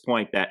Lewis's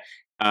point that,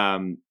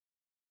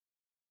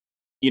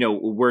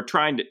 we're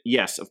trying to,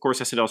 yes, of course,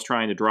 SNL's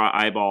trying to draw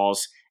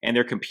eyeballs and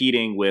they're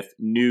competing with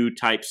new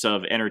types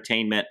of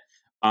entertainment.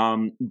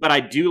 But I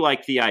do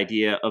like the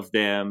idea of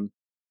them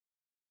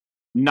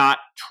not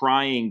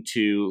trying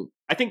to,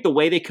 I think the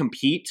way they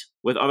compete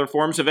with other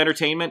forms of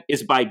entertainment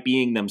is by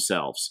being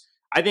themselves.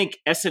 I think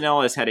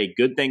SNL has had a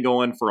good thing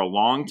going for a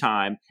long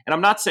time, and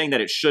I'm not saying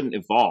that it shouldn't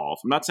evolve.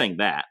 I'm not saying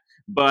that,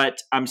 but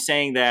I'm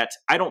saying that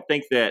I don't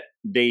think that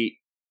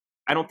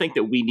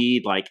we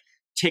need like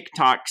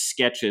TikTok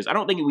sketches. I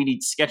don't think we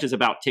need sketches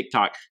about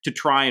TikTok to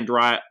try and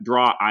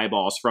draw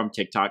eyeballs from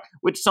TikTok,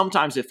 which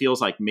sometimes it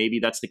feels like maybe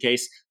that's the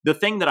case. The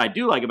thing that I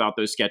do like about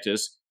those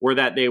sketches were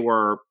that they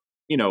were,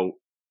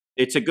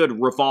 it's a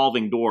good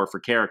revolving door for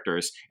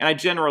characters. And I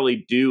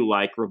generally do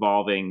like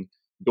revolving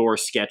door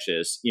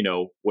sketches,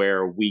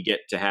 where we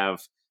get to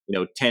have,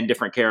 10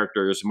 different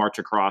characters march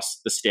across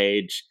the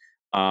stage.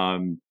 I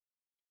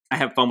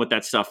have fun with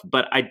that stuff,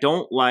 but I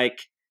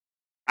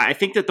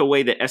think that the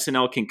way that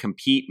SNL can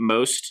compete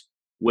most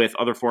with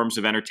other forms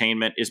of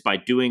entertainment is by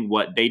doing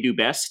what they do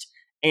best.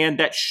 And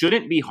that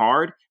shouldn't be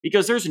hard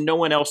because there's no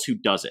one else who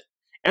does it.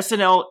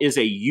 SNL is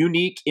a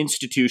unique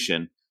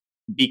institution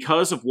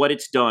because of what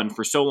it's done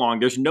for so long.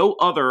 There's no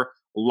other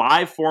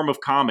live form of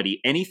comedy,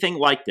 anything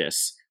like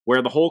this,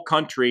 where the whole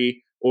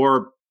country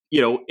or,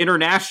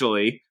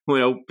 internationally,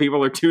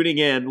 people are tuning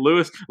in.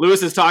 Lewis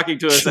is talking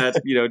to us at,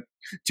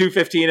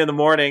 2:15 in the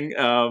morning.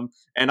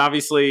 And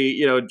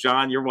obviously,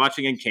 John, you're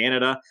watching in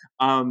Canada.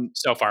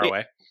 So far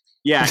away.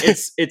 Yeah,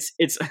 it's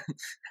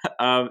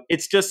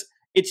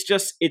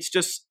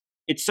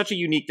such a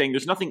unique thing.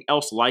 There's nothing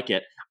else like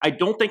it. I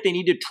don't think they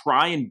need to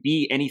try and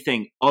be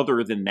anything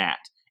other than that.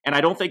 And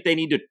I don't think they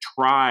need to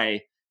try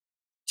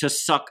to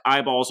suck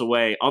eyeballs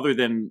away other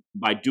than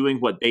by doing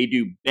what they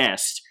do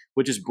best,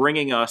 which is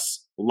bringing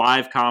us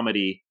live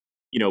comedy,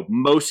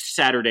 most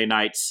Saturday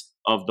nights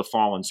of the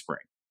fall and spring,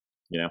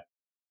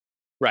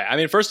 Right. I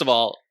mean, first of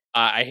all,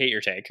 I hate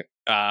your take.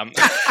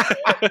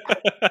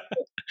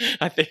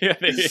 I think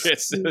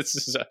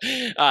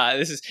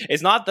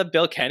it's not the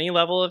Bill Kenny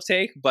level of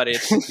take, but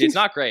it's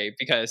not great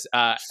because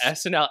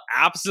SNL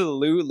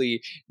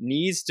absolutely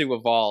needs to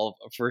evolve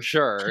for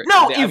sure.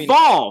 No,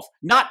 evolve,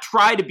 not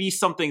try to be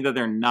something that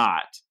they're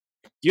not.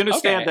 Do you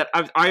understand that?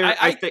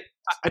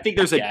 I think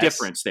there's a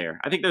difference there.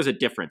 I think there's a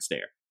difference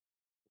there.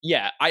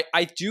 Yeah,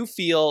 I do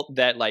feel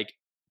that like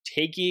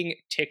taking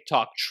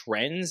TikTok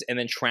trends and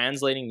then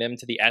translating them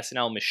to the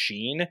SNL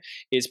machine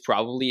is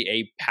probably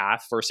a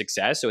path for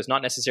success. So it's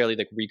not necessarily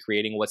like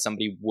recreating what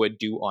somebody would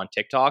do on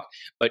TikTok,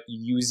 but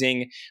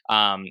using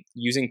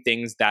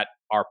things that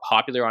are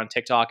popular on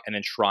TikTok and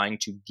then trying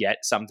to get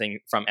something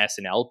from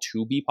SNL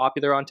to be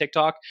popular on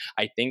TikTok,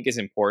 I think is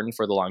important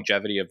for the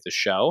longevity of the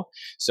show.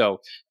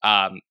 So,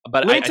 but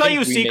let me tell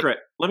you a secret.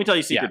 Let me tell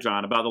you a secret,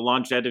 John, about the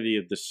longevity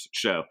of this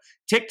show.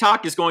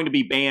 TikTok is going to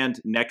be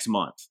banned next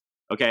month.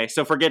 Okay,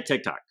 so forget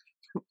TikTok.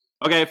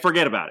 Okay,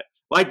 forget about it.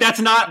 Like, that's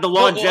not the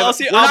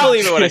longevity. I'll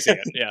believe it when I see it.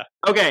 Yeah.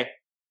 Okay.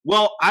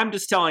 Well, I'm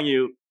just telling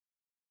you,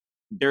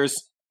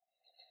 there's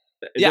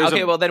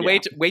okay. Well, then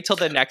wait till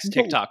the next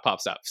TikTok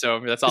pops up.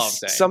 So that's all I'm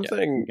saying.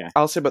 Something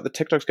I'll say about the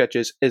TikTok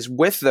sketches is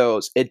with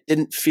those, it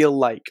didn't feel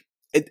like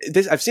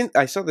this.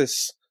 I saw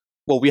this.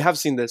 Well, we have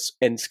seen this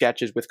in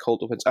sketches with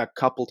cold opens a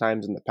couple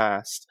times in the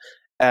past.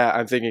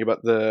 I'm thinking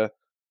about the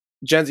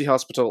Gen Z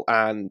Hospital,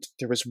 and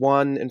there was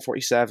one in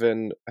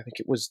 47. I think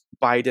it was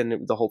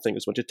Biden. The whole thing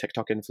was a bunch of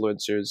TikTok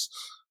influencers.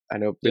 I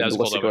know that was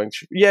cold going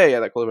through. Yeah,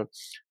 that cold open.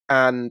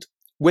 And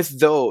with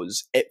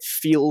those, it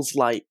feels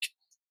like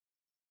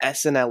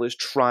SNL is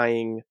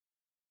trying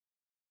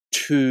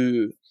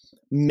to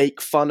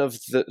make fun of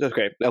the.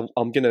 Okay,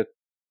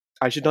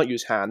 I should not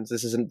use hands.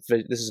 This is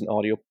an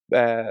audio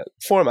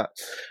format.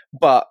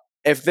 But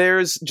if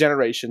there's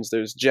generations,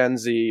 there's Gen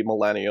Z,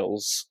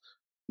 Millennials,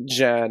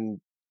 Gen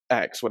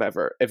X,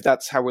 whatever. If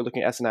that's how we're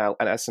looking at SNL,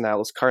 and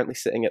SNL is currently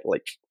sitting at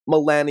like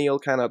millennial,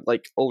 kind of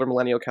like older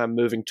millennial, kind of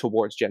moving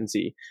towards Gen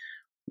Z,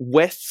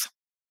 with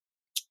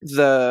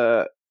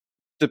the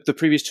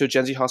previous two,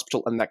 Gen Z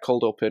Hospital and that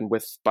cold open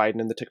with Biden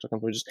and the TikTok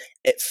influencers,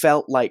 it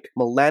felt like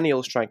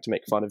millennials trying to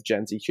make fun of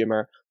Gen Z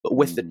humor, but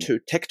with the two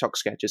TikTok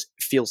sketches,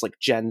 it feels like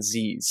Gen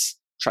Zs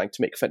trying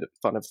to make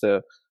fun of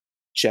the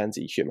Gen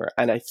Z humor.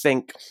 And I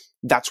think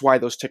that's why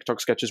those TikTok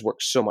sketches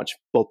work so much,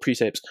 both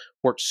pre-tapes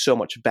work so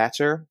much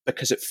better,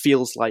 because it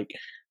feels like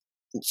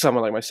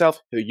someone like myself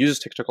who uses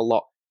TikTok a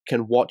lot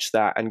can watch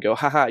that and go,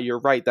 haha, you're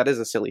right, that is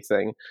a silly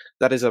thing,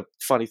 that is a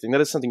funny thing,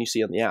 that is something you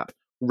see on the app,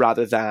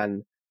 rather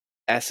than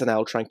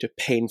SNL trying to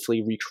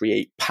painfully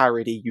recreate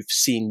parody you've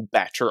seen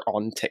better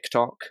on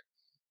TikTok.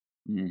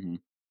 Mm-hmm.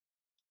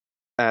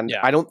 And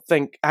I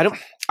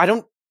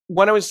don't,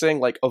 when I was saying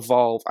like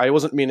evolve, I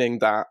wasn't meaning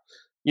that,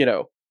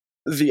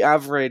 the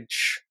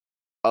average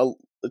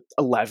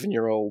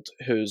 11-year-old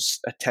whose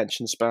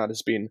attention span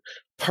has been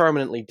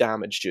permanently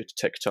damaged due to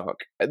TikTok.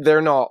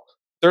 They're not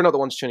the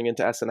ones tuning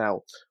into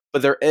SNL,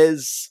 but there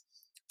is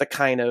the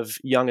kind of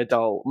young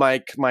adult, my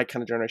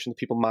kind of generation, the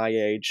people my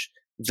age,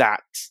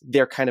 that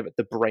they're kind of at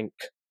the brink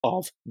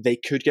of, they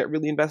could get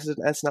really invested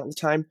in SNL at the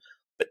time,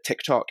 but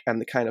TikTok and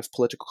the kind of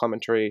political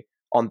commentary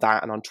on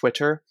that and on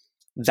Twitter,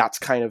 that's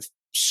kind of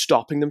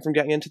stopping them from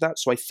getting into that.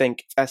 So I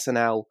think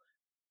SNL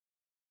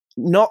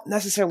not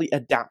necessarily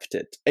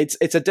adapted. It's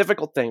a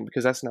difficult thing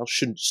because SNL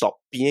shouldn't stop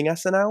being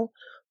SNL,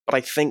 but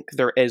I think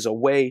there is a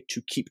way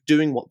to keep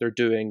doing what they're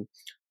doing,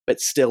 but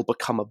still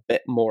become a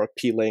bit more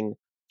appealing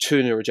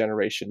to newer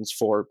generations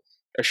for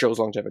a show's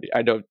longevity.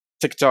 I know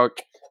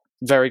TikTok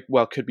very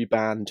well could be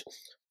banned.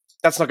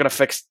 That's not going to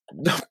fix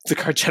the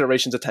current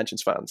generation's attention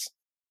spans.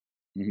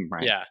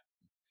 Right. Yeah.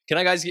 Can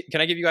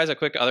I give you guys a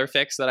quick other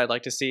fix that I'd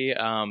like to see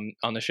on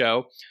the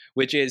show,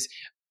 which is,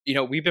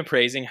 we've been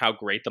praising how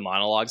great the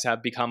monologues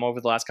have become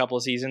over the last couple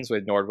of seasons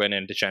with Nordwin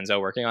and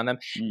DiCenzo working on them.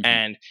 Mm-hmm.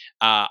 And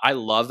I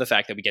love the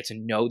fact that we get to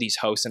know these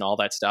hosts and all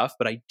that stuff.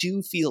 But I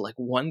do feel like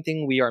one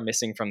thing we are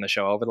missing from the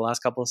show over the last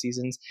couple of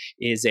seasons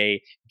is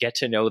a get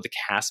to know the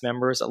cast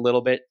members a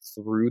little bit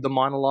through the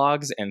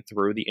monologues and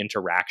through the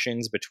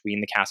interactions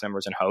between the cast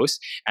members and hosts.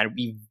 And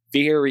we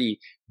very,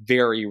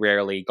 very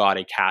rarely got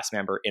a cast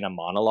member in a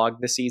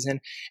monologue this season.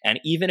 And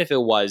even if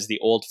it was the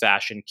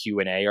old-fashioned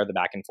Q&A or the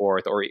back and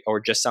forth or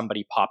just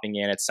somebody popping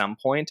in at some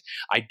point,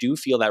 I do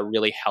feel that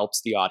really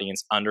helps the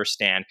audience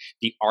understand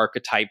the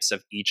archetypes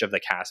of each of the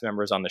cast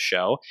members on the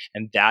show.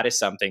 And that is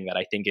something that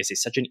I think is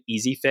such an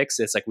easy fix.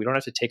 It's like we don't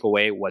have to take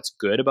away what's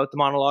good about the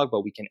monologue,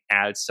 but we can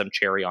add some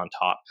cherry on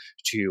top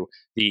to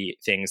the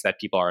things that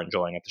people are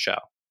enjoying at the show.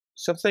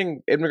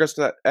 Something in regards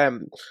to that,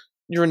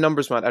 you're a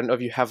numbers man. I don't know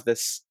if you have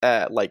this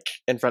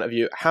in front of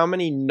you. How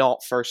many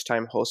not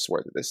first-time hosts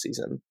were there this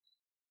season?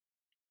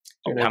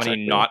 How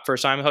many not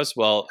first-time hosts?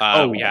 Well,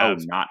 we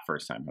have not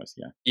first-time hosts.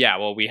 Yeah. Yeah.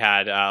 Well, we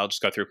had. I'll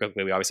just go through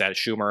quickly. We obviously had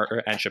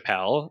Schumer and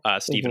Chappelle,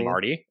 Steve and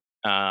Marty,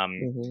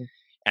 and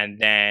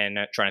then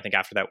trying to think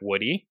after that,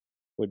 Woody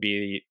would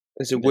be.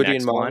 Is it Woody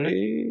and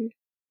Molly?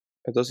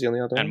 Are those the only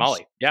other ones? And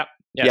Molly. Yeah.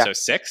 So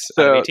 6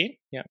 out of 18.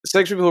 Yeah.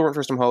 6 people who weren't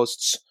first-time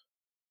hosts.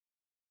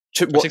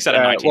 6 out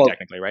of 19,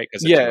 technically, right?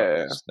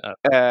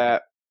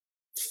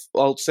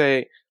 I'll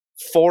say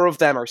 4 of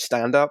them are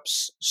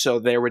stand-ups, so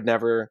they would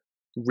never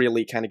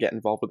really kind of get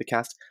involved with the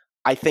cast.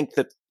 I think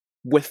that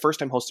with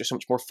first-time hosts, they're so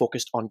much more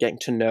focused on getting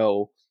to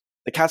know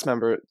the cast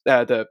member,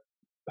 the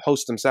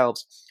hosts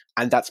themselves,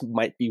 and that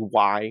might be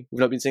why we've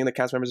not been seeing the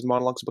cast members in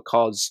monologues,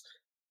 because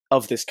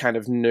of this kind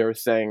of newer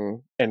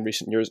thing in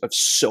recent years of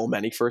so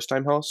many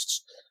first-time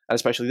hosts, and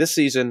especially this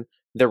season,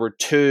 there were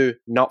 2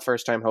 not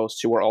first-time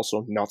hosts who were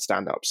also not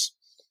stand-ups.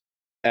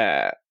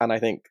 And I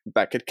think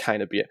that could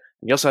kind of be it.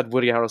 And you also had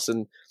Woody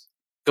Harrelson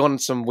going on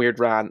some weird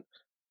rant.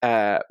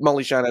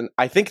 Molly Shannon,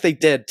 I think they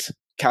did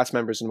cast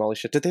members in Molly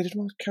shit. Did they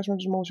do cast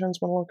members in Molly Shannon's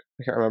monologue?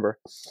 I can't remember.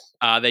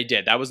 They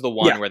did. That was the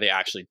one where they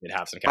actually did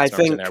have some cast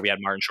members in there. We had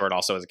Martin Short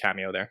also as a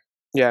cameo there.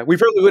 Yeah, we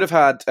probably would have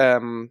had a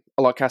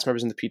lot of cast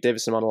members in the Pete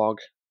Davidson monologue.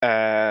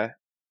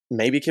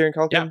 Maybe Kieran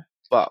Culkin. Yeah.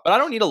 But I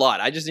don't need a lot.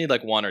 I just need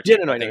like one or two. Yeah,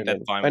 no, I think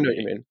that's fine. I know what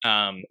you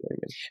mean.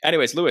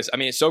 Anyways, Lewis, I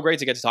mean, it's so great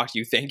to get to talk to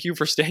you. Thank you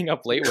for staying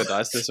up late with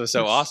us. This was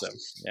so awesome.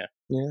 Yeah.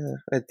 Yeah,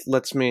 it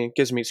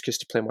gives me excuse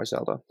to play more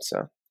Zelda,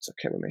 so it's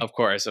okay with me. Of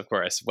course.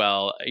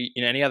 Well,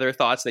 any other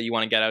thoughts that you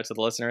want to get out to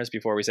the listeners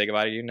before we say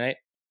goodbye to you tonight?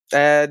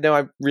 No,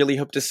 I really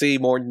hope to see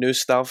more new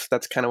stuff.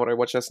 That's kind of what I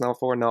watch SNL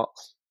for, not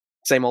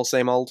same old.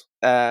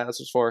 This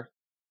was for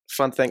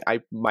fun thing.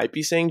 I might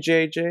be seeing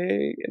JJ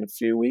in a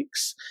few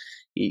weeks.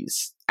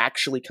 He's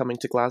actually coming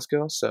to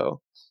Glasgow,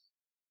 so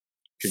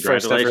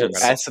congratulations!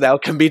 First ever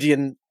SNL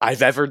comedian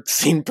I've ever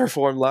seen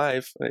perform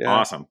live. Yeah.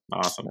 Awesome.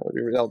 That would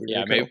be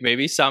really cool.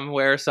 Maybe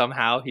somewhere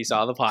somehow he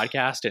saw the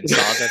podcast and saw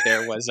that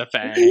there was a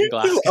fan in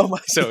Glasgow,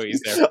 so he's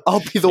there. I'll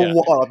be the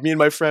one. Me and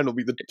my friend will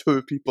be the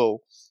two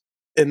people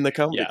in the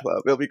comedy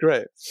club. It'll be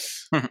great.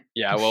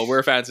 Yeah, well,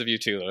 we're fans of you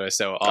too, Lewis.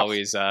 So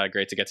always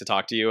great to get to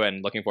talk to you,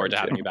 and looking forward to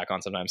having you back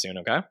on sometime soon.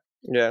 Okay.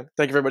 Yeah.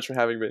 Thank you very much for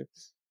having me.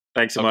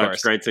 Thanks so much.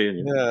 Course. Great seeing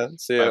you. Yeah.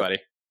 See you, buddy.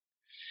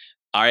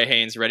 All right,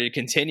 Haynes, ready to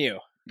continue?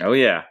 Oh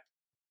yeah.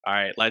 All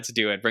right, let's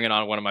do it. Bring it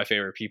on one of my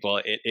favorite people.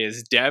 It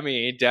is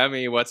Demi.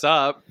 Demi, what's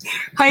up?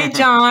 Hi,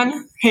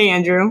 John. Hey,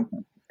 Andrew.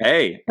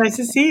 Hey. Nice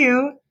to see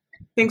you.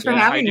 Thanks for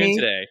having me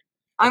today.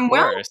 I'm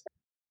well.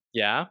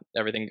 Yeah,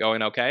 everything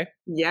going okay?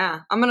 Yeah,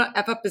 I'm gonna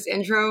F up this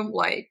intro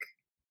like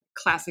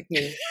classic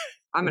me.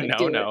 I'm gonna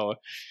do it.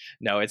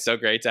 No, it's so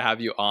great to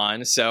have you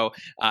on. So,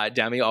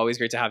 Demi, always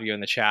great to have you in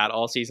the chat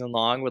all season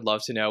long. Would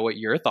love to know what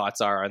your thoughts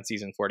are on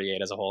season 48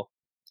 as a whole.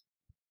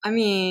 I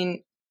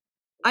mean,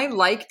 I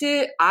liked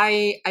it.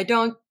 I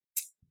don't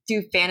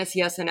do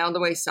fantasy SNL the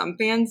way some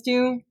fans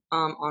do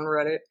on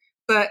Reddit,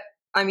 but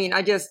I mean,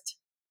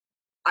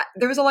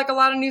 there was a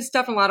lot of new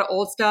stuff and a lot of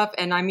old stuff.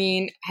 And I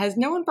mean, has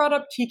no one brought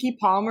up Keke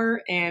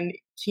Palmer and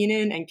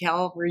Keenan and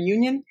Kel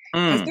reunion?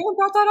 Has no one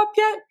brought that up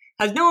yet?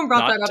 Has no one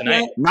brought that up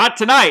yet? Not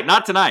tonight.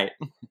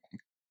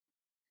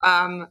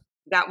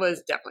 That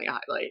was definitely a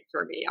highlight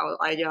for me.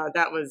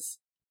 That was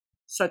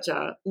such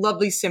a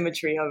lovely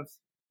symmetry of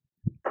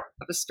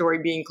a story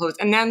being closed.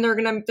 And then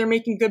they're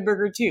making Good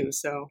Burger too.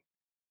 So.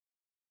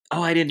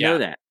 Oh, I didn't know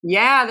that.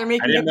 Yeah, they're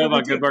making. I didn't know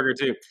about Good Burger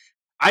too.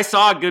 I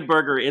saw Good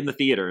Burger in the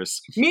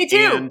theaters. Me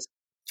too.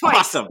 Twice.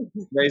 Awesome.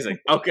 Amazing.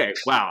 Okay.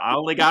 Wow. I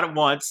only got it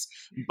once,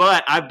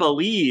 but I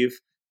believe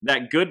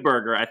that Good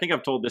Burger, I think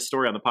I've told this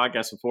story on the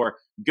podcast before.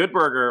 Good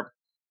Burger,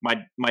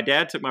 my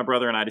dad took my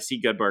brother and I to see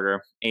Good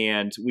Burger,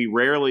 and we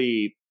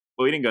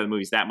didn't go to the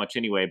movies that much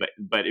anyway,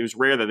 but it was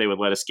rare that they would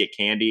let us get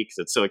candy because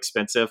it's so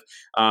expensive.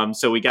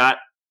 So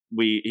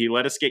he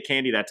let us get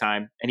candy that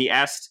time, and he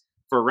asked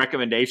for a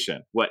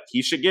recommendation what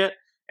he should get.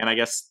 And I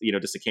guess,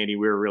 just the candy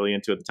we were really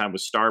into at the time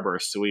was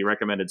Starburst. So we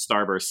recommended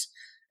Starburst,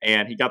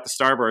 and he got the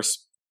Starburst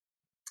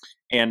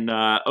and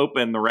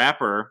opened the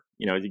wrapper.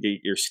 You get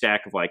your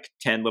stack of like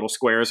 10 little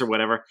squares or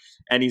whatever,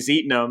 and he's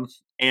eating them.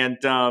 And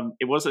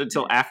it wasn't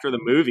until after the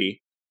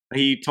movie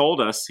he told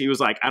us, he was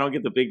like, I don't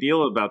get the big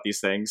deal about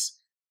these things.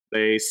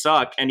 They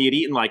suck. And he had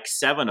eaten like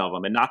 7 of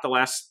them and not the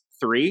last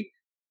 3.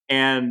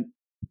 And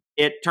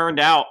it turned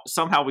out,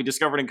 somehow we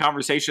discovered in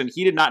conversation,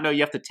 he did not know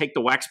you have to take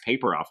the wax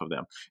paper off of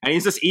them. And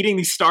he's just eating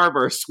these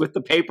Starbursts with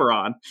the paper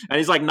on. And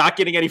he's like not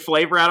getting any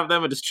flavor out of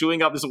them and just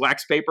chewing up this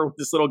wax paper with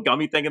this little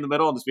gummy thing in the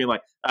middle and just being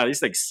like, these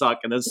things suck,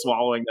 and then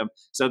swallowing them.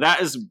 So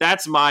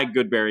that's my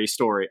Good Burger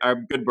story.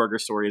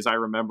 Is I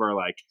remember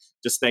like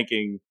just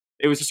thinking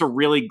it was just a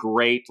really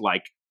great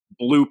like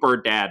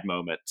blooper dad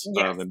moment.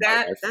 Yes,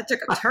 that took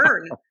a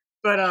turn.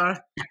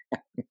 But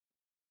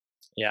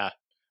yeah.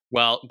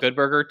 Well, Good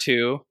Burger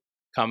 2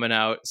 coming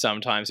out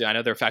sometime soon. I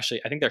know I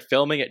think they're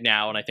filming it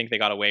now, and I think they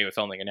got away with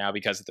filming it now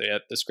because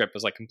the script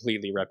was like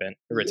completely written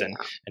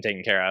and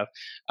taken care of.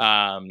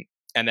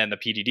 And then the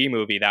PDD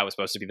movie, that was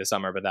supposed to be the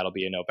summer, but that'll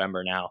be in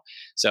November now.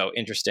 So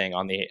interesting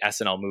on the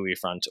SNL movie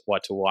front,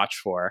 what to watch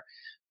for.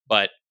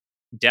 But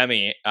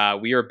Demi,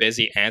 we are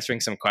busy answering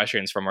some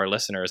questions from our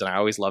listeners, and I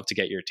always love to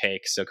get your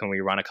take. So can we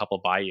run a couple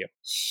by you?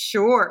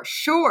 Sure.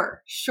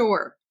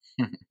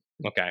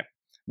 Okay.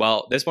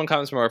 Well, this one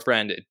comes from our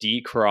friend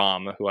D.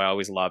 Crom, who I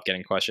always love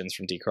getting questions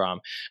from D.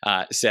 Crom,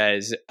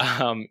 says,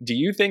 do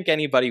you think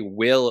anybody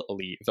will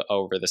leave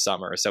over the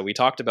summer? So we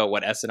talked about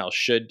what SNL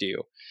should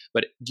do,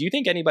 but do you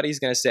think anybody's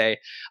going to say,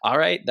 all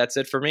right, that's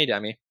it for me,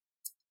 Demi?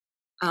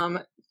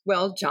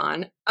 Well,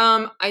 John,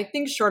 I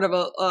think short of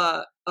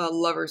a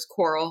lover's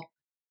quarrel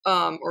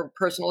or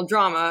personal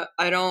drama,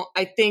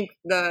 I think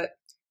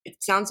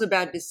it sounds so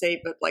bad to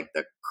say, but like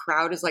the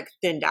crowd is like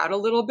thinned out a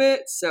little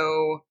bit.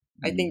 So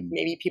I think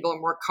maybe people are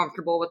more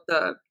comfortable with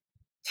the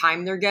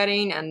time they're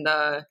getting and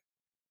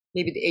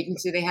maybe the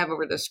agency they have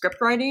over the script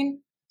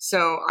writing.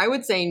 So I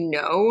would say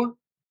no,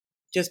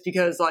 just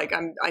because like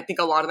I think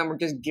a lot of them were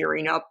just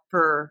gearing up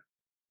for,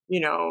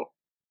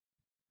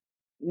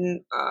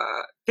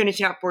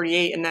 finishing out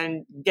 48 and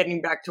then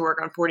getting back to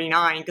work on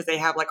 49 because they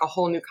have like a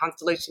whole new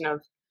constellation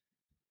of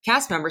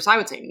cast members, I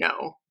would say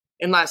no,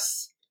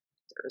 unless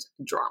there's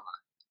drama.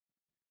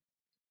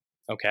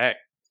 Okay.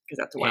 Because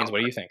that's Haynes, what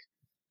do you think?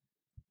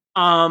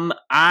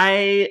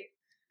 I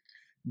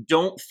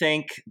don't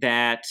think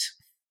that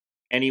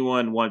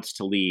anyone wants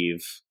to leave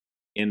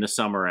in the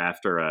summer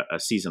after a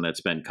season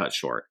that's been cut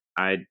short.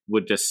 I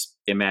would just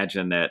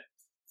imagine that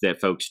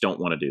folks don't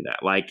want to do that.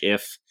 Like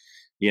if,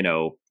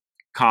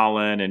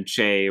 Colin and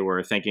Shay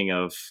were thinking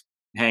of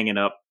hanging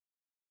up,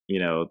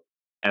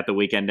 at the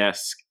weekend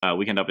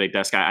update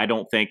desk, I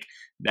don't think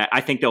that,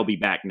 I think they'll be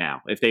back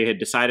now. If they had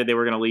decided they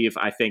were going to leave,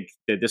 I think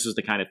that this is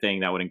the kind of thing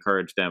that would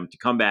encourage them to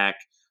come back.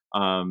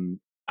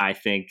 I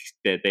think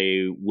that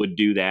they would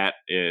do that.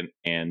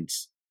 And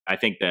I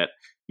think that,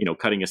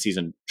 cutting a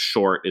season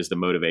short is the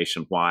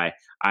motivation why.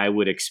 I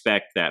would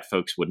expect that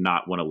folks would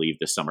not want to leave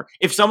this summer.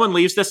 If someone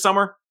leaves this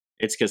summer,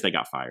 it's because they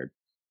got fired.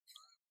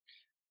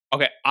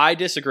 Okay, I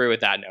disagree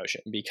with that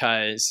notion,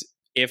 because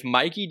if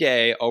Mikey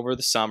Day over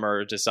the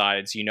summer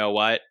decides, you know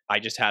what, I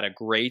just had a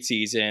great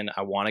season,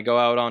 I want to go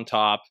out on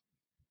top,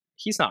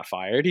 he's not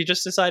fired. He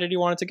just decided he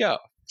wanted to go.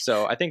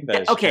 So I think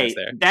that okay,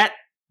 there. That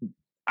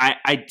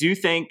I do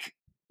think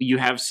you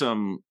have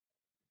some.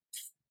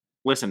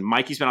 Listen,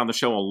 Mikey's been on the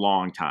show a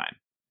long time,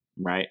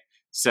 right?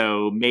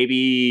 So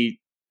maybe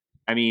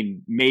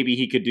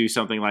he could do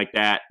something like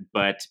that.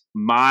 But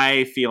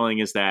my feeling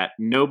is that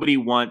nobody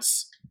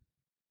wants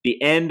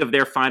the end of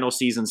their final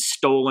season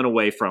stolen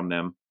away from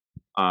them.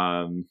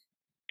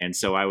 And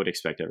so I would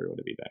expect everyone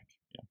to be back.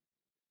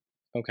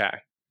 Yeah. Okay.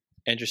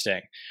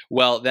 Interesting.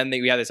 Well, then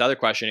we have this other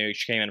question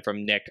which came in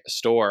from Nick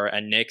Storr,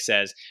 and Nick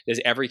says, does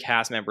every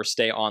cast member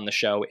stay on the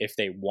show if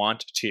they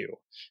want to?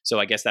 So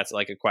I guess that's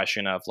like a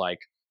question of like,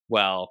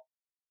 well,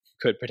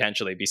 could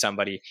potentially be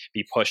somebody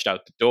be pushed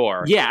out the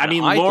door. Yeah, I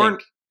mean,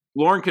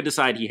 Lauren could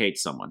decide he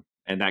hates someone,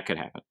 and that could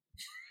happen.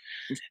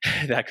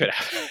 That could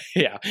happen.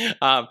 Yeah.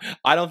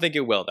 I don't think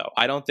it will, though.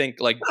 I don't think,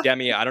 like,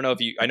 Demi, I don't know if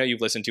I know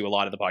you've listened to a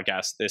lot of the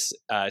podcast this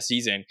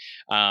season.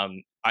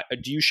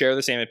 Do you share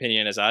the same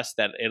opinion as us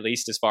that at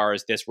least as far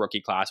as this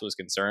rookie class was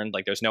concerned,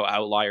 like there's no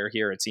outlier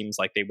here? It seems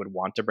like they would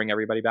want to bring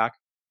everybody back.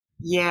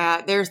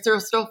 Yeah, they're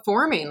still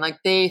forming. Like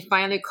they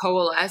finally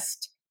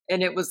coalesced,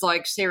 and it was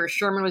like Sarah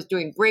Sherman was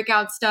doing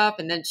breakout stuff,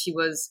 and then she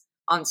was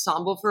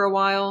ensemble for a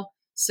while.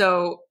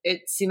 So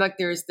it seemed like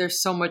there's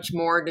so much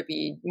more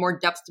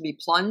depth to be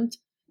plumbed,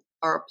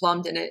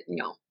 and it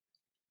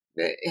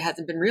it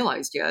hasn't been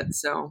realized yet.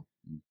 So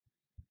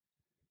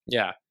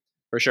yeah,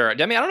 for sure.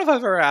 Demi, I don't know if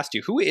I've ever asked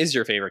you, who is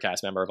your favorite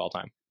cast member of all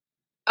time?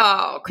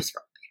 Oh, Chris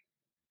Farley.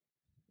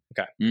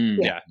 Okay.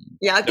 Yeah.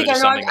 I think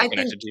so I think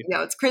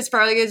it's Chris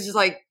Farley. It's just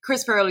like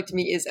Chris Farley to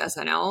me is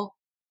SNL.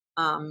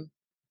 And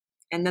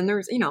then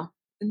there's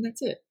and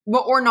that's it.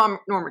 Well, or Norm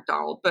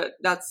Macdonald, but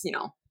that's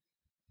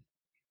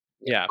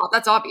yeah,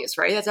 that's obvious,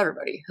 right? That's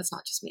everybody. That's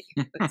not just me.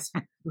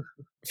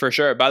 For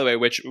sure. By the way,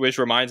 which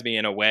reminds me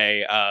in a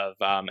way of,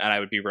 and I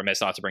would be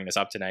remiss not to bring this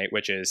up tonight,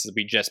 which is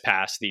we just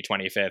passed the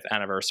 25th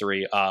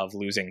anniversary of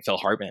losing Phil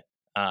Hartman,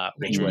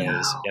 which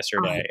was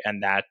yesterday.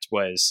 And that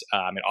was,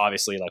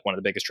 obviously like one of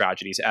the biggest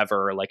tragedies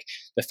ever. Like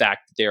the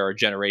fact that there are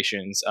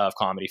generations of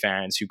comedy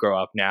fans who grow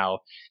up now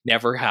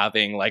never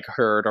having like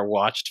heard or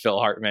watched Phil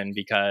Hartman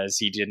because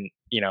he didn't,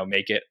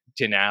 make it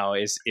to now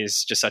is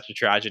just such a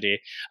tragedy.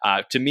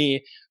 To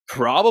me,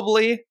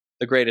 probably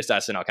the greatest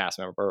SNL cast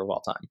member of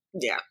all time.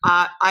 Yeah,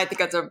 I think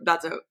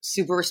that's a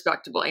super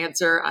respectable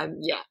answer.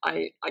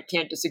 I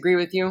can't disagree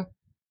with you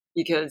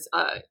because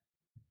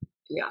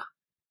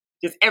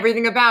just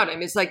everything about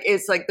him. It's like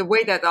the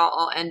way that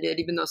all ended,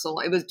 even though so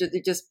long,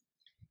 it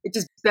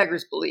just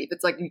beggars belief.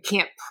 It's like you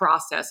can't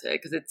process it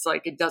because it's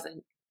like it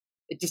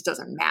just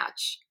doesn't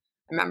match.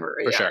 I remember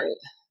for sure.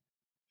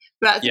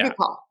 But it's a good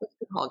call. It's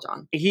a good call,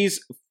 John.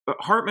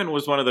 Hartman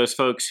was one of those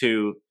folks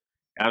who,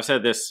 I've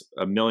said this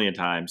a million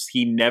times,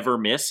 he never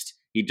missed.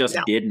 He just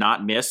did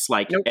not miss.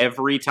 Like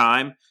every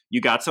time you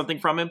got something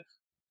from him.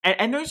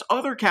 And there's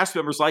other cast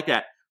members like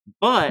that,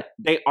 but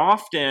they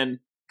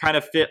often kind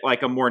of fit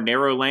like a more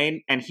narrow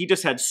lane. And he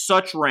just had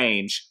such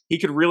range. He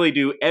could really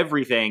do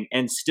everything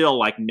and still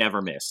like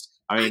never missed.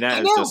 I mean,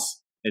 that is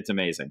just, it's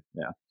amazing.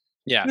 Yeah.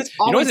 Yeah.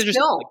 You know what's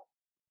interesting?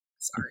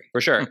 Sorry. For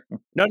sure.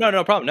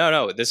 No problem.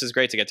 No. This is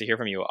great to get to hear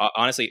from you.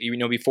 Honestly,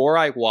 before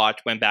I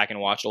went back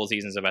and watched old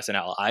seasons of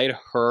SNL, I had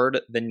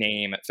heard the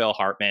name Phil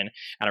Hartman,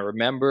 and I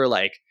remember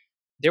like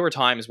there were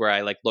times where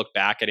I like looked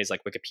back at his like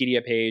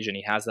Wikipedia page, and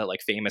he has that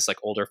like famous like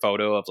older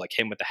photo of like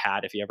him with the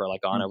hat if you ever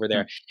like gone over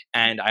there.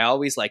 And I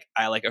always I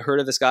heard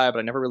of this guy, but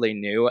I never really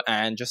knew.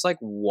 And just like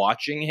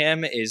watching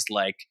him is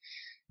like,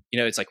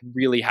 it's like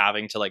really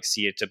having to like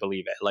see it to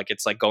believe it. Like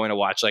it's like going to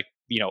watch like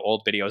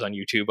old videos on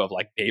YouTube of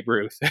like Babe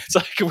Ruth. It's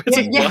like what?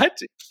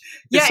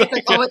 Yeah,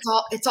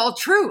 it's all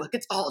true. Like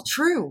it's all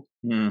true.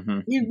 Mm-hmm.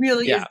 He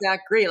really is that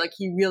great. Like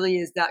he really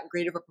is that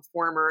great of a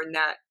performer, and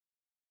that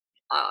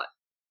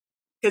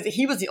because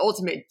he was the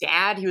ultimate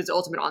dad. He was the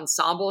ultimate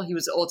ensemble. He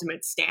was the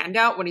ultimate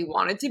standout when he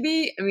wanted to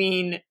be. I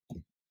mean,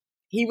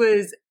 he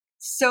was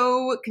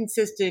so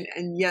consistent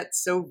and yet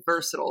so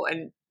versatile.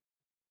 And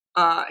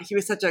He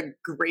was such a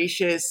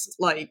gracious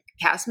like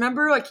cast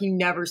member. Like he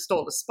never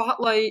stole the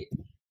spotlight.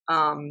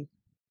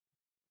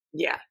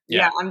 Yeah.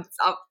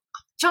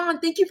 John,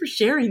 thank you for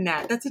sharing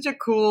that. That's such a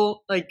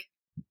cool like.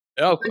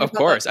 Oh, of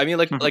course. I mean,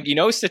 like,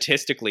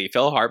 statistically,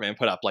 Phil Hartman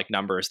put up like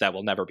numbers that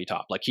will never be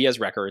topped. Like, he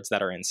has records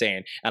that are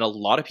insane. And a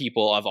lot of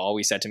people have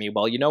always said to me,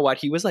 well, you know what?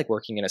 He was like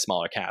working in a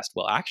smaller cast.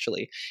 Well,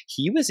 actually,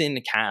 he was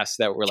in casts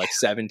that were like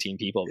 17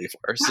 people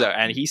before. So,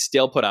 and he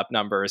still put up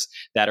numbers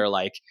that are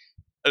like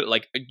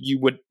you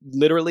would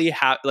literally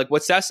have, like,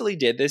 what Cecily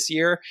did this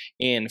year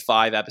in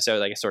 5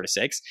 episodes, like sort of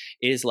 6,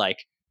 is like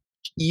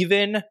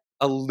even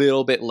a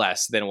little bit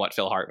less than what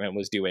Phil Hartman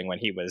was doing when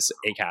he was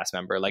a cast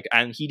member. Like,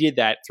 and he did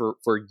that for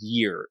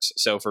years.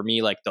 So for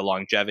me, like the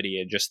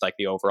longevity and just like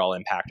the overall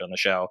impact on the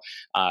show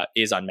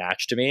is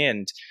unmatched to me.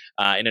 And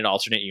in an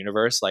alternate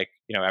universe, like,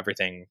 you know,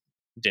 everything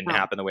didn't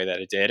happen the way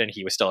that it did, and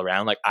he was still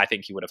around. Like, I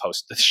think he would have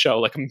hosted the show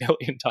like a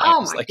million times.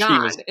 Oh my like, god!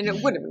 He was... And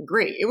it would have been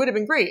great. It would have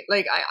been great.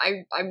 Like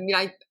I mean,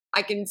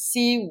 I can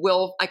see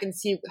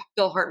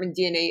Phil Hartman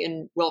DNA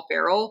in Will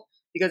Ferrell,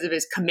 because of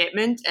his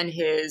commitment and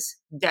his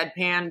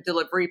deadpan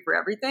delivery for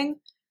everything.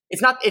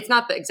 It's not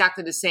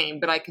exactly the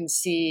same, but I can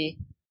see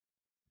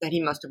that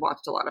he must have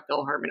watched a lot of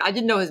Phil Hartman. I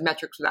didn't know his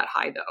metrics were that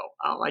high though.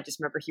 I just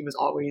remember he was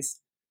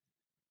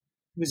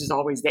just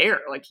always there.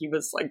 Like he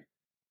was like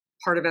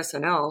part of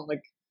SNL.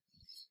 Like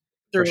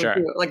for sure.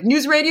 Like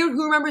News Radio.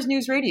 Who remembers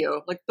News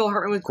Radio? Like Phil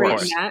Hartman was great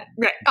in that.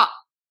 Right. Of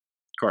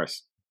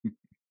course.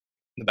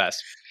 The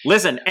best.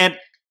 Listen,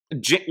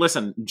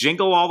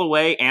 Jingle All the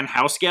Way and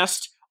House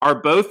Guest are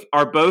both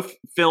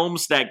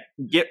films that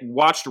get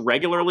watched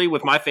regularly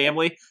with my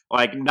family.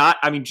 Like,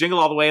 Jingle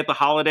All the Way at the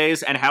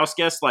holidays, and House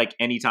Guest like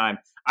anytime.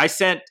 I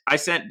sent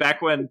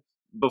back when,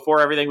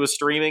 before everything was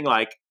streaming,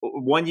 like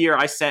one year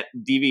I sent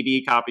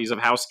DVD copies of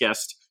House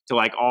Guest to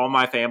like all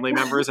my family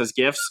members as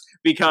gifts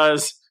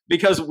because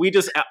we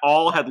just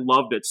all had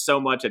loved it so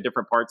much at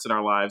different parts in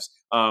our lives.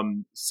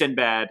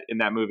 Sinbad in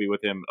that movie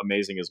with him,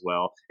 amazing as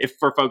well. If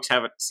for folks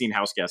haven't seen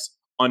House Guest,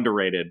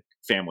 underrated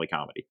family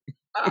comedy.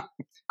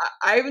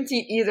 I haven't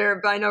seen either,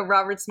 but I know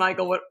Robert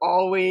Smigel would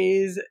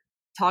always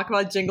talk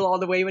about Jingle All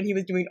the Way when he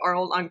was doing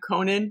Arnold on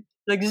Conan.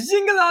 Like,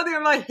 Jingle All the Way,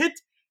 my hit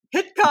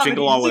comedy.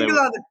 Jingle All the Way.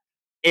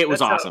 It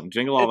was awesome.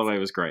 Jingle All the Way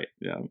was great.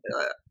 Yeah.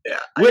 Yeah.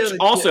 Which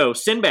also,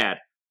 Sinbad.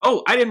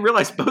 Oh, I didn't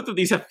realize both of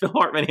these have Phil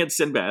Hartman and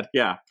Sinbad.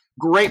 Yeah.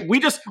 Great. We're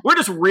just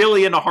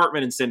really into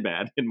Hartman and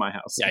Sinbad in my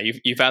house. Yeah,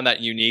 you found that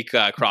unique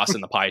cross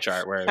in the pie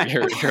chart where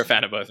you're a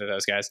fan of both of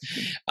those guys.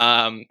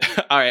 All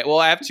right. Well,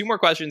 I have 2 more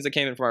questions that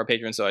came in from our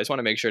patrons, so I just want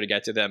to make sure to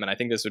get to them. And I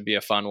think this would be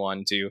a fun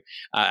one to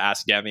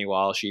ask Demi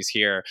while she's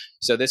here.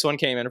 So this one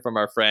came in from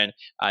our friend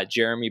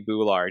Jeremy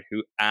Boulard,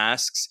 who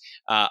asks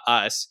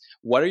us,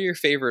 what are your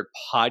favorite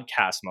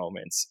podcast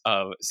moments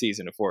of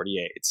season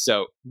 48?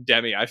 So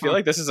Demi, I feel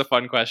like this is a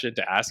fun question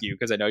to ask you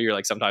because I know you're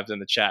like sometimes in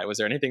the chat. Was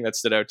there anything that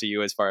stood out to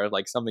you as far as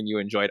like something you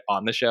enjoyed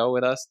on the show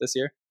with us this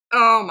year?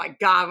 Oh my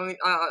god! I mean,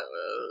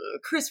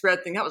 Chris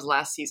Red thing, that was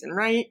last season,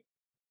 right?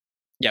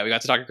 Yeah, we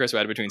got to talk to Chris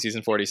Red between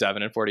season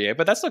 47 and 48,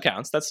 but that still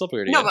counts. That's still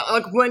pretty good. No, but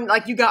like when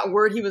you got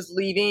word he was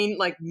leaving,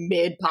 like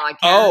mid podcast.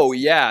 Oh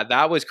yeah,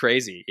 that was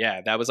crazy. Yeah,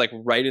 that was like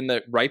right in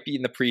the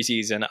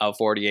preseason of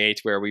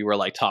 48, where we were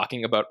like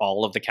talking about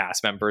all of the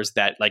cast members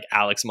that like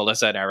Alex,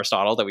 Melissa, and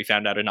Aristotle that we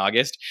found out in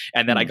August,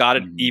 and then I got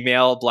an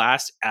email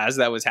blast as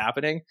that was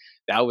happening.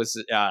 That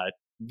was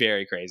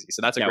very crazy.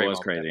 So that's a great. That was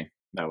crazy.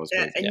 That was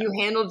crazy. And you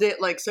handled it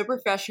like so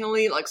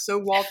professionally, like so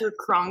Walter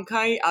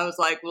Cronkite. I was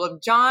like, well,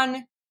 if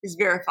John is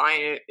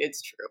verifying it,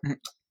 it's true.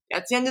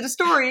 That's the end of the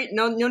story.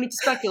 No need to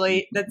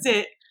speculate. That's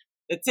it.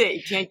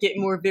 You can't get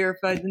more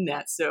verified than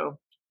that. So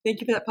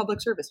thank you for that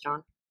public service,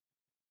 John.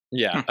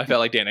 Yeah, I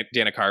felt like Dana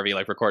Carvey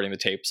like recording the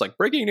tapes, like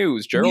breaking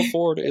news: Gerald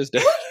Ford is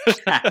dead.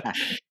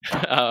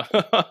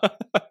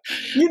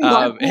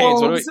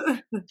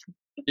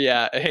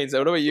 Haynes,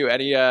 what about you?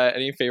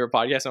 Any favorite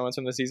podcast moments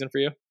from the season for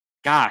you?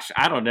 Gosh,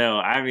 I don't know.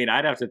 I mean,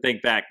 I'd have to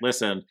think back.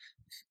 Listen,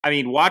 I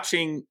mean,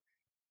 watching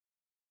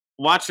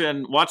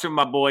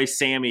my boy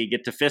Sammy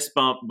get to fist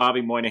bump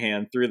Bobby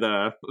Moynihan through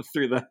the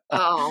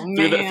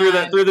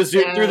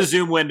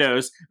Zoom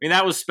windows. I mean,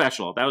 that was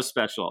special.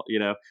 You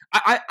know,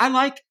 I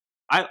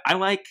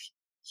like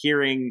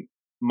hearing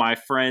my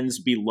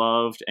friends be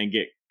loved and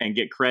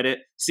get credit.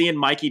 Seeing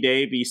Mikey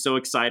Day be so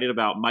excited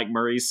about Mike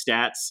Murray's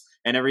stats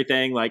and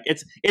everything. Like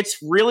it's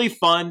really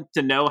fun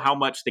to know how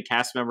much the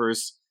cast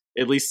members,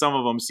 at least some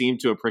of them, seem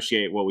to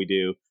appreciate what we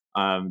do.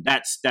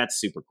 That's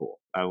super cool.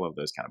 I love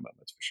those kind of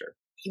moments for sure.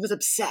 He was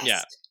obsessed.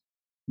 Yeah.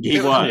 He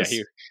was.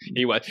 Yeah,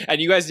 he was. And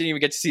you guys didn't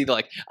even get to see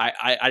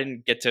I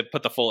didn't get to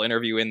put the full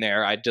interview in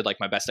there. I did like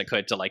my best I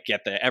could to like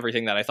get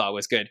everything that I thought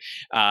was good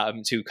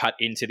to cut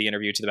into the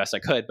interview to the best I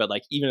could. But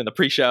like even in the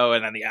pre-show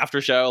and then the after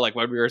show, like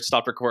when we were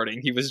stopped recording,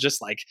 he was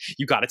just like,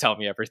 you got to tell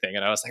me everything.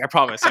 And I was like, I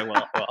promise I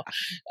will.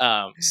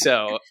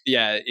 So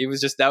yeah,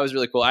 that was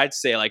really cool. I'd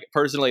say like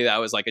personally, that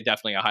was like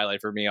definitely a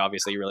highlight for me.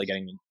 Obviously really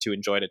getting to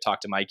enjoy to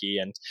talk to Mikey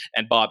and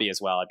Bobby as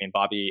well. I mean,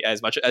 Bobby,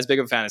 as big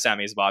of a fan of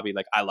Sammy as Bobby,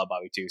 like I love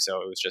Bobby too.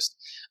 So it was just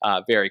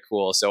very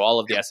cool. So all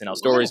of the SNL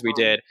stories we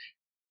did.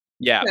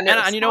 Yeah,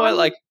 and you know what,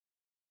 like,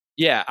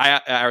 yeah,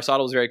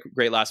 Aristotle was very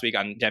great last week.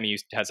 Demi, you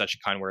had such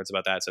kind words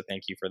about that, so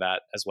thank you for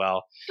that as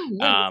well.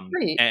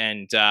 Great.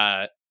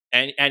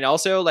 And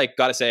also, like,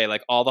 gotta say,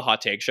 like, all the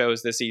hot take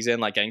shows this season,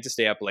 like, getting to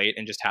stay up late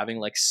and just having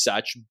like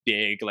such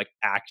big, like,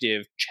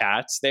 active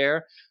chats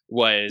there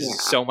was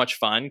so much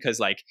fun, because,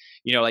 like,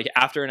 you know, like,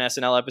 after an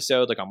SNL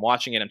episode, like, I'm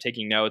watching it, I'm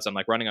taking notes, I'm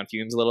like running on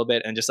fumes a little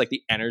bit, and just like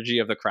the energy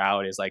of the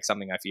crowd is like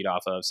something I feed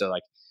off of. So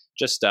like,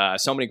 just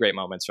so many great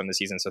moments from the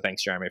season. So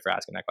thanks, Jeremy, for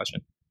asking that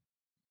question.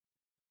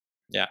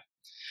 Yeah.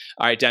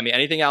 All right, Demi,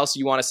 anything else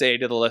you want to say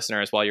to the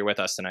listeners while you're with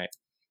us tonight?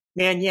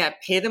 Man, yeah,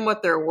 pay them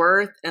what they're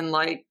worth, and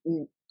like,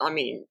 I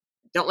mean,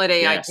 don't let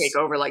AI take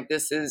over. Like,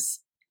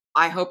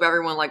 I hope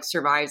everyone like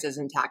survives as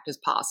intact as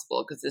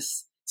possible, because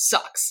this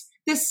sucks.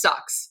 This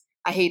sucks.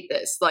 I hate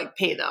this. Like,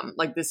 pay them.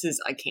 Like,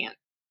 I can't.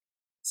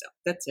 So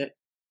that's it.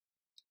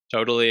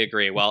 Totally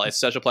agree. Well, it's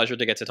such a pleasure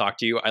to get to talk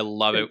to you. I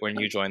love it when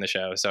you join the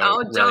show. So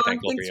John, really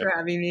thankful thanks for you. for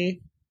having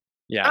me.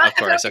 Yeah, of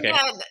course. Okay.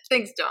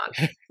 Thanks, John.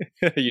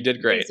 You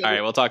did great. All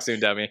right, we'll talk soon,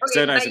 Demi. Okay,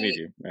 so nice to meet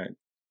you.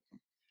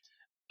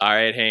 All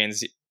right,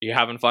 Haynes, you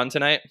having fun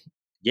tonight?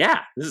 Yeah,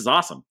 this is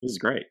awesome. This is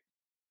great.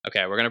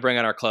 Okay, we're gonna bring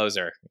on our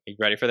closer. Are you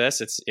ready for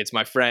this? It's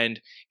my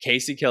friend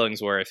Casey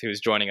Killingsworth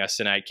who's joining us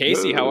tonight.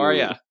 Casey, how are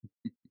you?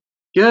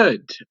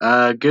 Good.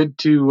 Good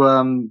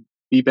to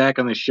be back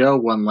on the show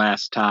one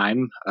last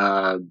time.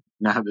 Now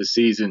the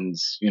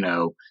season's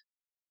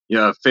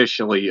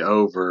officially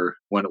over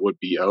when it would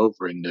be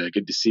over, and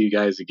good to see you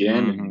guys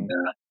again.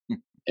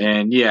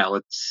 And yeah,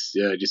 let's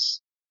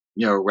just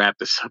wrap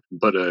this up and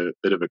put a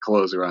bit of a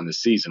closer on the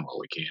season while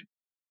we can.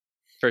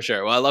 For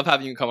sure. Well, I love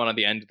having you come on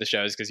the end of the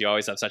shows, because you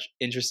always have such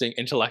interesting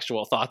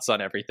intellectual thoughts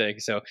on everything.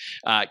 So,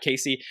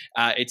 Casey,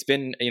 it's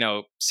been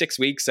 6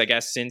 weeks, I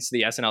guess, since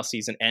the SNL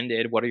season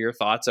ended. What are your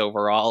thoughts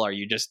overall? Are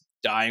you just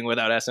dying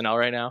without SNL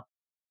right now?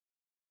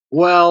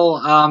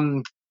 Well,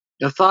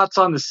 the thoughts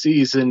on the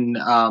season.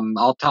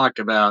 I'll talk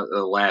about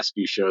the last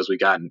few shows we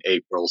got in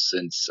April,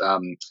 since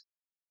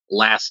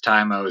last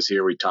time I was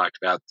here, we talked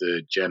about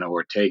the Jenna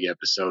Ortega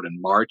episode in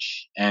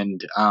March,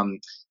 and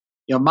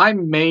my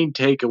main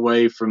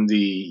takeaway from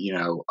the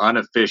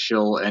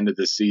unofficial end of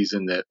the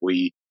season that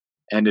we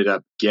ended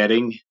up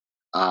getting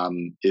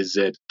is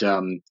that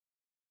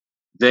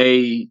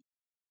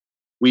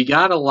we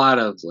got a lot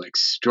of like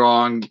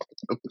strong.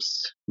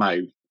 Oops,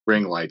 my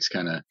ring light's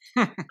kind of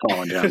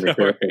falling down.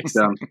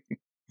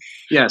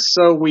 Yeah,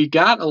 so we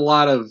got a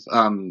lot of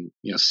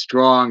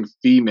strong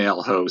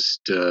female hosts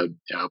to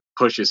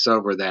push us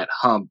over that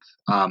hump,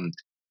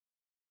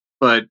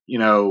 but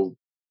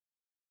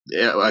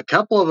a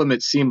couple of them,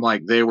 it seemed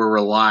like they were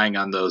relying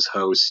on those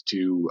hosts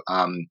to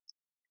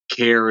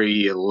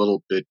carry a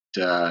little bit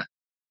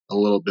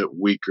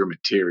weaker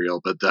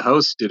material, but the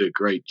hosts did a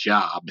great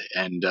job,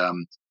 and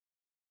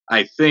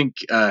I think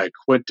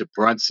Quinta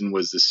Brunson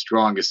was the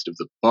strongest of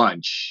the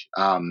bunch.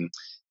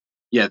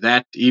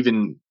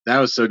 That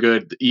was so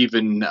good.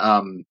 Even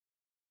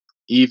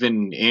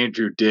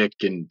Andrew Dick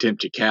and Tim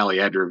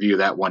Chicali had to review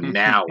that one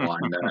now on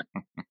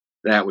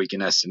That Week in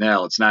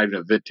SNL. It's not even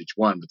a vintage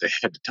one, but they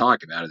had to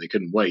talk about it. They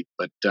couldn't wait.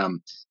 But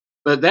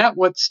that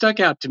what stuck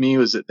out to me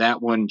was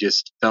that one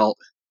just felt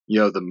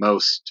the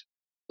most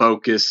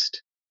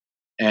focused,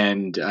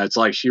 and it's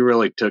like she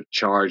really took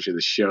charge of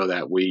the show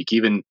that week.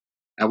 Even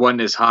I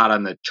wasn't as hot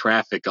on the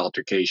traffic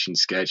altercation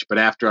sketch, but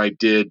after I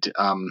did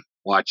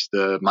watch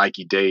the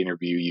Mikey Day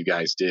interview you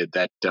guys did,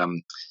 that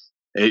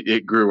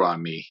it grew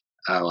on me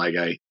like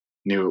I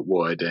knew it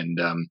would,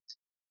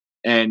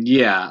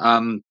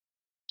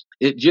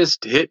 it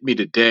just hit me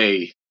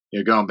today,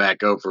 going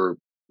back over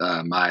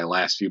my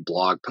last few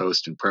blog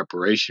posts in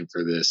preparation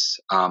for this.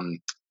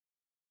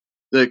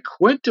 The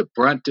Quinta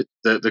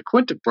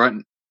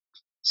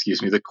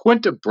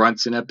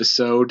Brunson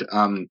episode.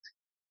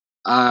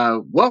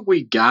 What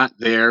we got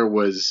there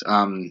was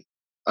a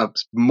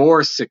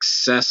more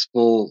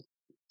successful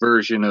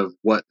version of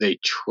what they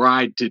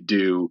tried to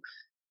do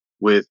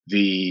with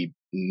the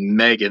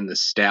Megan Thee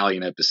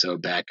Stallion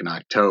episode back in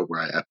October.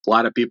 A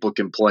lot of people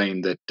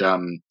complained that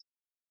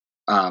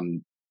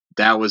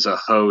that was a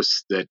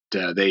host that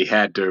they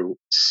had to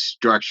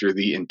structure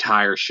the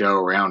entire show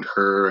around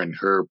her and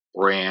her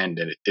brand,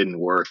 and it didn't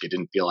work. It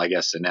didn't feel like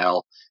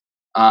SNL.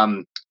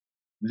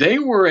 They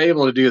were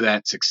able to do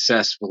that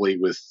successfully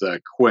with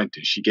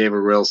Quinta. She gave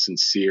a real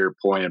sincere,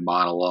 pointed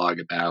monologue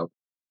about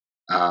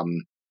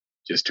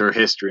just her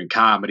history in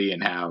comedy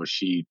and how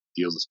she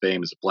feels as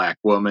fame as a black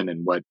woman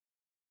and what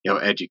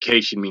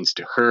education means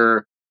to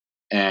her.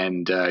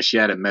 And she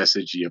had a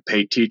message: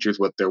 pay teachers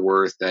what they're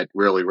worth. That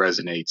really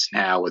resonates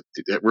now with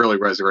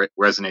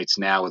resonates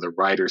now with a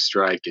writer's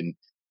strike. And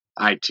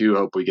I too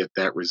hope we get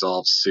that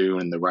resolved soon,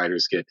 and the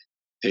writers get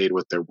paid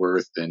what they're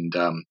worth. And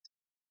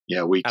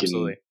we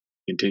can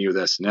continue with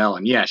SNL.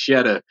 And yeah, she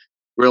had a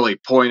really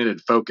pointed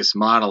and focused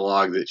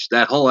monologue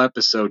that whole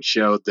episode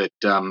showed that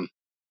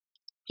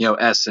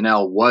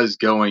SNL was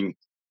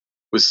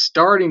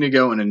starting to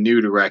go in a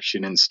new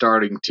direction and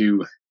starting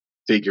to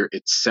figure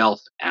itself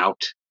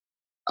out.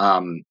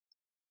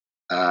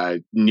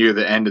 near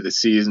the end of the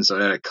season, so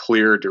it had a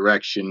clear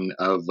direction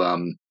of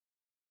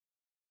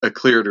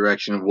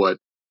what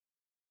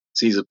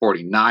season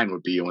 49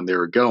 would be when they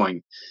were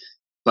going.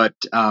 But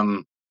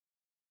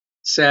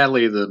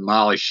sadly, the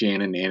Molly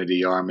Shannon, Anna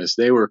de Armas,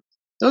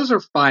 those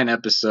are fine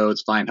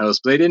episodes, fine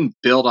hosts, but they didn't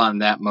build on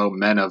that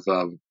momentum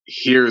of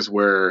here's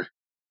where,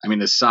 I mean,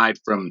 aside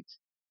from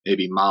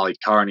maybe Molly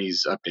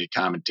Carney's update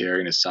commentary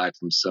and aside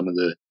from some of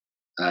the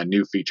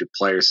new featured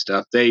player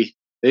stuff, they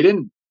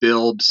didn't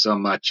build so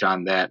much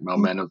on that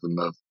momentum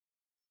of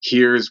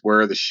here's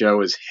where the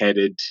show is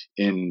headed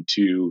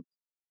into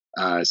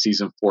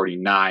season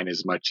 49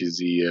 as much as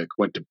the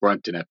Quinta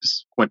Brunson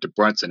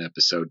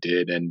episode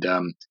did. And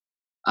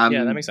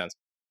yeah, that makes sense.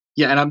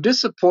 Yeah, and I'm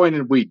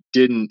disappointed we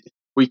didn't.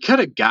 We could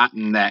have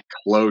gotten that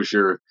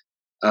closure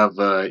of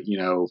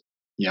SNL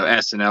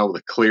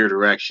with a clear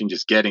direction,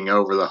 just getting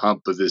over the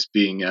hump of this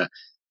being a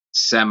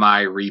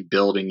semi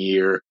rebuilding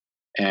year,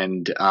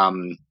 and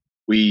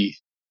we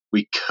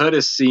could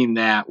have seen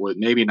that with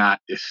maybe not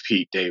if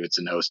Pete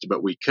Davidson hosted,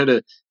 but we could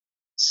have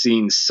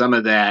seen some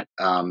of that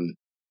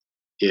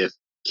if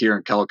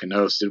Kieran Culkin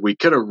hosted. We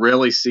could have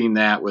really seen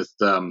that with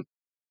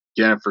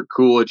Jennifer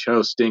Coolidge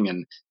hosting,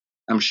 and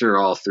I'm sure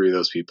all three of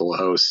those people will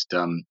host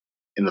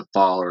in the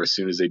fall or as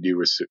soon as they do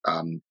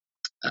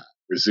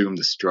resume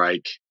the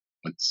strike,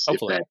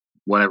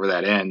 whenever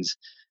that ends.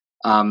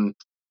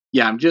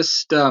 Yeah, I'm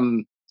just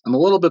I'm a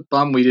little bit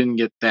bummed we didn't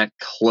get that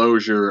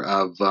closure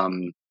of a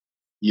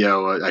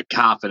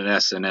confident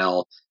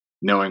SNL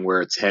knowing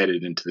where it's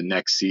headed into the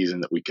next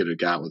season that we could have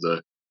got with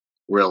a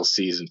real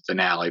season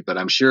finale. But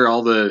I'm sure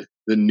all the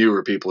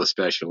newer people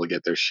especially will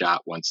get their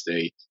shot once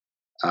they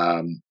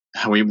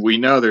we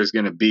know there's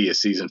going to be a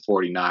season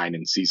 49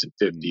 and season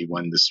 50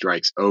 when the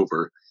strike's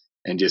over,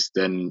 and just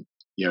then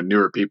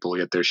newer people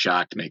get their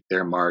shot to make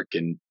their mark.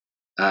 And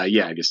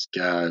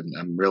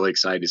I'm really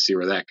excited to see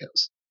where that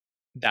goes.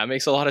 That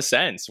makes a lot of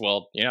sense.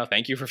 Well,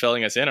 thank you for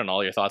filling us in on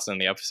all your thoughts on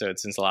the episode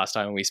since the last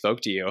time we spoke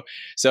to you.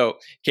 So,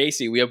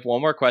 Casey, we have one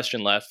more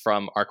question left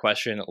from our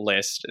question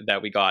list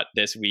that we got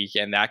this week,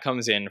 and that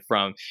comes in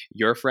from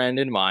your friend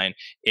and mine.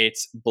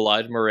 It's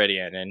Blood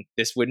Meridian, and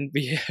this wouldn't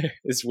be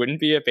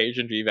a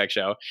patron feedback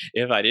show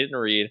if I didn't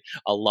read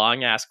a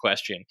long ass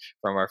question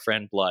from our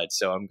friend Blood.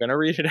 So I'm gonna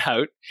read it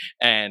out,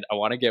 and I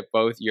want to get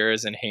both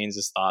yours and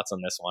Haynes' thoughts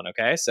on this one.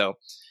 Okay, so.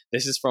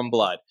 This is from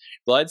Blood.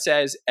 Blood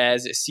says,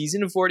 as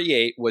season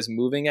 48 was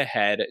moving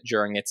ahead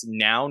during its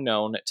now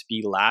known to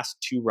be last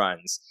two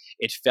runs,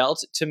 it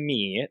felt to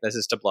me, this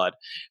is to Blood,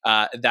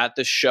 that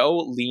the show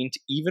leaned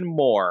even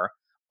more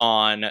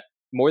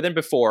than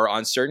before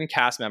on certain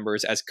cast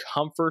members as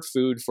comfort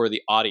food for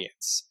the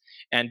audience.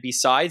 And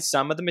besides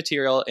some of the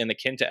material in the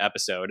Quinta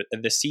episode,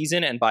 the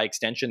season and by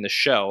extension the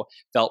show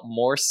felt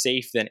more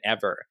safe than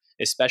ever,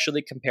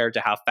 especially compared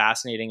to how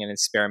fascinating and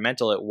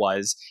experimental it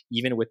was,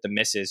 even with the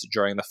misses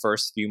during the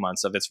first few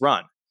months of its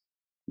run.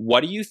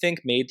 What do you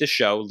think made the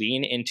show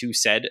lean into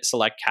said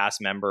select cast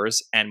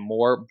members and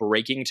more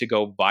breaking to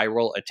go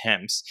viral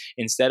attempts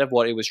instead of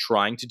what it was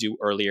trying to do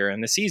earlier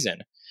in the season?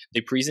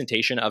 The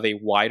presentation of a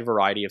wide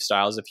variety of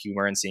styles of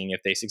humor and seeing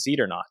if they succeed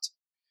or not.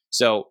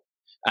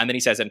 And then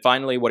he says, and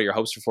finally, what are your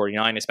hopes for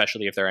 49,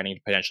 especially if there are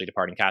any potentially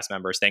departing cast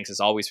members? Thanks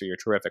as always for your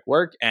terrific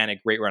work and a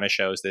great run of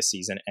shows this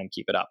season, and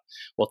keep it up.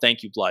 Well,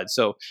 thank you, Blood.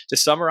 So to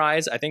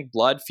summarize, I think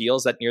Blood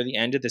feels that near the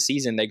end of the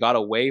season, they got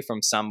away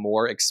from some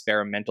more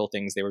experimental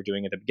things they were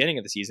doing at the beginning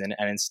of the season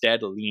and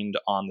instead leaned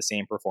on the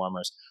same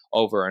performers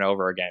over and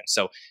over again.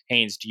 So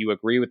Haynes, do you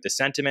agree with the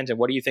sentiment, and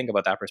what do you think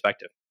about that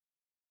perspective?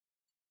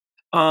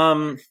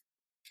 I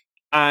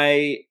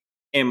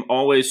am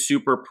always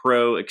super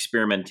pro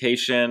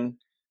experimentation.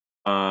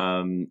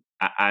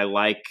 I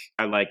like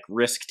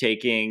risk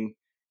taking,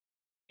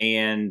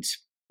 and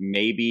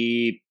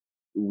maybe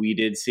we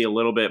did see a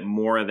little bit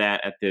more of that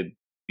at the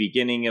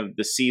beginning of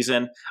the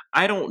season.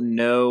 I don't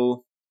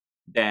know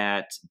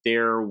that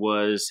there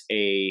was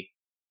a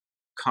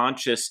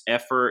conscious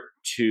effort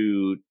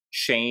to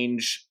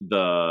change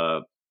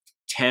the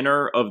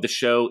tenor of the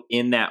show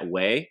in that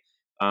way.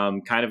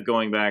 Kind of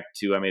going back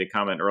to, I made a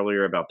comment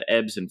earlier about the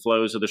ebbs and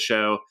flows of the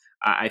show.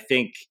 I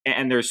think,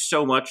 and there's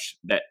so much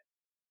that,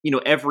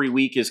 every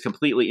week is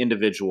completely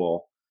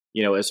individual,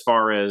 as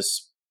far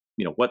as,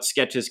 what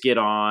sketches get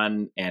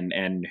on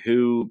and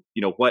who,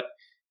 what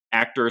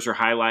actors are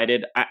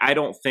highlighted. I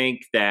don't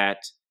think that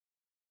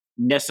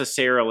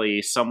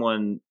necessarily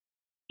someone,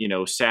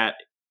 sat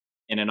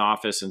in an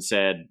office and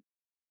said,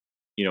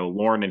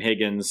 Lauren and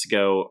Higgins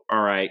go,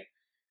 all right,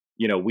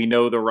 we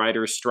know the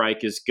writer's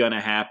strike is going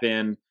to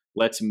happen.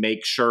 Let's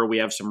make sure we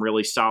have some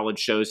really solid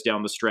shows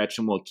down the stretch,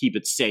 and we'll keep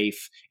it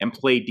safe and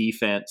play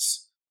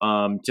defense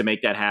to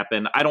make that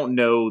happen. I don't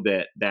know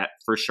that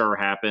for sure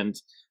happened.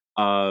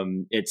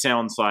 It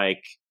sounds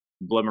like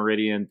Blood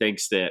Meridian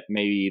thinks that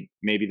maybe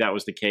that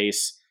was the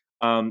case.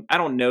 I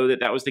don't know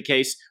that was the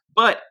case,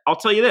 but I'll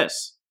tell you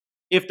this: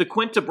 if the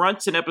Quinta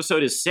Brunson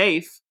episode is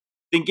safe,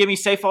 then give me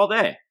safe all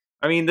day.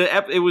 I mean,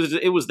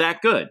 it was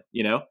that good,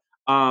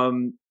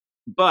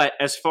 But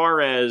as far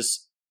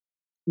as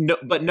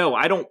no,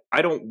 I don't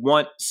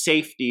want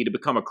safety to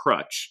become a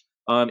crutch.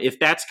 If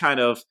that's kind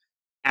of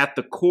at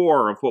the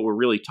core of what we're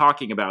really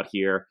talking about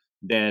here,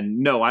 then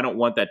no, I don't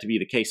want that to be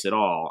the case at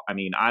all. I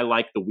mean, I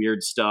like the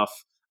weird stuff.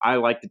 I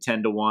like the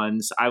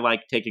 10-to-1s. I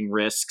like taking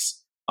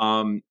risks.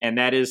 And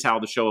that is how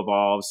the show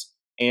evolves.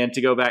 And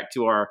to go back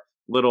to our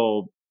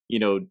little,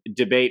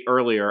 debate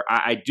earlier,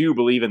 I do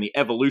believe in the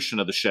evolution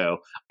of the show.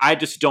 I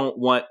just don't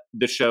want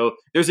the show.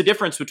 There's a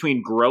difference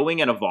between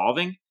growing and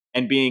evolving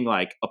and being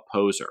like a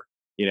poser,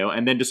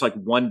 and then just like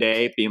one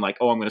day being like,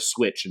 oh, I'm going to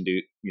switch and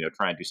do,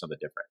 try and do something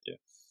different. Yeah.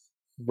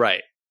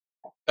 Right.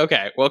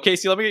 Okay. Well,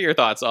 Casey, let me get your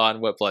thoughts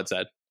on what Blood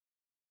said.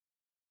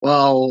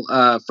 Well,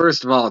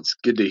 first of all, it's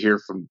good to hear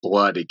from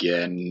Blood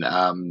again.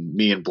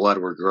 Me and Blood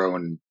were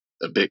growing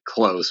a bit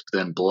close, but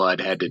then Blood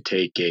had to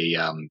take a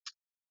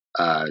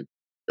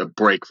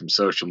break from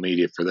social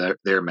media for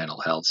their mental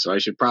health. So I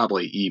should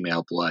probably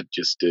email Blood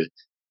just to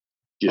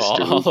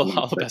all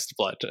the best to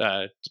Blood.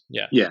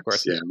 Yeah, yes, of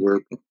course.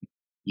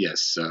 Yeah,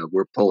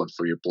 we're pulling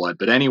for your Blood.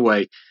 But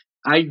anyway,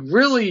 I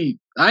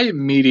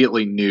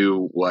immediately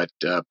knew what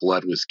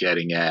Blood was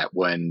getting at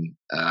when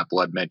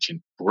Blood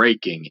mentioned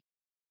breaking.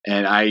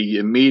 And I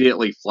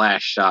immediately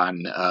flashed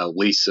on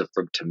Lisa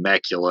from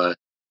Temecula,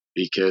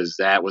 because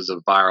that was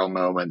a viral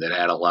moment that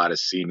had a lot of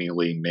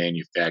seemingly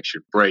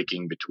manufactured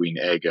breaking between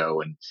Ego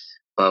and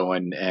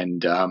Bowen.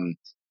 And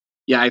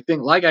I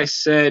think, like I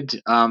said,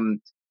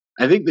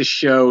 I think the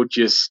show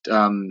just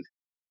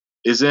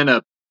is in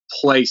a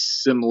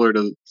place similar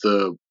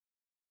to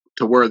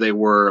where they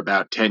were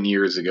about 10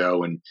 years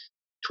ago in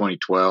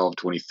 2012,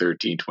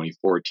 2013,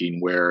 2014,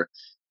 where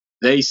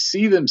they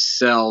see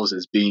themselves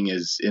as being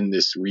in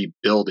this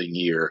rebuilding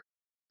year,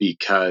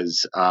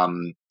 because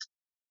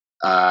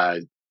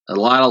a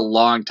lot of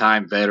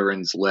longtime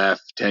veterans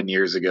left. 10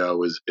 years ago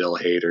was Bill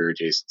Hader,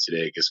 Jason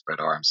Sudeikis, Fred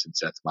Armisen,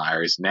 Seth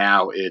Meyers.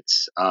 Now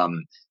it's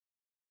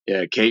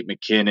Kate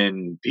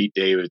McKinnon, Pete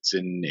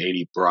Davidson,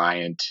 Aidy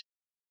Bryant,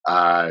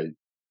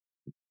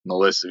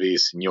 Melissa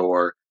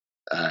Villaseñor,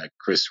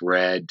 Chris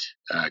Redd,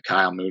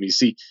 Kyle Mooney.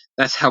 See,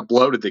 that's how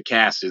bloated the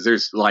cast is.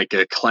 There's like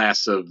a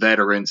class of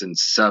veterans and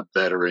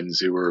sub-veterans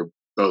who were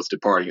both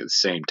departing at the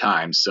same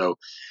time. So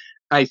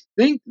I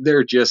think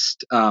they're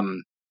just,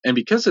 and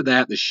because of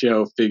that, the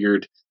show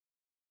figured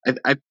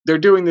they're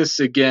doing this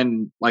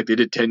again like they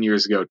did 10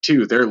 years ago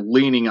too. They're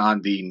leaning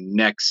on the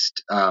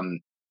next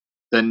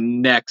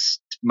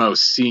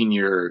most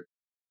senior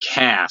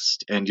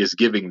cast and just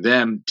giving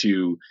them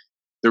to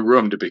the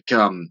room to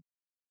become,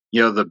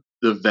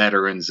 the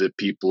veterans that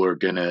people are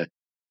going to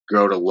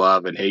grow to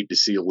love and hate to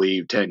see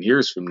leave 10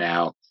 years from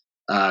now,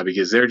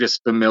 because they're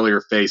just familiar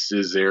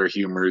faces. Their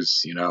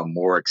humor's,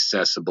 more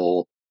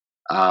accessible.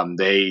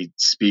 They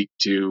speak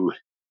to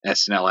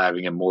SNL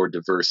having a more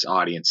diverse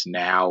audience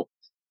now.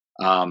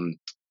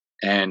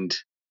 And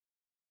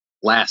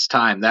last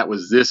time that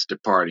was this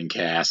departing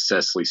cast: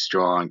 Cecily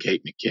Strong,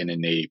 Kate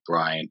McKinnon, Aidy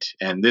Bryant.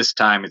 And this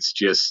time it's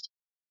just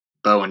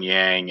Bowen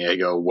Yang,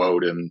 Ego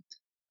Wodum,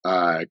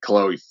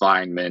 Chloe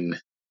Fineman.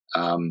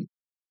 And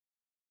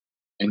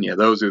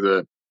those are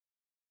the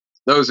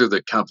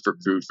comfort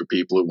food for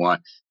people who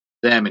want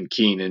them, and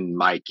Keenan,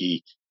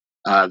 Mikey.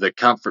 The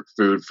comfort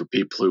food for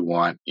people who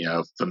want,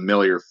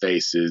 familiar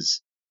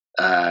faces.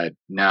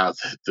 Now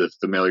the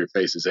familiar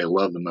faces they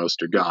love the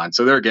most are gone,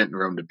 so they're getting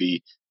room to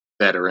be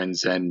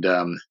veterans, and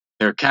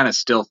they're kind of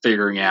still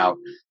figuring out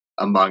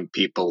among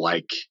people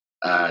like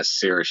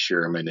Sarah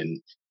Sherman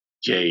and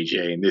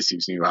JJ and this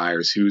year's new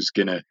hires who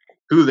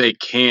they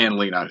can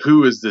lean on,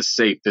 who's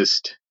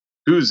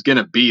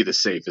gonna be the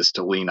safest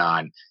to lean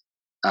on.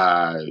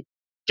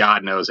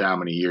 God knows how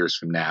many years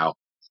from now,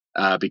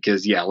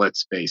 because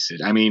let's face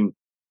it. I mean,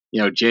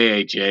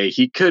 JAJ,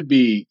 he could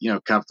be,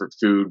 comfort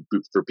food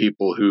for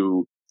people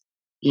who,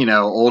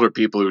 older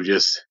people who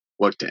just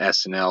look to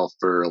SNL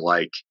for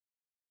like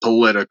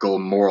political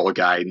moral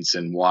guidance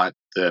and want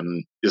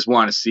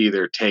to see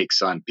their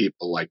takes on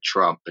people like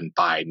Trump and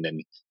Biden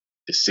and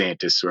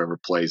DeSantis, whoever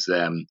plays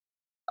them.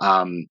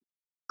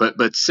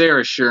 But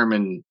Sarah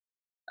Sherman,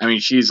 I mean,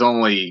 she's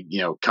only,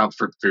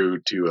 comfort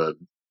food to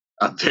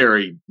a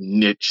very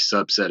niche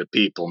subset of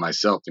people,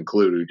 myself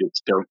included, who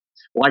just don't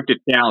like to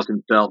challenge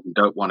themselves and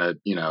don't want to,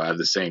 have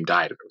the same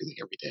diet of everything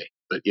every day.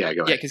 But go ahead.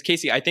 Yeah, because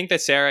Casey, I think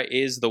that Sarah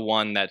is the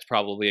one that's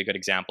probably a good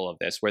example of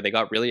this, where they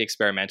got really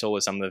experimental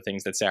with some of the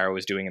things that Sarah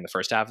was doing in the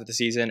first half of the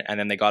season, and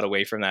then they got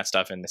away from that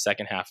stuff in the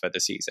second half of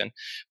the season.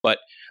 But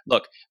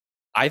look,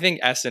 I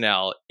think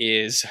SNL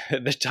is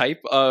the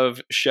type of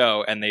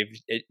show, and they've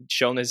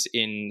shown this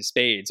in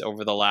spades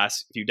over the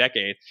last few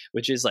decades,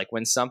 which is like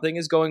when something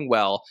is going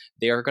well,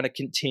 they are going to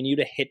continue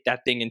to hit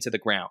that thing into the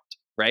ground.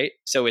 Right.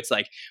 So it's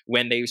like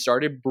when they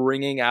started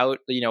bringing out,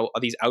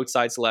 these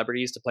outside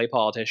celebrities to play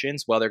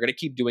politicians, well, they're going to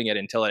keep doing it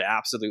until it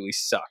absolutely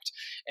sucked.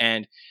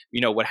 And,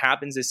 what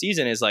happens this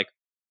season is like,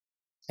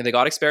 they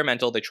got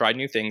experimental, they tried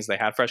new things, they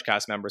had fresh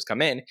cast members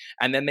come in,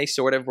 and then they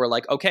sort of were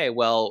like, okay,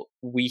 well,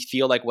 we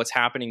feel like what's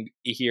happening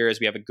here is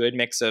we have a good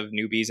mix of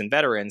newbies and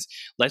veterans.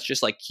 Let's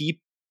just like keep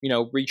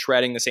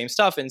retreading the same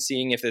stuff and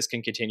seeing if this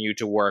can continue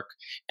to work.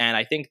 And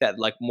I think that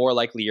like more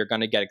likely you're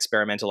going to get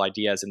experimental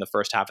ideas in the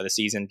first half of the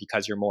season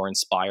because you're more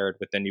inspired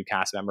with the new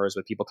cast members,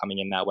 with people coming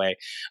in that way.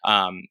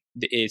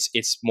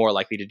 It's more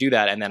likely to do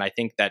that. And then I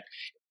think that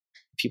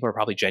people are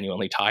probably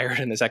genuinely tired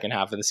in the second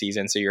half of the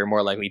season. So you're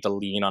more likely to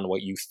lean on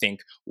what you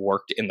think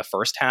worked in the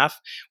first half,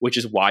 which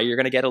is why you're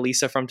going to get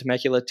Elisa from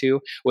Temecula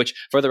too, which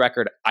for the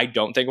record, I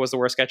don't think was the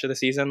worst sketch of the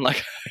season.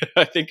 Like,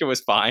 I think it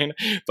was fine,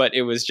 but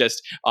it was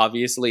just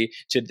obviously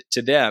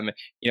to them,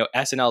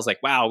 SNL is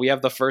like, wow, we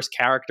have the first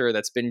character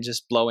that's been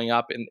just blowing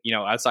up in,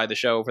 outside the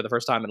show for the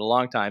first time in a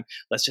long time.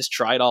 Let's just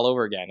try it all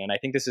over again. And I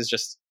think this is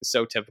just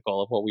so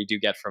typical of what we do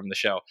get from the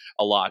show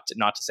a lot.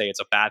 Not to say it's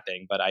a bad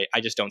thing, but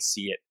I just don't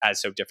see it as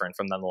so different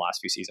from than the last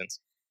few seasons.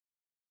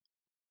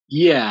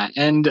 Yeah,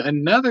 and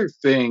another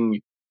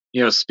thing,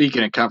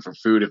 speaking of comfort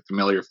food and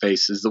familiar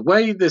faces, the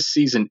way this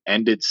season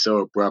ended so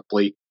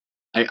abruptly,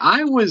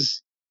 I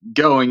was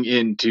going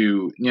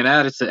into,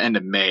 now it's the end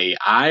of May,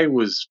 I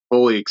was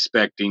fully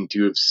expecting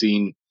to have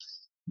seen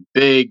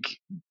big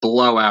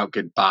blowout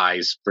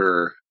goodbyes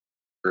for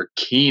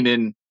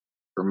Keenan,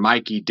 for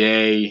Mikey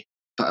Day,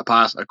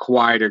 a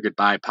quieter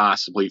goodbye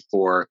possibly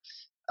for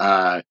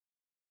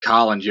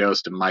Colin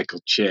Jost and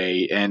Michael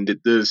Che, and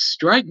the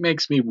strike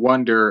makes me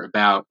wonder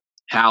about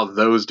how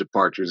those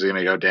departures are going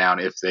to go down,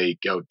 if they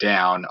go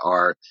down.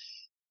 Are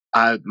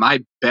my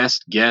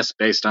best guess,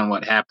 based on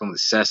what happened with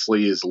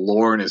Cecily, is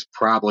Lauren is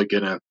probably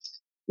going to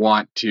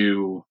want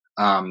to,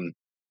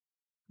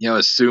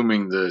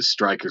 assuming the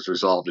strike is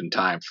resolved in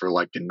time for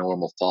like a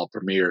normal fall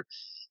premiere,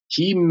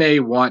 he may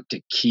want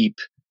to keep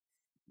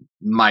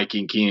Mike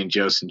and Keenan,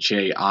 Jost, and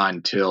Che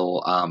on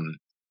till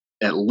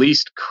at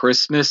least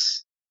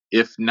Christmas,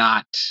 if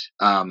not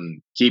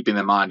keeping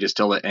them on just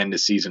till the end of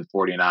season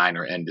 49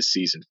 or end of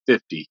season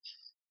 50.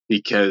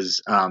 Because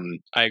I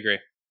agree.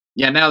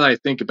 Yeah, now that I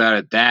think about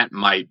it, that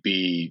might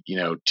be,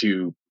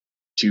 too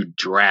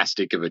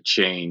drastic of a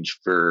change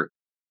for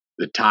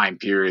the time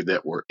period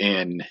that we're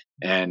in,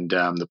 and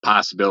the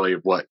possibility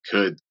of what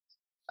could.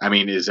 I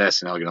mean, is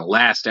SNL going to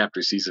last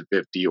after season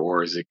 50,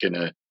 or is it going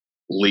to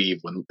leave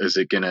is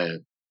it going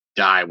to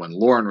die when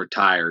Lauren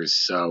retires?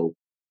 So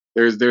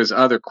there's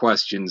other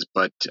questions,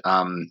 but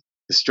the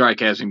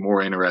strike has me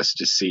more interested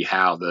to see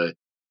how the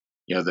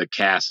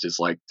cast is,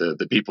 like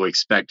the people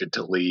expected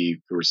to leave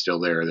who are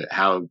still there, that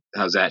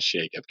how's that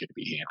shakeup going to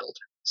be handled.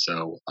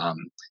 So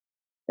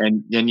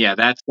and yeah,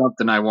 that's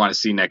something I want to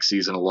see next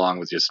season, along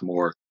with just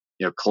more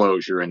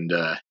closure and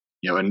a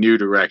new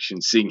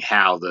direction, seeing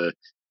how the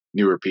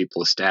newer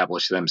people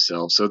establish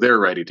themselves so they're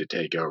ready to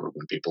take over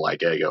when people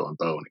like Ego and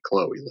Bo and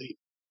Chloe leave.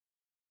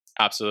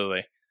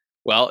 Absolutely.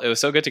 Well, it was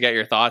so good to get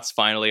your thoughts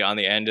finally on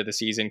the end of the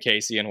season,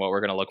 Casey, and what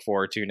we're going to look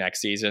forward to next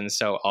season.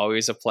 So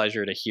always a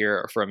pleasure to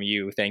hear from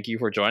you. Thank you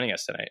for joining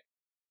us tonight.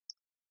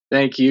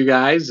 Thank you,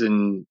 guys,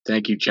 and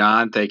thank you,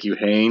 John. Thank you,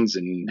 Haynes,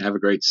 and have a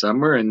great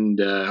summer. And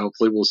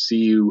hopefully we'll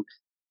see you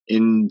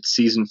in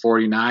season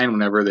 49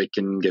 whenever they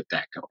can get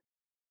that going.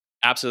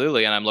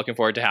 Absolutely. And I'm looking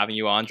forward to having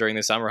you on during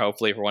the summer,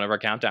 hopefully for one of our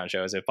countdown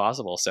shows, if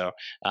possible. So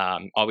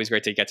always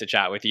great to get to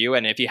chat with you.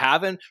 And if you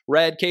haven't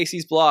read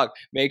Casey's blog,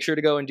 make sure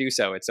to go and do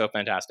so. It's so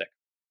fantastic.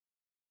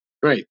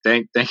 Great.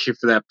 Thank you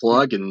for that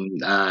plug,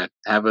 and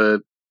have a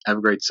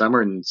great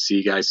summer, and see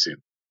you guys soon.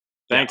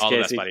 Thanks, all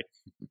Casey. The best, buddy.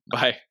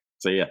 Bye.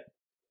 See ya.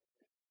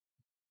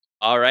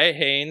 All right,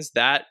 Haynes,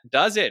 that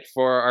does it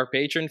for our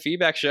patron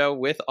feedback show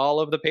with all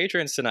of the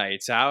patrons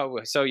tonight.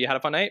 So you had a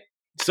fun night?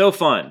 So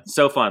fun.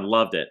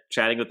 Loved it.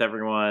 Chatting with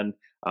everyone.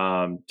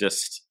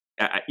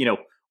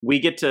 We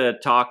get to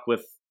talk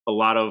with a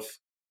lot of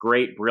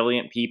great,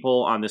 brilliant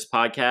people on this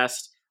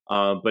podcast.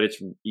 But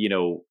it's,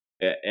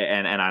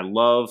 and I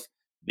love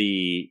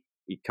the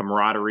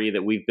camaraderie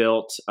that we've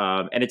built.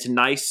 And it's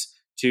nice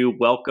to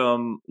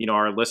welcome,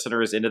 our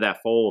listeners into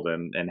that fold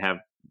and have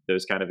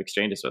those kind of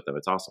exchanges with them.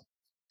 It's awesome.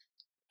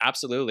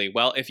 Absolutely.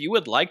 Well, if you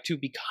would like to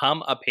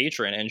become a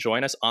patron and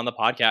join us on the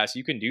podcast,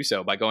 you can do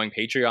so by going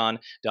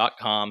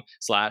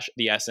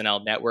patreon.com/the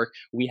SNL Network.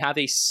 We have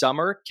a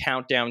summer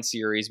countdown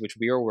series, which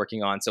we are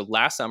working on. So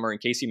last summer, in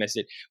case you missed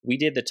it, we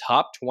did the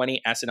top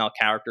 20 SNL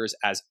characters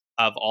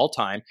of all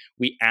time.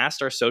 We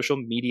asked our social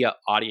media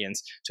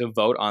audience to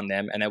vote on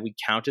them, and then we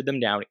counted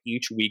them down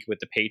each week with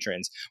the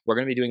patrons. We're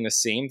going to be doing the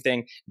same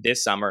thing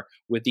this summer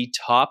with the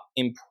top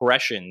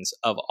impressions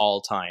of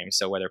all time.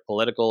 So whether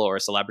political or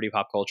celebrity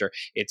pop culture,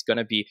 it's going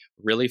to be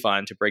really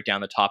fun to break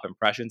down the top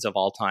impressions of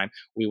all time.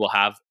 We will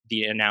have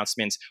the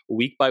announcements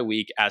week by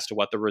week as to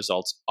what the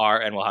results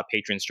are, and we'll have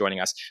patrons joining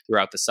us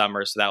throughout the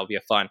summer. So that will be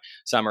a fun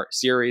summer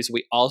series.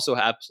 We also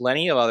have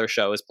plenty of other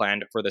shows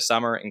planned for the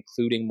summer,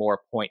 including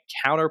more Point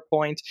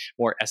Counterpoint,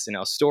 more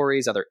SNL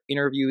stories, other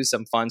interviews,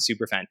 some fun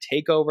superfan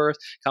takeovers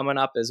coming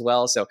up as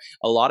well. So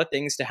a lot of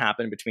things to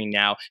happen between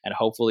now and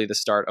hopefully the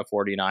start of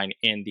 49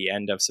 in the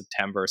end of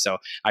September. So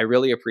I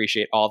really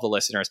appreciate all the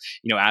listeners.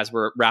 As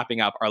we're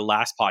wrapping up our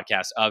last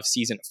podcast of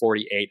season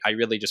 48, I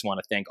really just want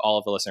to thank all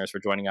of the listeners for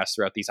joining us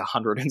throughout the these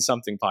 100 and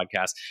something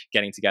podcasts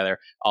getting together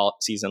all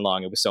season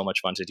long. It was so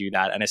much fun to do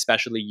that. And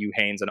especially you,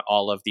 Haynes, and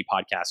all of the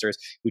podcasters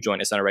who join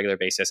us on a regular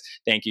basis.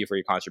 Thank you for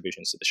your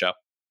contributions to the show.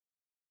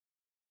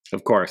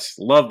 Of course.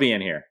 Love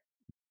being here.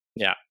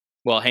 Yeah.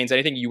 Well, Haynes,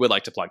 anything you would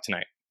like to plug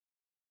tonight?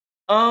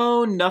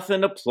 Oh,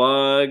 nothing to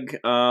plug.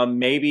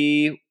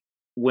 Maybe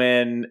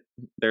when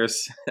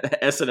there's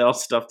SNL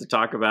stuff to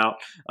talk about,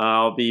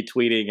 I'll be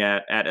tweeting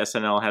at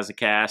SNL has a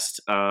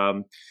cast.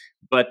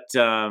 But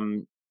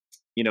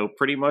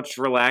pretty much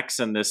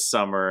relaxing this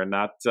summer,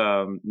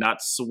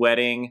 not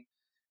sweating,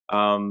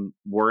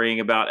 worrying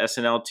about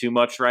SNL too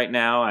much right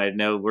now. I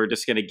know we're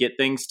just going to get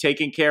things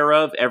taken care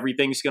of.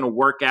 Everything's going to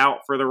work out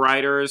for the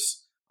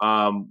writers.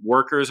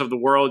 Workers of the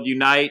world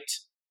unite.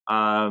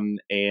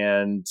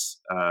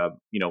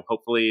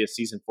 Hopefully a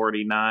season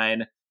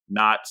 49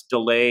 not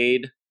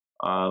delayed.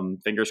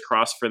 Fingers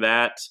crossed for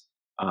that.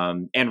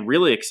 And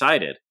really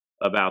excited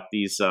about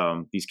these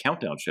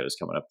countdown shows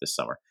coming up this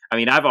summer. I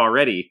mean, I've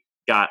already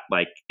got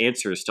like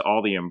answers to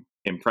all the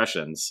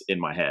impressions in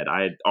my head.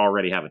 I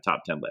already have a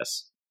top 10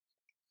 list.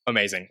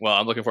 Amazing. Well,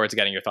 I'm looking forward to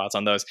getting your thoughts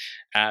on those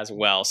as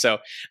well. So,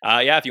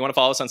 if you want to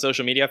follow us on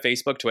social media,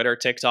 Facebook, Twitter,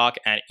 TikTok,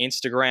 and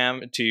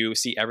Instagram to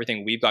see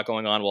everything we've got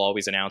going on. We'll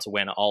always announce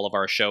when all of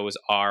our shows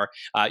are.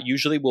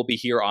 Usually we'll be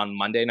here on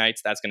Monday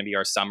nights. That's going to be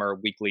our summer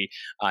weekly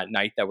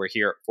night that we're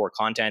here for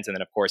content. And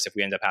then, of course, if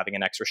we end up having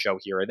an extra show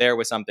here or there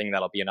with something,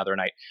 that'll be another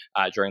night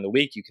during the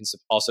week. You can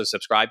also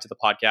subscribe to the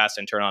podcast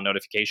and turn on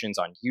notifications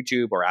on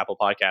YouTube or Apple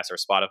Podcasts or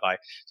Spotify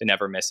to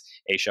never miss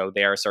a show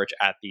there. Search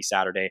at the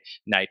Saturday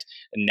Night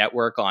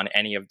Network on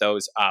any of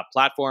those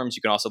platforms.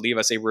 You can also leave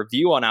us a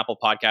review on Apple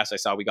Podcasts. I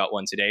saw we got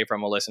one today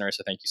from a listener,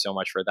 so thank you so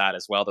much for that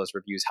as well. Those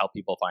reviews help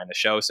people find the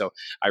show, so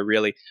I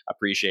really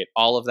appreciate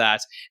all of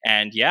that.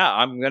 And yeah,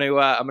 I'm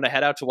gonna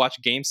head out to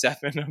watch Game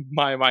 7 of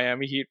my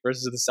Miami Heat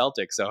versus the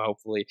Celtics. So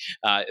hopefully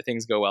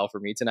things go well for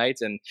me tonight.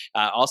 And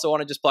also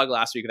want to just plug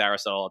last week with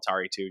Aristotle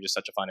Atari too. Just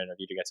such a fun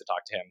interview to get to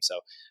talk to him.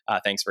 So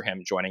thanks for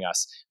him joining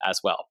us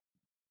as well.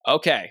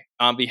 Okay,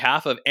 on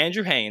behalf of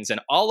Andrew Haynes and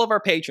all of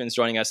our patrons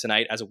joining us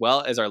tonight, as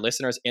well as our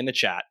listeners in the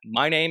chat,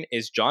 my name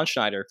is John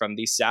Schneider from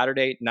the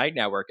Saturday Night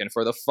Network. And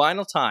for the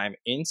final time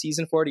in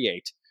season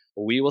 48,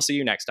 we will see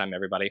you next time,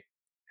 everybody.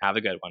 Have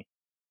a good one.